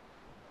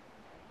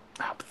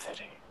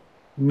 Albacete.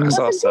 I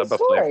saw That's a good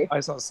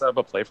story.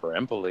 Seba play for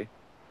Empoli.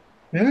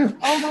 Yeah.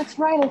 Oh, that's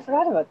right. I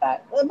forgot about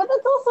that. But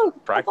that's also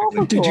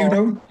Practically. Did you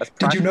cool. know?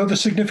 Did you know the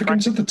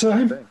significance at the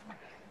time?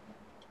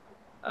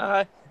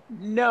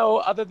 No,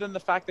 other than the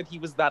fact that he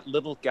was that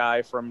little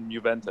guy from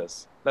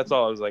Juventus. That's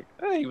all. I was like,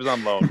 he was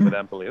on loan with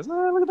Empoli. I was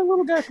like, look at the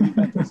little guy from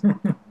Juventus.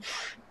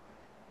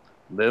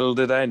 Little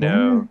did I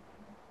know.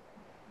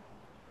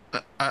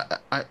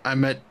 I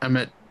met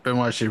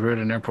Benoit Giroud at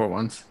an airport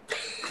once.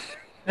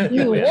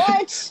 You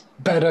what?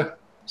 Better.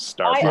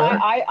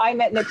 I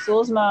met Nick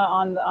Sulzma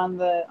on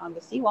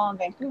the seawall in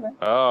Vancouver.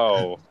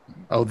 Oh,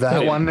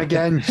 that one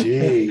again.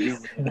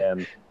 Jeez.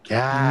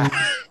 Yeah.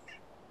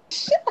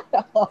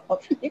 Shut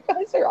up! You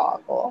guys are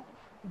awful.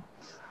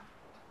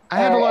 I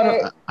had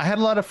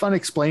a lot of fun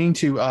explaining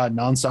to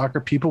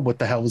non-soccer people what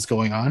the hell was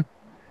going on.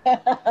 I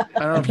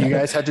don't know if you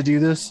guys had to do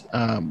this.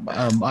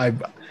 I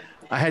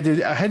had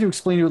to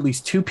explain to at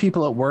least two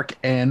people at work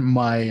and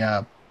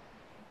my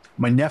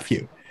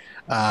nephew.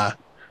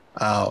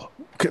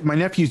 My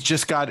nephew's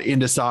just got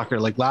into soccer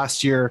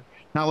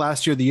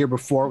the year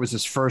before. It was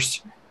his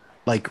first,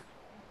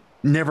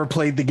 never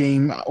played the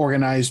game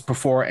organized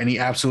before, and he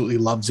absolutely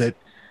loves it.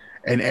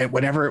 And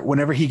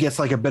whenever he gets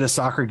a bit of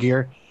soccer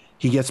gear,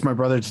 he gets my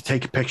brother to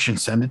take a picture and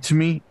send it to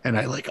me, and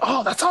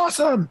oh, that's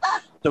awesome.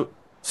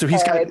 So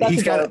he's got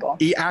he's got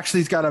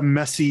a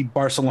Messi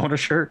Barcelona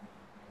shirt.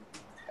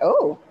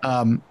 Oh.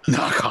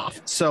 Knock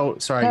off. So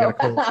sorry, I got a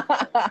cold.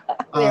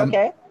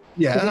 Okay?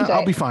 Yeah,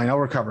 I'll be fine. I'll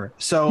recover.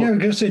 So yeah, I'm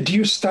gonna say, do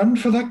you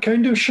stand for that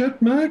kind of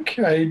shit, Mark?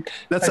 I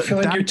feel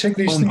like you take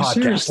these things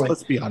seriously.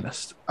 Let's be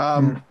honest.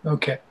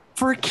 Okay.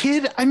 For a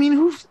kid, I mean,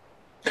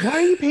 why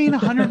are you paying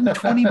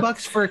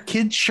 $120 for a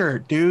kid's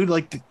shirt, dude?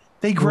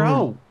 They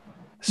grow.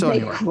 So they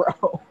anyway.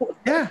 grow.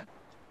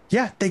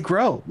 Yeah, they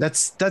grow.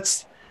 That's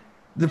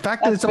the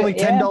fact that it's only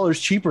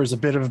 $10 cheaper is a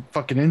bit of a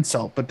fucking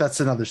insult, but that's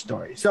another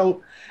story.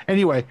 So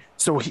anyway,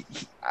 he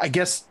I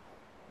guess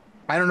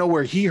I don't know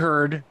where he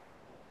heard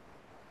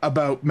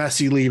about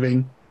Messi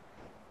leaving.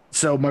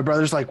 So my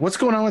brother's like, "What's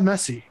going on with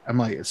Messi?" I'm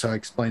like, so I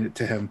explained it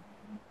to him,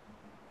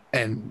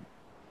 and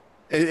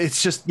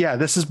it's just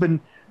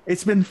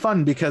it's been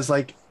fun because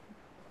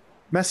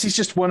Messi's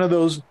just one of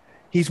those.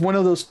 He's one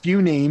of those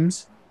few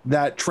names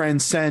that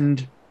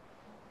transcend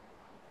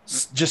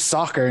just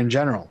soccer in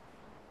general.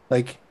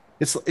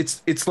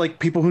 It's like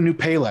people who knew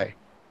Pele.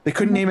 They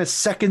couldn't name a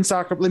second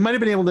soccer. They might have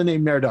been able to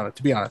name Maradona,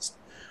 to be honest,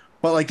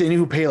 but they knew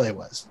who Pele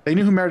was. They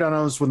knew who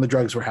Maradona was when the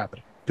drugs were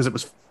happening because it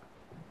was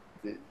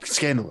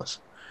scandalous.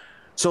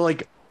 So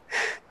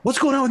what's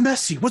going on with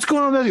Messi? What's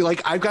going on with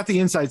Messi? I've got the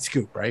inside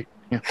scoop, right?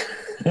 Yeah.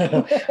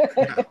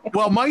 Yeah.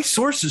 Well, my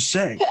sources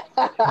say.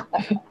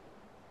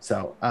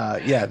 So,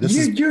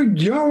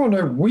 you're on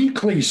a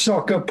weekly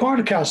soccer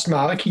podcast,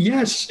 Mark.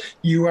 Yes,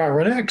 you are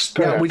an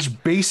expert. Yeah,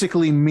 which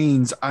basically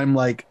means I'm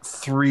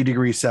 3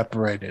 degrees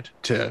separated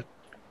to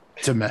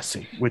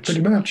Messi, which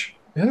pretty much,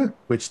 yeah.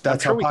 Which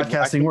that's how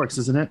podcasting works,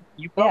 isn't it?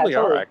 You probably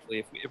are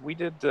actually. If we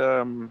did,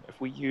 if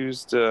we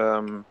used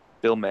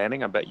Bill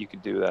Manning, I bet you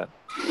could do that.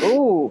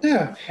 Ooh,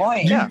 yeah,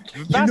 point. Yeah,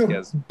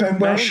 Vasquez,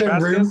 Benoit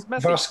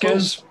Giroud,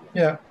 Vasquez,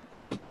 yeah.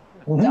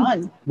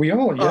 Done. We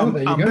all, yeah,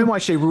 there you go.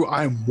 Benoit Cheroux,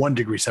 I'm 1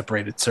 degree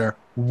separated, sir.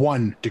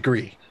 1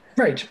 degree.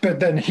 Right, but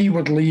then he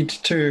would lead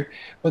to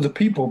other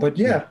people. But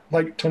yeah,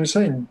 like Tony's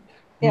saying,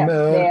 Yeah,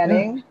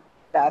 Manning,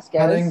 Vasquez,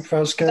 Manning,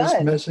 Vasquez,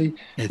 Son. Messi.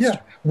 It's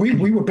Yeah,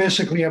 we were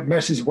basically at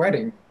Messi's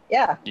wedding.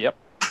 Yeah, Yep.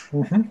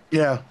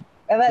 Yeah.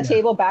 and that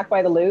table back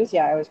by the Luz,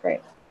 yeah, it was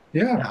great.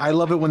 Yeah. I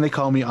love it when they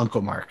call me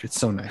Uncle Mark. It's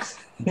so nice.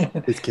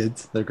 His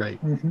kids, they're great.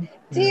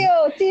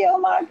 Tio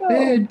Marco.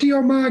 Hey,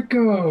 Dio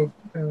Marco.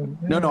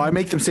 No, I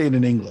make them say it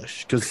in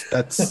English because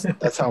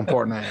that's how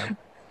important I am.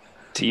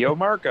 Tio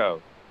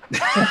Marco.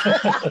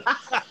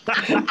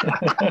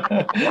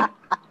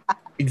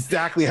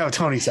 Exactly how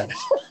Tony said it.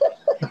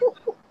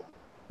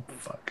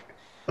 Fuck.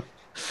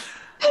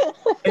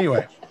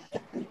 Anyway,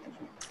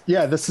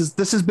 yeah, this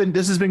has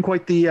been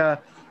quite the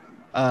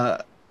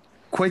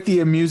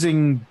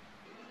amusing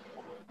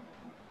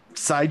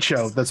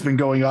sideshow that's been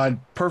going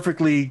on.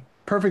 Perfectly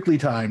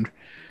timed,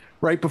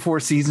 right before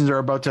seasons are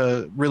about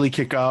to really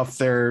kick off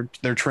their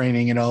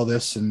training and all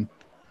this, and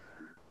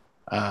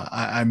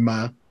I'm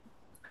not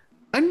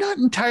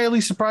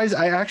entirely surprised.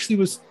 I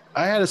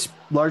had a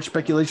large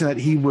speculation that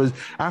he was,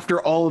 after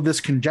all of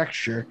this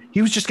conjecture,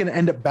 he was just going to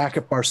end up back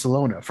at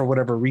Barcelona for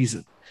whatever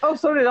reason. Oh,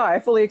 so did I. I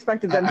fully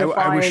expected them to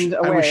find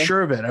a way. I was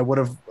sure of it.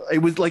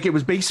 It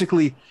was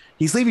basically,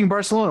 he's leaving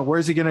Barcelona. Where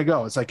is he going to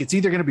go? It's like, it's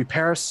either going to be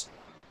Paris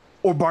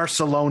or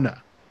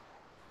Barcelona.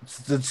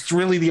 It's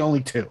really the only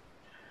two.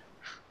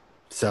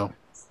 So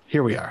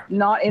here we are.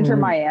 Not Inter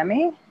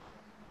Miami?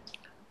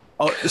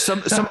 Oh,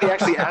 somebody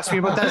actually asked me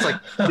about that. It's like,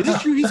 is it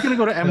true he's going to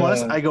go to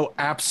MLS? I go,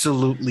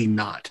 absolutely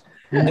not.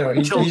 No,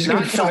 he's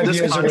got 5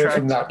 years away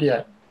from that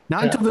yet.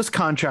 Not until this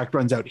contract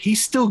runs out.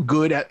 He's still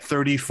good at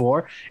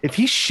 34. If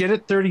he's shit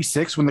at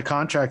 36 when the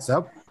contract's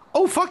up,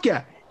 oh, fuck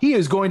yeah. He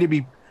is going to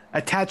be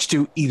attached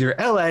to either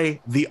LA,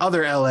 the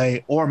other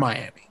LA, or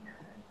Miami.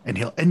 And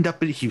he'll end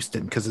up at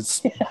Houston because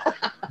it's,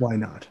 why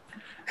not?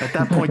 At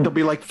that point, they'll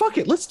be like, fuck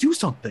it, let's do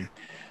something.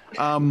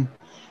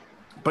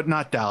 But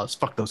not Dallas.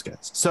 Fuck those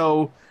guys.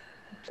 So,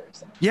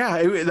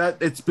 yeah,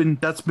 that's been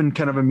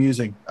kind of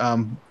amusing.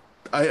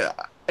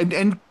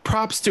 And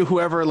props to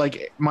whoever,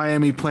 like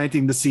Miami,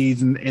 planting the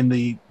seeds in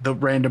the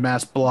random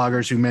ass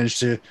bloggers who managed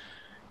to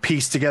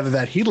piece together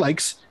that he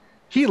likes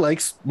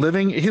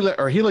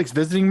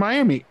visiting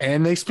Miami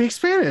and they speak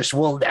Spanish.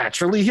 Well,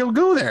 naturally he'll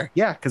go there.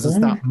 Yeah, because it's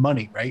not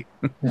money, right?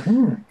 I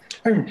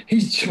mean,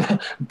 he's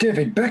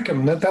David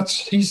Beckham.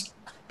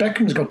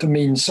 Beckham's got to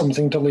mean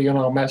something to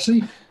Lionel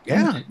Messi.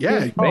 Yeah.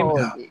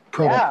 Probably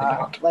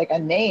not. Like a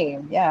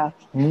name. Yeah.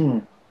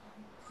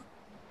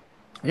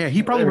 Yeah,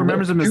 he probably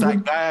remembers him as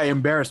that guy I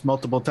embarrassed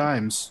multiple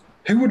times.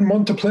 Who wouldn't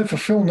want to play for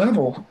Phil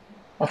Neville?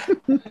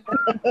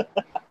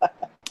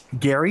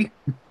 Gary?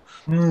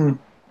 The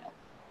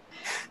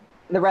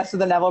rest of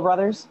the Neville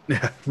brothers?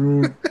 Yeah.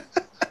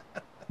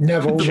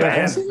 Neville.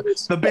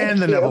 The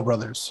band, the Neville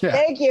Brothers. Yeah.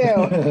 Thank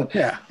you.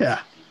 Yeah.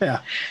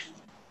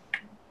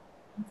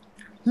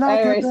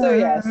 Anyway, so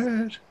yes.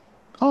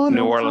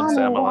 New Orleans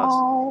to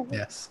MLS.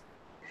 Yes.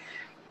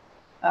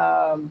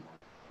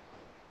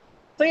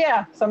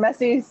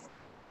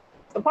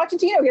 So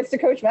Pochettino gets to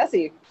coach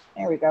Messi.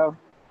 There we go.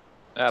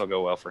 That'll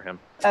go well for him.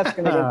 That's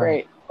going to go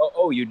great.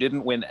 Oh, you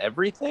didn't win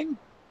everything?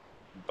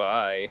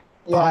 Bye.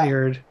 Yeah.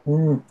 Fired.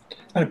 And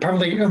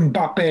apparently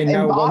Mbappe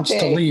now wants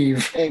to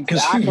leave.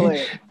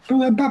 Exactly.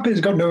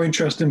 Mbappe's got no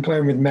interest in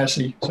playing with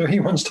Messi, so he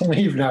wants to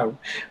leave now.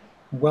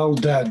 Well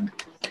done.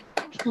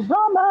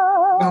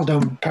 Drama. Well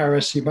done,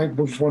 Paris. You might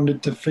have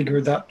wanted to figure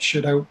that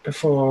shit out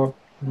before.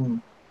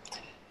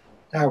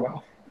 Ah,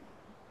 well.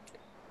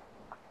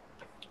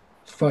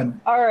 Fun.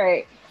 All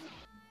right.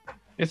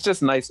 It's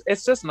just nice.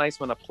 It's just nice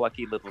when a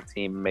plucky little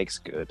team makes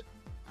good.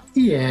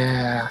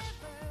 Yeah.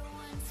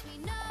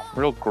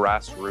 Real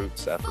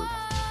grassroots effort.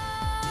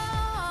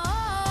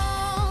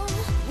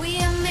 We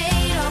are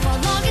made of our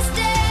longest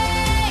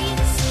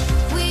days.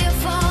 We are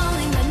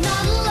falling but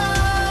not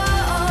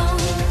alone.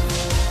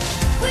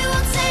 We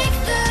will take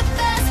the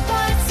best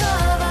parts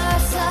of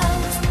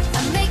ourselves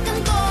and make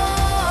them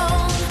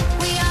gold.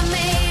 We are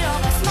made of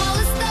our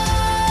smallest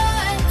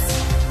thoughts.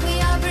 We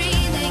are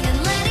breathing and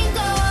letting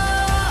go.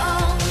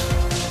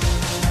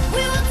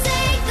 We will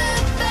take the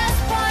best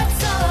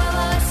parts of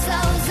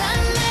ourselves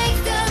and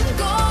make them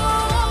gold.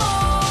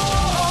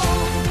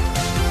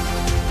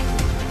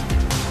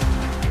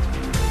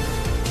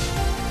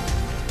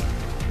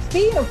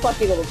 Speaking of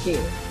plucky little teams,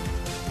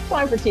 it's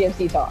time for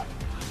TFC talk.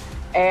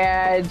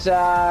 And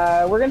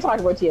we're going to talk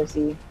about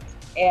TFC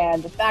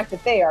and the fact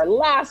that they are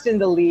last in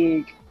the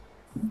league.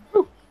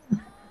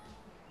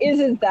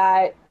 Isn't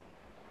that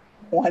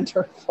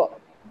wonderful?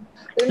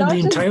 They're In not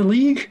the just entire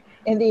league?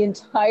 in the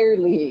entire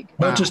league.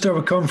 Not just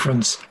our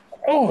conference.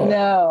 Oh.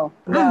 No.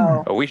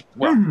 Oh,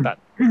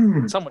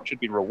 someone should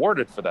be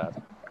rewarded for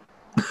that.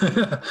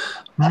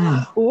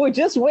 Well,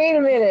 just wait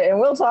a minute and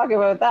we'll talk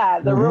about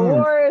that. The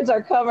rewards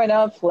are coming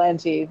up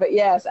plenty. But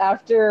yes,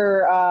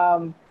 after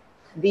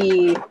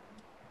the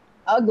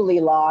ugly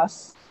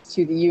loss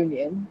to the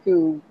Union,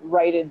 who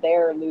righted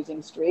their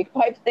losing streak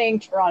by playing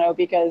Toronto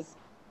because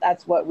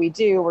That's what we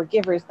do. We're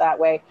givers that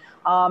way.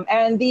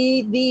 And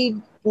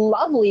the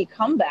lovely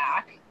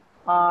comeback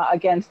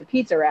against the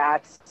Pizza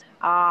Rats.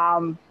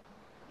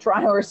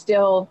 Toronto are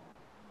still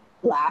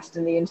last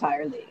in the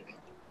entire league.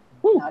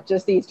 Woo. Not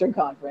just the Eastern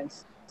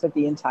Conference, but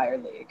the entire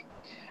league.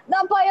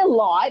 Not by a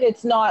lot.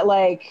 It's not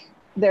like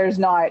there's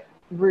not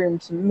room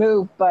to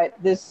move, but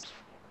this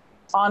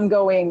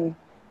ongoing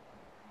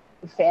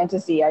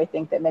fantasy, I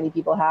think, that many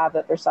people have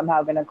that they're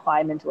somehow going to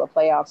climb into a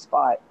playoff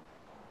spot.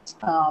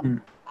 I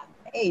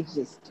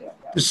just don't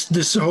know.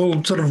 This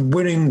whole sort of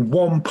winning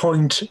 1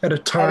 point at a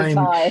time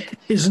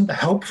isn't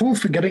helpful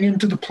for getting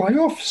into the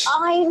playoffs.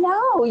 I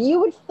know. You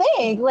would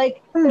think,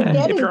 like, If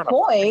getting you're on a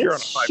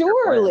points, 5-year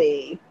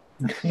surely.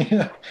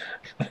 Yeah.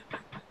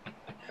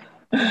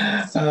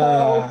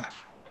 So,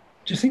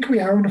 Do you think we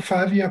are on a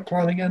 5-year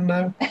plan again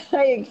now?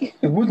 like,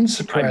 It wouldn't I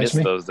surprise miss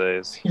me. those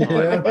days.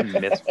 Yeah. I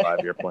miss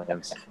 5-year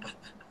plans.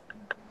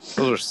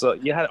 Those are so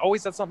you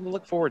always had something to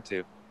look forward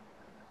to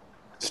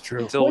It's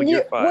true. until what year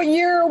year, 5. what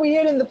year are we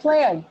in the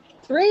plan?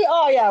 3?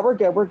 Oh, yeah, we're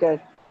good. We're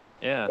good.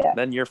 Yeah. Yeah.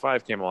 Then year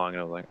 5 came along,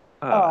 and I was like,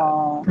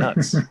 Oh.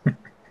 nuts.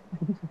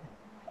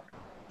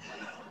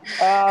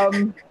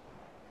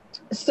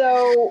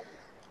 So,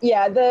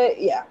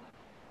 the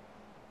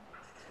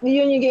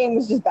Union game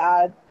was just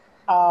bad.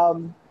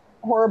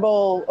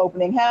 Horrible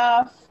opening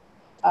half.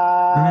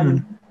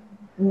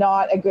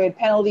 Not a good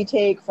penalty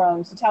take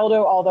from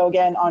Soteldo, although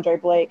again, Andre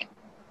Blake,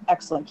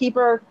 excellent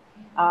keeper.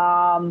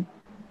 And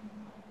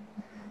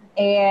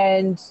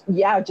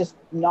just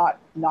not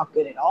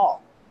good at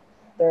all.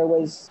 There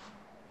was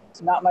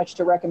not much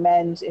to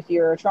recommend if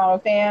you're a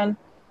Toronto fan.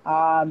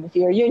 If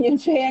you're a Union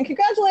fan,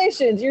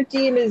 congratulations, your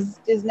team is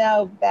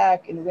now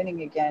back and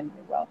winning again.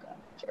 You're welcome.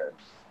 Sure.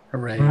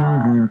 Hooray.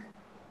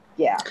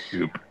 Yeah.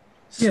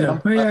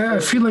 I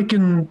feel like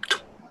in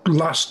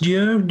last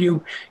year,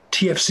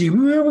 TFC,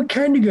 we were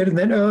kind of good, and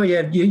then,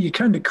 you're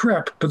kind of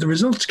crap, but the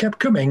results kept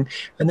coming,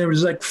 and there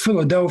was like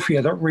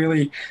Philadelphia that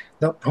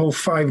whole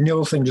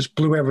 5-0 thing just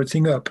blew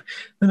everything up.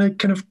 And I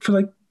kind of feel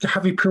like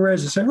Javi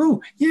Perez is saying,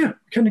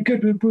 kind of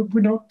good.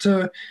 We're not,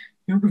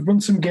 we've won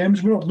some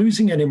games, we're not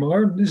losing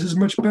anymore. This is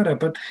much better,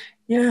 but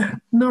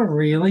not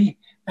really.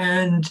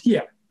 And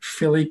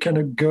Philly kind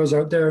of goes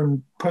out there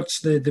and puts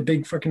the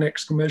big fucking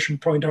exclamation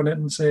point on it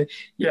and say,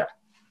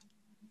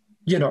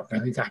 you're not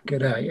really that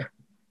good, are you?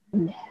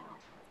 No.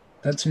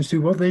 That seems to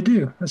be what they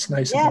do. That's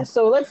nice. Yeah,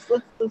 so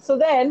so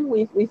then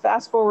we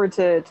fast forward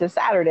to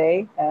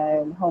Saturday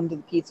and home to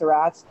the Pizza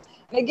Rats.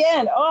 And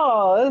again,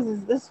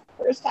 this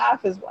first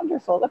half is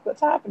wonderful. Look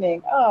what's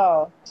happening.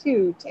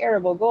 2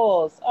 terrible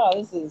goals.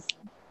 This is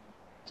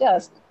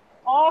just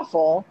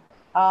awful.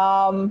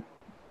 And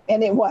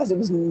it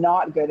was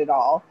not good at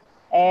all.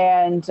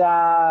 And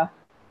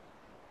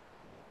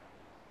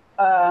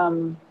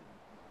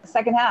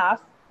second half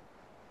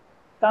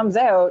comes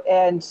out,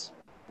 and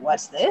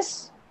what's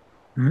this?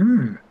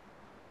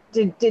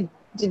 Did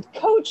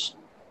Coach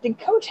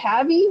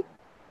Javi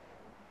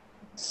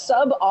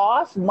sub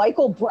off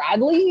Michael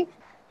Bradley?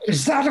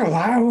 Is that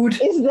allowed?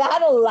 Has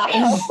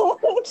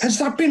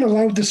that been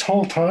allowed this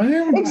whole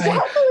time?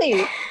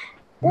 Exactly.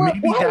 Why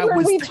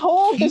weren't we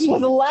told this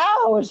was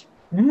allowed?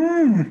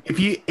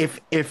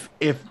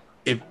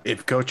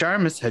 If Coach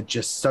Armas had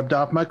just subbed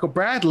off Michael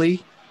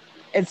Bradley,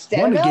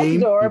 Instead won of a game, Altidore, he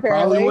probably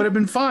apparently would have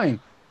been fine.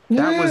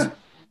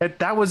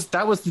 That was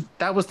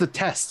the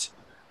test.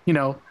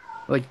 The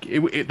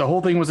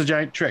whole thing was a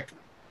giant trick.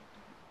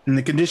 And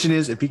the condition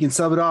is, if he can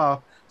sub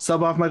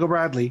off Michael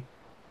Bradley,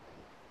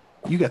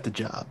 you got the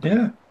job.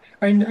 Yeah.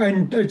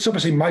 And it's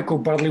obviously Michael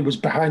Bradley was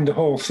behind the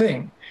whole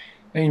thing.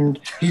 And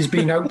he's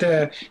been out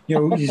there,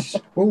 he's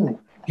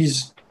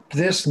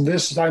this and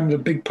this, I'm the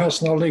big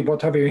personality,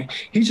 what have you.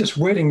 He's just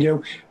waiting,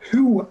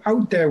 who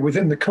out there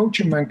within the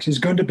coaching ranks is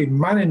going to be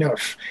man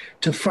enough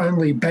to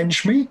finally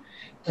bench me?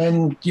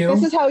 And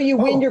this is how you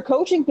win your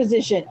coaching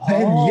position.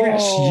 Then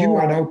yes, you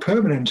are now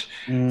permanent.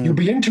 You'll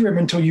be interim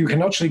until you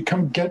can actually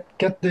come get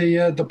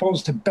the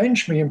balls to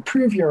bench me and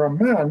prove you're a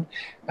man.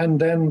 And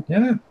then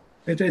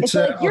it's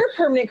like your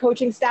permanent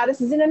coaching status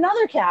is in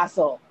another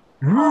castle.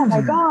 Oh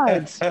my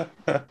God!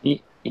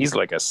 He's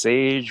like a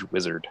sage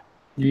wizard.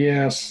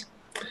 Yes.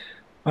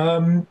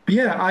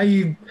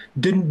 I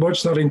didn't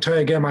watch that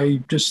entire game.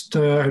 I just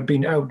had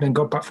been out and then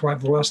got back for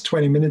like the last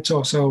 20 minutes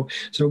or so.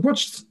 So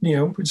watched,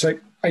 it's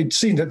like I'd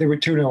seen that they were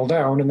 2-0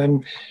 down, and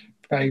then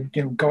I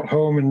got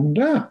home and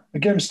the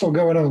game's still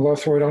going on. I'll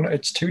throw it on.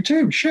 It's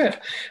 2-2. Shit.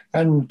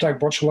 And I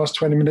watched the last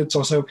 20 minutes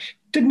or so.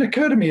 Didn't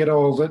occur to me at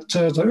all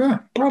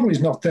that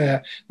Bradley's not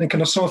there. Then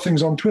kind of saw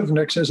things on Twitter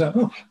next day.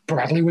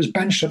 Bradley was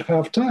benched at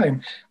half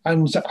time.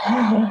 And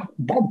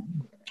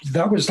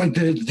that was like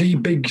the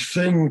big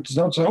thing.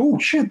 Oh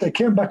shit, they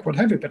came back with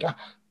heavy, but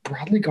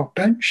Bradley got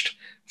benched.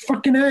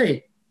 Fucking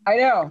A. I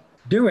know.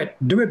 Do it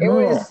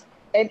more.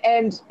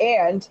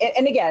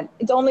 And again,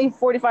 it's only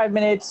 45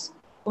 minutes,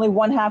 only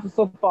one half of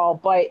football,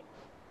 but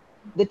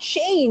the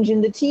change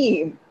in the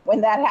team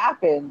when that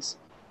happens,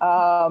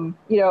 look,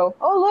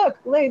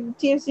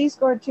 TFC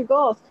scored 2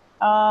 goals.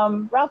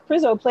 Ralph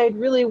Prizzo played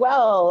really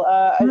well.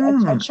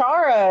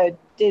 Achara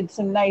did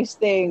some nice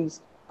things.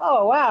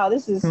 Oh wow,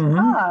 this is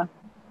I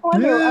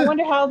Yeah.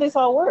 wonder how this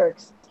all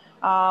works.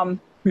 We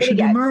But should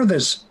do again, more of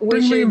this. we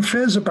Bring Liam should-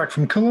 Fraser back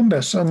from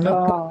Columbus and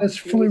let's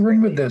fully please run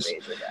bring with this.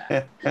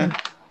 Liam Fraser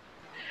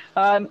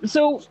back.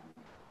 So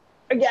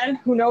again,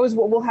 who knows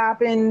what will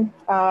happen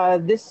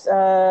this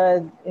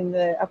in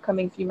the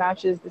upcoming few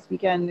matches this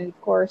weekend,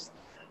 of course.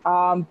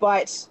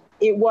 But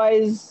it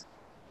was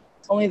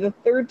only the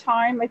third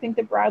time I think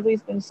that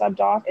Bradley's been subbed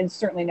off, and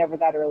certainly never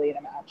that early in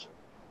a match.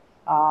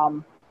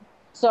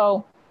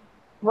 So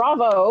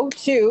bravo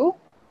to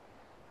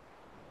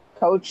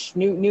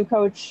new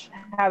coach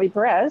Javi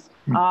Perez.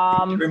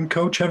 Interim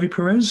coach Javi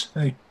Perez?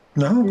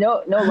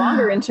 No. No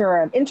longer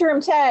interim. Interim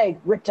tag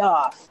ripped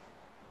off.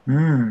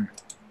 Hmm.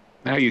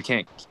 Now you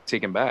can't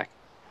take him back.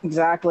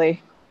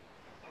 Exactly.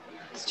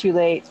 It's too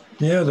late.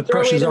 Yeah, the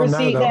Throw away pressure's the on now,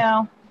 receipt though.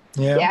 now.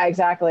 Yeah. Yeah,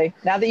 exactly.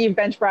 Now that you've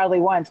benched Bradley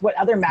once, what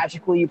other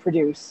magic will you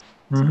produce?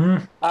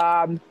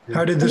 Mm-hmm.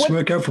 How did this what-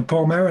 work out for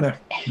Paul Mariner?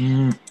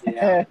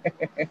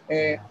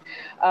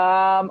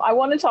 I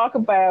want to talk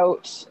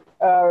about,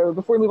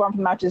 before we move on from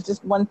the matches,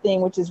 just one thing,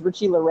 which is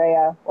Richie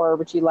Larea, or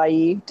Richie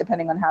Lai,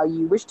 depending on how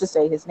you wish to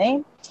say his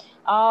name.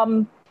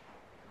 And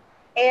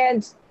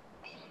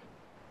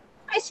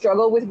I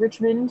struggle with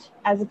Richmond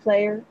as a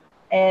player,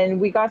 and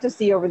we got to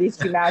see over these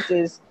two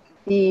matches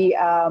the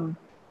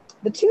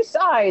two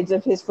sides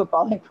of his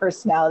footballing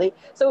personality.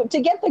 So to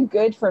get the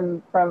good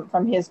from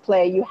his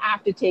play, you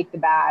have to take the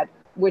bad,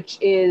 which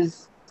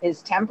is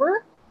his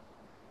temper,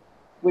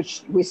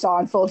 which we saw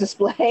on full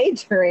display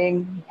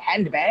during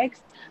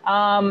handbags,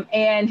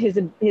 and his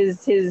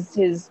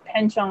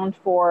penchant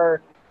for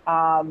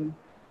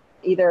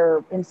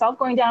either himself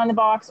going down in the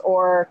box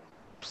or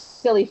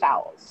silly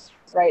fouls,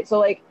 right?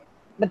 So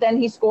but then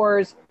he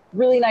scores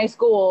really nice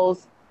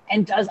goals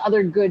and does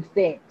other good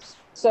things.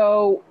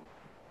 So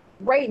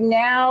right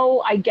now,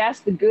 I guess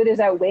the good is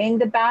outweighing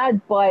the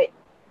bad, but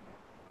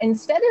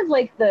instead of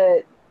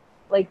the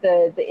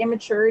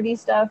immaturity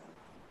stuff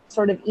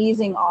sort of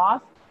easing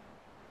off,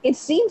 it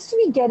seems to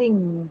be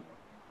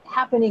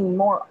happening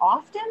more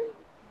often.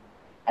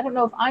 I don't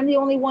know if I'm the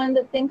only one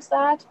that thinks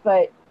that,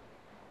 but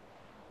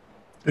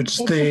It's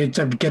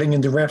getting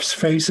into refs'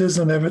 faces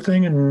and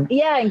everything, and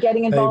yeah, and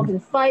getting involved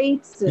in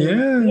fights.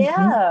 And,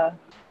 yeah.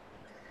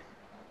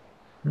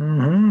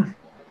 Mm-hmm.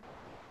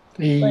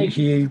 I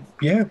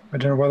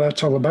don't know what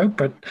that's all about,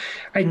 but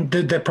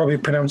they're probably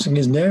pronouncing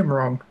his name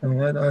wrong, and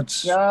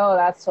that's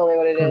that's totally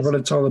what it is. what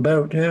it's all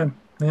about. Yeah.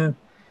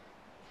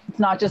 It's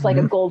not just like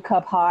a Gold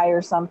Cup high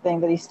or something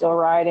that he's still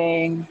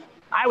riding.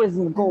 I was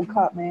in the Gold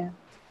Cup, man.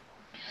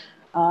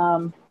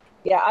 I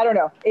don't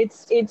know.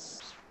 It's a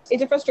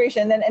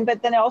frustration.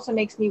 But then it also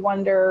makes me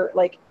wonder,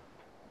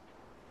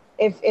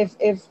 if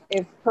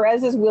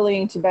Perez is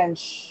willing to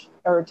bench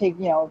or take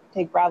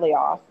Bradley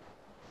off,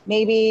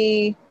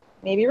 maybe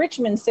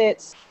Richmond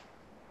sits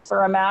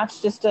for a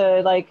match just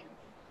to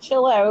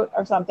chill out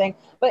or something.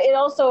 But I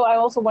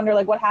also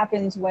wonder what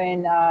happens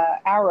when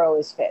Arrow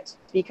is fit,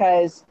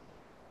 because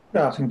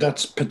I think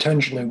that's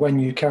potentially when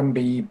you can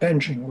be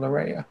benching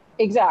Larea.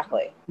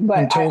 exactly. But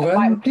Until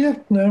then,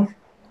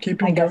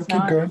 keep I him guess going, keep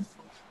not. going.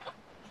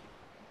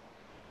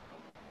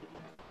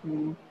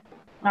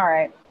 All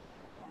right.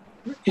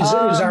 Is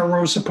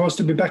Arrow supposed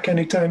to be back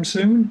anytime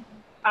soon?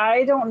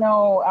 I don't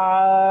know.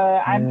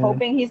 I'm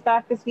hoping he's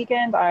back this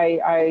weekend.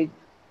 I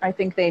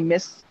think they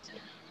miss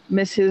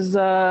his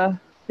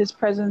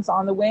presence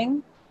on the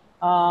wing.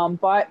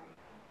 But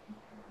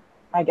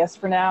I guess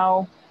for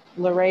now,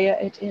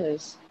 Larea it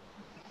is.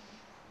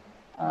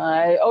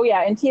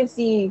 And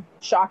TFC,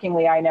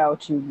 shockingly, I know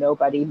to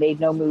nobody, made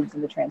no moves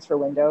in the transfer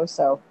window.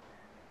 So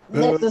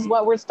this is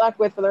what we're stuck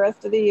with for the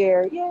rest of the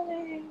year.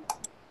 Yay!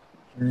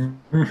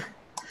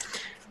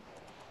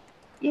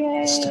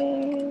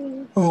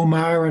 Yay!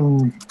 Omar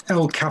and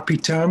El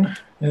Capitan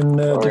in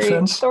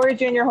defense. Sorry,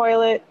 Junior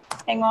Hoylett.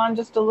 Hang on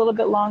just a little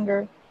bit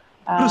longer.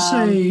 I'll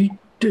say,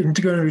 going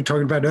to be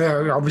talking about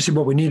obviously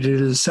what we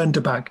needed is a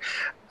centre back.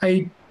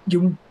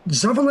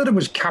 Zavaleta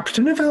was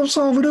captain of El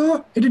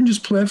Salvador. He didn't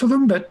just play for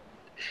them, but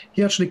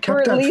he actually For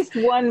kept at out. least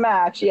one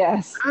match,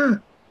 yes.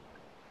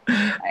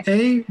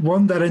 A,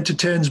 one that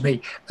entertains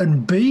me,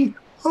 and B,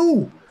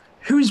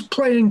 who's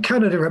playing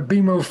Canada at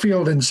BMO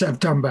Field in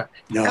September?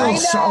 No. El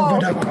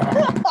Salvador.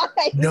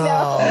 I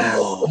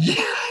know.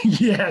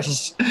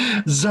 Yes,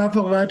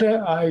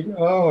 Zavaleta. I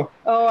know.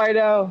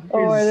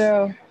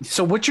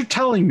 So what you're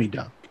telling me,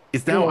 Doug,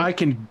 is now I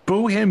can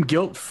boo him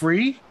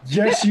guilt-free?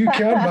 Yes, you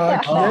can,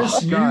 Mark.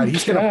 Yes, you God,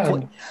 he's can.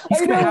 Gonna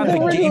have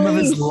the game of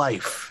his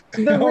life.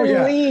 The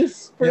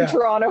release for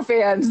Toronto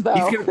fans, though.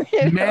 He's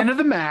gonna man of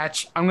the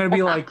match. I'm gonna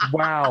be like,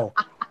 wow.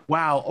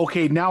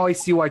 Okay, now I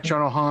see why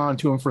Toronto hung on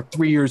to him for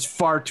 3 years,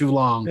 far too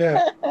long.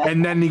 Yeah.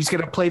 And then he's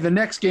gonna play the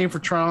next game for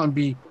Toronto and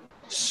be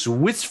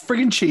Swiss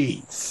friggin'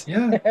 cheese.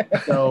 Yeah.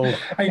 So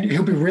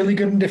he'll be really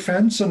good in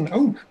defense.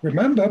 And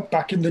remember,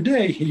 back in the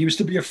day, he used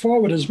to be a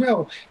forward as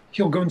well.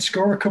 He'll go and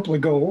score a couple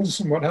of goals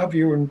and what have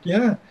you. And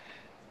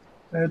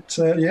it's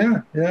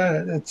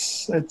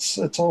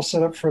all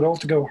set up for it all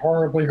to go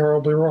horribly,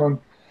 horribly wrong.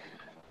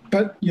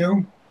 But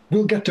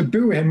we'll get to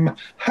boo him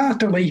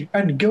heartily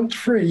and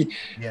guilt-free.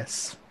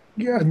 Yes.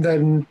 Yeah, and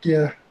then,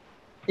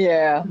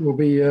 Yeah. will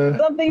be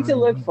Something to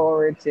look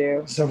forward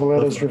to.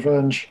 Zavaletta's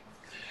revenge.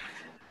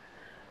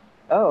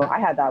 Oh, I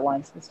had that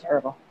once. It's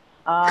terrible.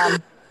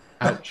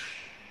 Ouch.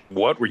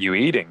 What were you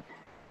eating?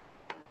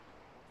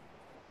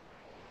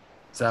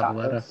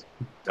 Zavaleta.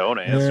 Don't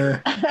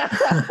answer.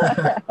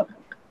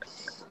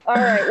 All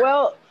right.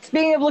 Well,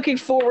 speaking of looking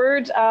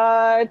forward,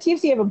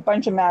 TFC have a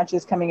bunch of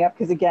matches coming up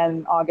because,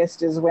 again,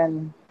 August is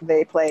when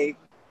they play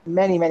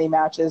many, many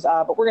matches.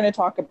 But we're going to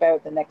talk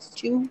about the next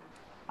two.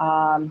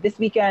 This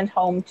weekend,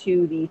 home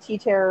to the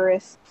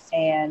T-Terrorists,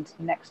 and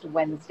next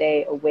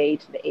Wednesday, away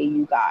to the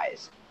AU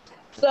guys.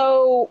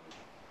 So,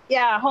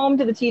 yeah, home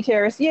to the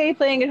T-Terrorists. Yay,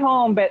 playing at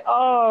home. But,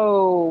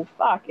 oh,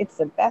 fuck, it's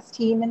the best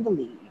team in the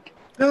league.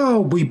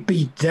 Oh, we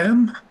beat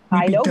them.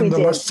 I know we the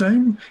did. last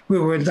time. We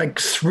were like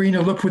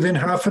 3-0 up within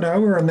half an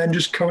hour and then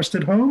just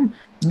coasted home.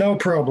 No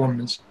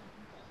problems.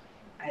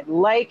 I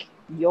like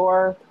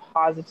your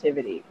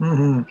positivity.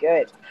 Mm-hmm.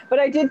 Good. But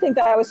I did think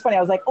that was funny. I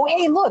was like, oh,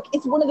 hey, look,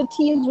 it's one of the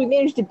teams we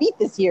managed to beat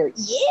this year.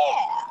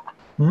 Yeah.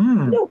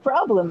 No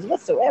problems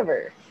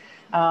whatsoever.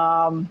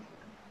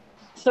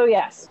 So,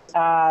 yes,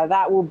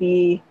 that will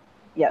be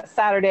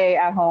Saturday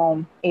at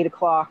home, 8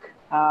 o'clock.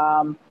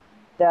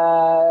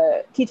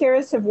 The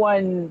T-Terrorists have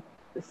won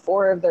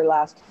 4 of their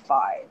last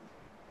 5.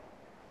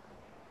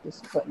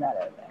 Just putting that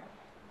out there,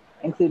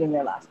 including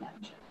their last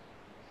match.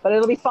 But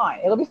it'll be fine.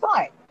 It'll be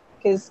fine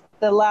because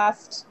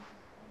Toronto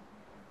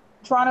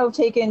have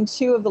taken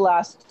 2 of the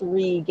last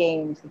 3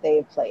 games that they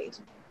have played.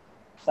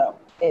 So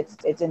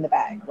it's in the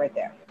bag right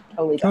there.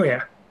 Totally done. Oh,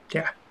 yeah.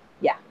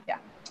 Yeah.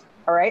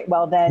 All right.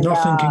 Well, then.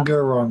 Nothing can go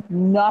wrong.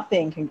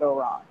 Nothing can go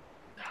wrong.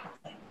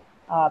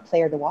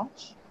 Player to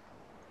watch?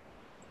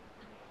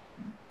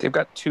 They've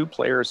got 2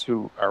 players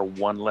who are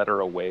 1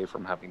 letter away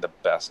from having the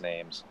best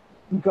names.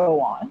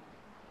 Go on.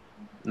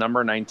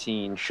 Number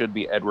 19 should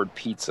be Edward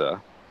Pizza,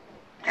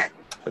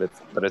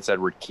 but it's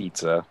Edward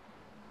Keatsa.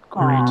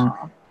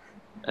 Aw.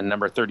 And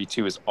number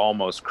 32 is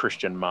almost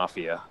Christian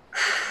Mafia.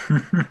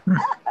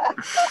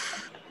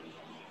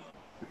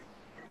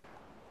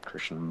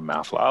 Christian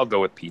Mafia. I'll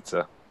go with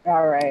Pizza.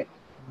 All right.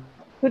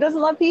 Who doesn't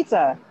love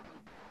pizza?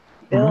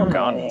 Bill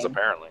Condoms,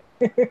 apparently.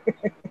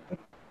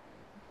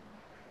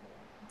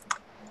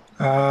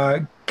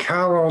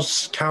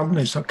 Carlos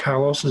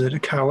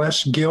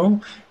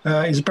Gil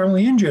is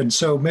apparently injured,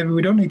 so maybe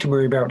we don't need to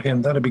worry about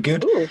him. That'd be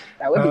good. Ooh,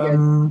 that would be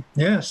good.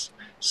 Yes.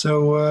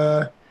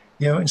 So,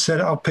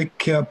 instead I'll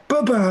pick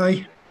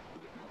bye-bye.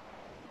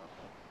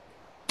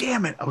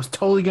 Damn it. I was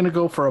totally going to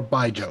go for a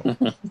bye joke.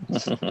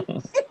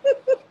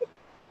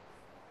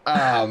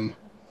 I'm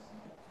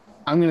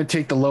going to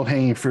take the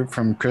low-hanging fruit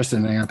from Kristin,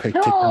 and I'm going to pick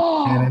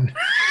Cannon.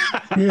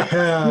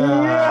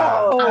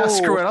 Yeah.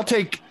 Screw it. I'll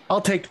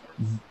take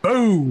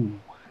Boo.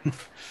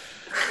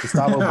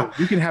 Gustavo Boo.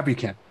 You can have you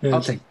can. Yes.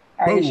 I'll take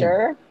Are Boo. you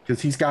sure?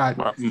 Because he's got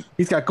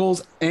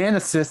goals and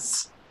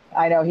assists.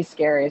 I know he's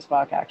scary as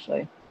fuck,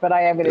 actually. But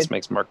I am going This to.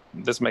 makes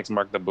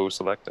Mark the Boo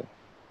selected.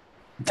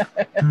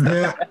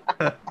 Yeah.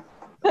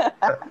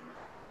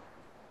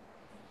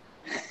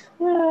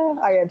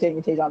 I am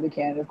taking Tejan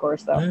Buchanan, of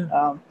course, though.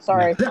 Yeah.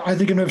 Sorry. Are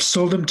they going to have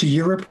sold him to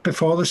Europe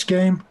before this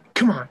game?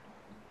 Come on.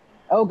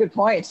 Oh, good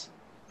point.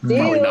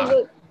 Probably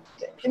not.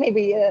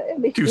 Maybe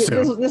Too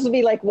soon. This will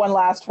be like one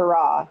last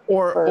hurrah.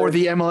 Or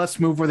the MLS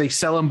move where they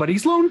sell him, but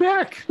he's loaned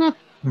back.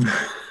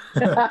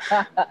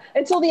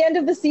 Until the end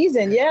of the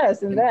season,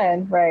 yes, and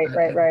then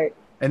right.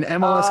 An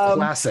MLS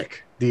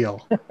classic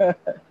deal.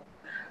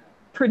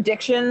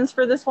 Predictions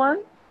for this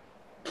one?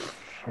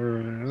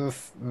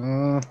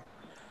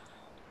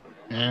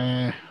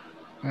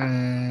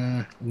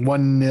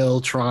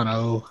 1-0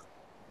 Toronto.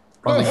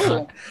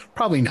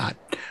 Probably not.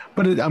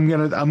 But I'm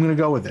gonna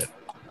go with it.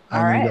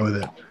 I'm gonna go with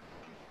it.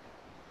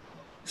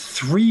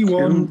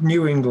 3-1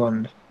 New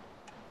England.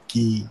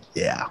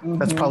 Yeah,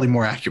 that's probably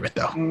more accurate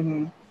though.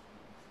 Mm-hmm.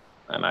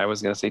 And I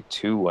was going to say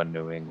 2-1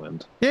 New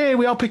England. Yay,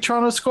 we all picked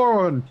Toronto to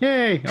score one.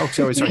 Yay. Oh,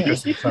 sorry,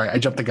 Kristin. Sorry, I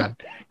jumped the gun.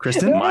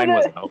 Kristin?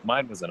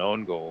 Mine was an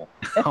own goal.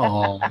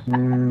 Oh.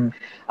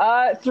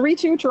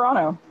 3-2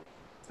 Toronto.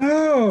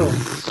 Oh,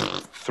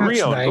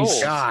 3 own nice.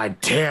 goals. God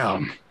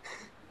damn.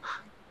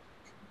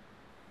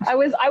 I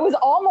was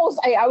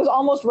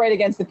almost right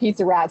against the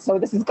Pizza Rat, so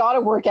this has got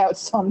to work out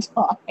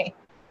sometime.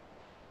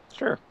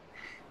 Sure.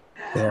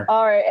 There.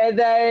 All right, and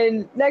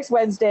then next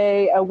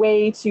Wednesday,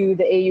 away to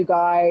the AU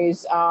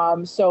guys.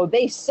 So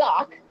they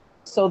suck.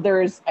 So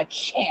there's a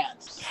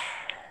chance.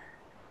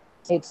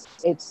 It's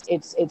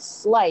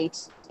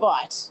slight,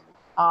 but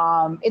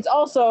it's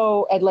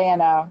also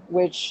Atlanta,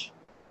 which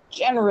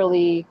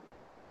generally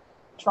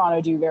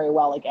Toronto do very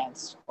well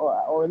against,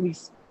 or at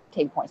least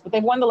take points. But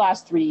they've won the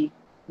last 3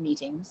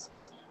 meetings,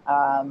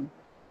 and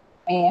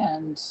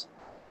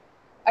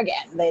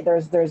again,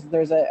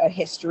 there's a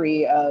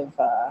history of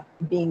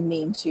being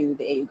mean to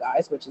the AU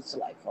guys, which is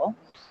delightful.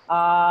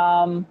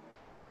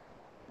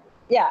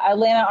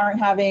 Atlanta aren't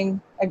having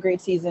a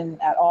great season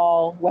at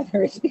all,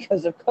 whether it's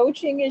because of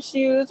coaching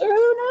issues or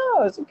who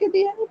knows, it could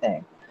be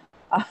anything.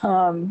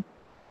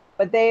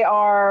 But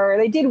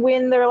they did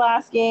win their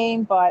last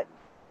game, but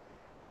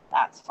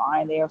that's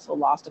fine. They also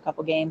lost a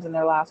couple games in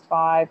their last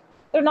 5.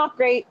 They're not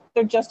great.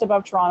 They're just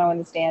above Toronto in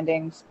the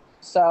standings.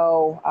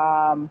 So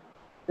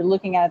you're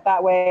looking at it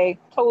that way.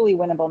 Totally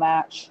winnable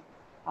match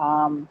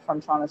from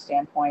Toronto's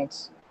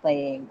standpoint,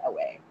 playing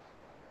away.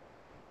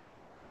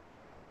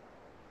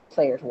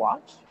 Player to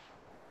watch.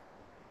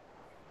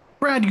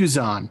 Brad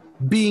Guzan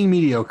being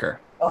mediocre.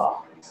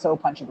 Oh, so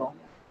punchable.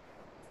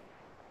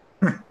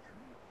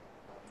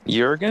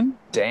 Jurgen?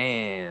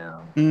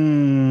 Damn.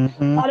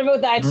 Mhm. Thought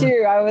about that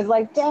too. I was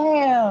like,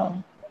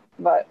 damn.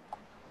 But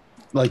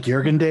Like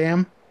Jurgen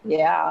Dam.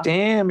 yeah.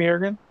 Damn,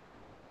 Jurgen.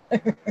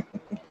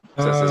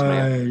 Says his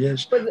man.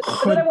 Yes. But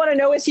then I want to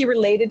know, is he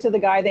related to the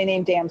guy they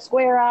named Dam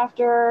Square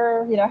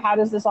after? You know, how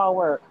does this all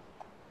work?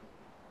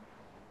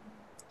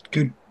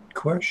 Good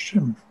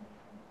question.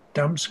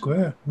 Dam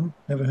Square.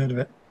 Never heard of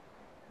it.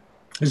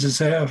 Is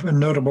this a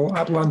notable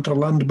Atlanta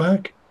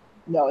landmark?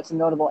 No, it's a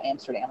notable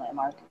Amsterdam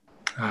landmark.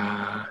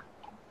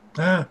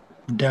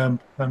 Damn,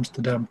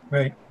 Amsterdam.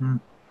 Right.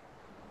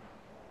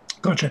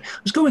 Gotcha.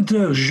 Let's go with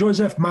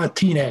Joseph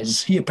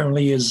Martinez. He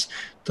apparently is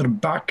sort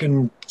of back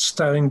and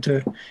starting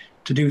to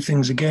do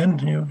things again.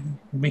 You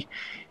know,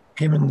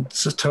 him and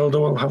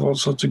Soteldo will have all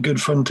sorts of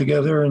good fun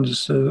together, and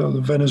just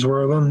the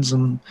Venezuelans,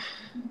 and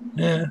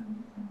yeah.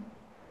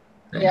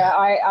 Yeah,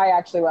 I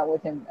actually went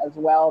with him as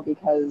well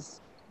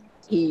because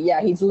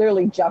he's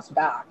literally just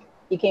back.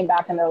 He came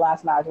back in their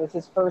last match. It was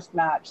his first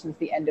match since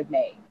the end of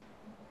May.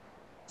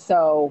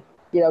 So,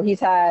 you know, he's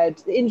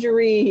had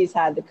injury, he's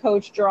had the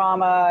coach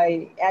drama,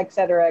 et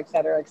cetera, et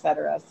cetera, et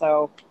cetera.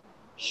 So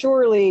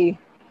surely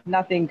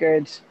nothing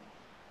good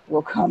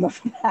will come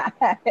of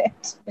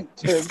that in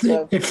terms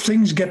of... If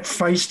things get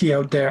feisty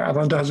out there,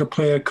 Atlanta has a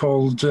player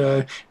called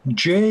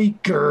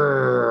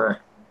Jaker.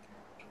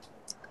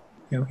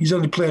 You know, he's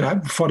only played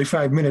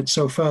 45 minutes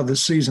so far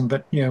this season,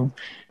 but, you know,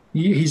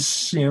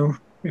 he's, you know,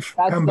 if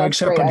Hamburg's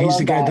happen, he's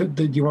the guy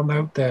that you want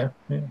out there.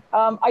 Yeah.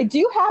 I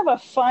do have a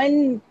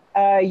fun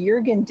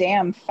Jurgen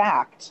Dam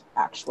fact,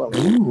 actually.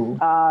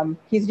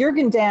 He's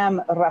Jurgen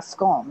Dam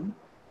Rascon,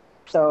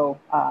 so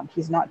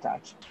he's not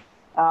Dutch.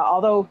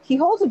 Although he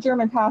holds a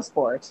German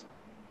passport.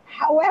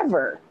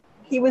 However,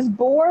 he was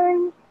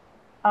born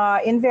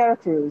in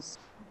Veracruz,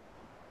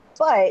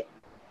 but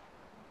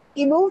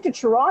he moved to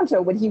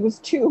Toronto when he was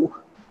 2.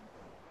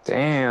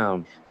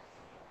 Damn.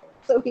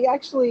 So he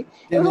actually,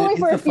 it was only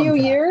for a few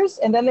years,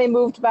 and then they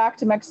moved back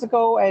to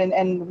Mexico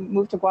and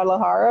moved to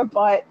Guadalajara,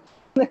 but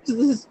there's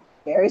this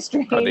very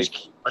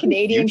strange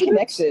Canadian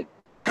connection.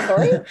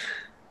 Sorry? I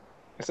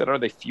said, are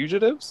they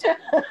fugitives?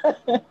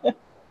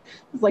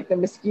 It's like the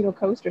Mosquito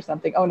Coast or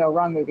something. Oh no,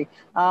 wrong movie.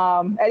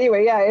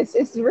 Anyway, yeah,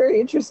 it's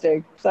very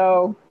interesting.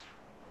 So,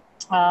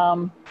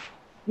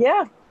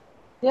 yeah.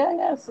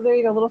 So there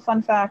you go. A little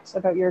fun fact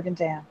about Jurgen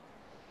Dam.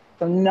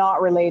 So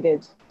not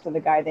related to the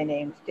guy they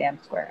named Dam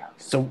Square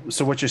after.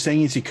 So what you're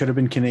saying is he could have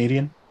been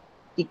Canadian?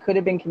 He could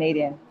have been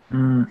Canadian.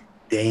 Damn.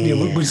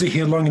 Yeah, was he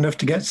here long enough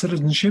to get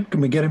citizenship?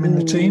 Can we get him in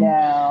the team?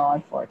 No,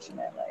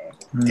 unfortunately.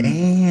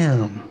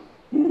 Damn.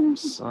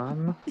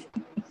 Son.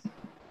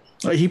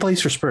 He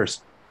plays for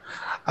Spurs.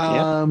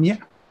 Yeah.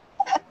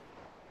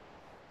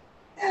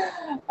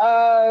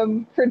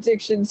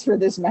 Predictions for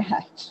this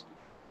match.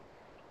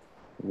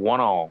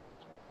 1-1.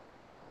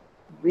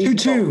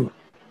 2-2.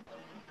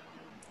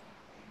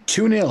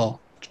 2-0.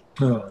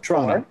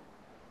 Toronto.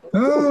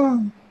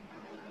 Oh.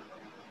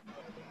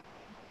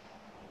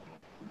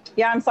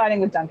 Yeah, I'm siding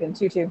with Duncan.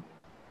 2-2.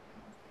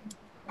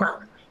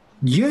 Wow.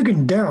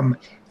 Jurgen Damm,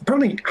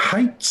 apparently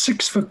height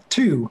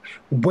 6'2",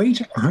 weight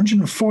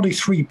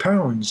 143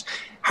 pounds.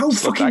 How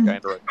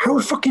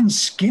fucking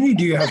skinny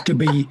do you have to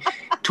be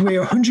to weigh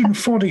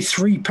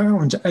 143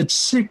 pounds at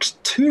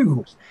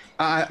 6'2"?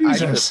 I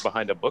just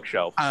behind a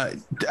bookshelf.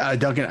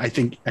 Duncan, I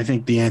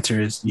think the answer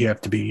is you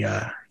have to be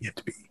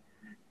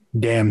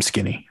damn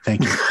skinny.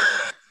 Thank you.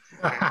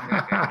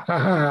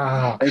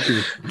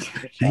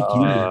 Thank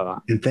you.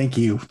 And thank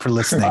you for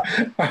listening.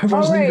 I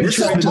wasn't even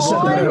trying to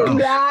set that up. On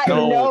that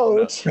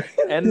note,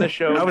 end the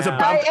show. I was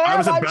about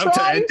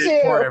to end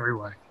it for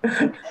everyone.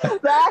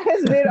 That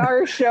has been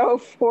our show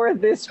for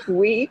this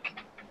week.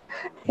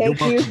 Thank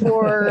you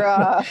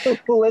for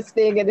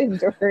listening and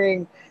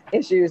enduring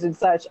issues and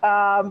such.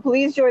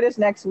 Please join us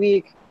next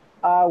week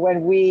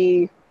when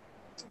we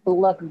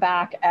look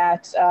back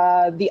at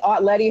the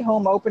Atleti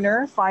home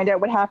opener, find out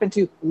what happened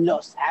to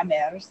Los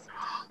Hammers,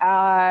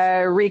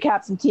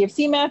 recap some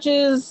TFC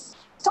matches,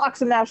 talk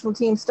some national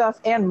team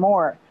stuff, and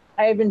more.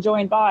 I have been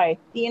joined by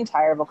the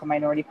entire Vocal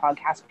Minority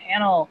Podcast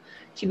panel.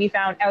 To be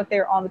found out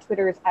there on the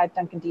Twitters at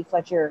Duncan D.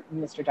 Fletcher,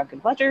 Mr.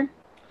 Duncan Fletcher.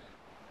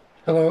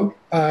 Hello.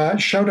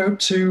 Shout out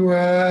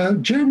to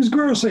James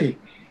Grossi.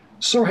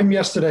 Saw him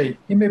yesterday.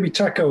 He made me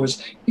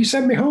tacos. He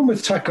sent me home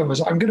with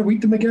tacos. I'm going to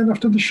eat them again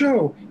after the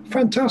show.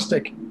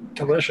 Fantastic.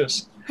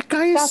 Delicious. That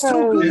guy is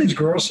so good. James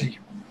Grossi.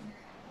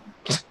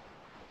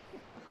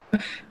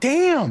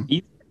 Damn.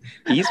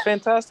 He's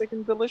fantastic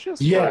and delicious.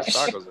 Yes.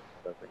 Tacos are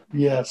fantastic.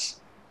 Yes.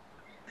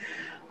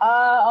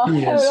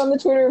 Yes. On the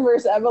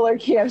Twitterverse at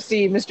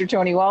malarkey, Mr.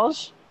 Tony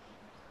Walsh.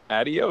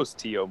 Adios,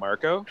 Tio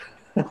Marco.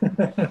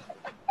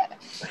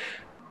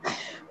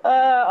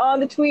 On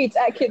the tweets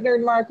at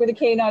KitNerdMark with a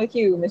K, not a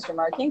Q, Mr.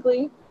 Mark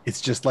Hinkley. It's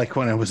just like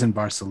when I was in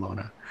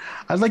Barcelona.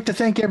 I'd like to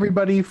thank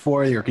everybody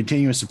for your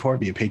continuous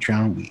support via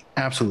Patreon. We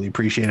absolutely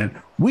appreciate it.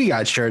 We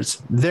got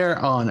shirts. They're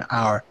on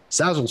our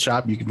Zazzle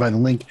shop. You can find the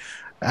link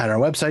at our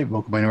website,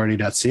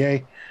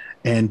 vocalminority.ca.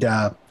 And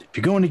if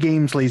you're going to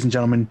games, ladies and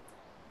gentlemen,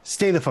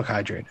 stay the fuck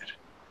hydrated.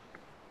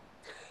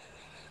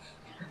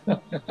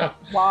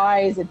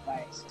 Wise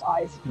advice.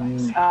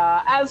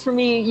 As for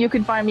me, you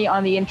can find me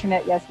on the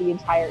internet, yes, the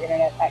entire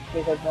internet, at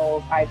KZ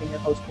Knowles. I've been your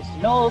host,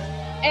 Kristin Knowles.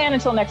 And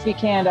until next week,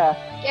 Canada,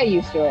 get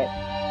used to it.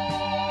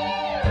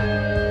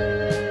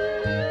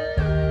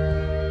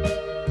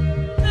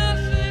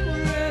 Nothing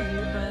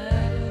really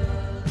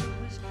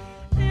matters.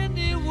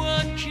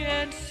 Anyone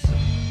can see.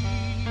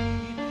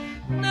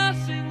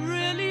 Nothing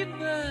really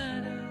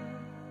matters.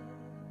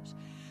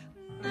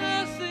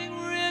 Nothing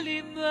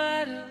really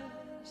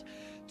matters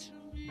to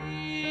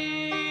me.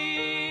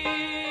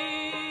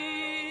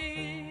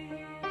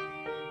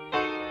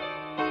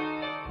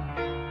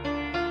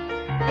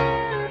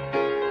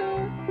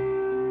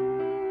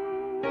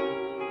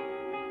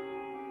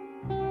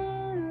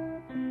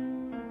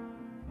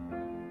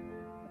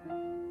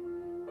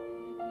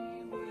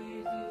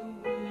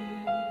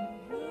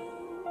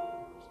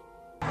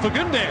 For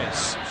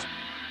goodness.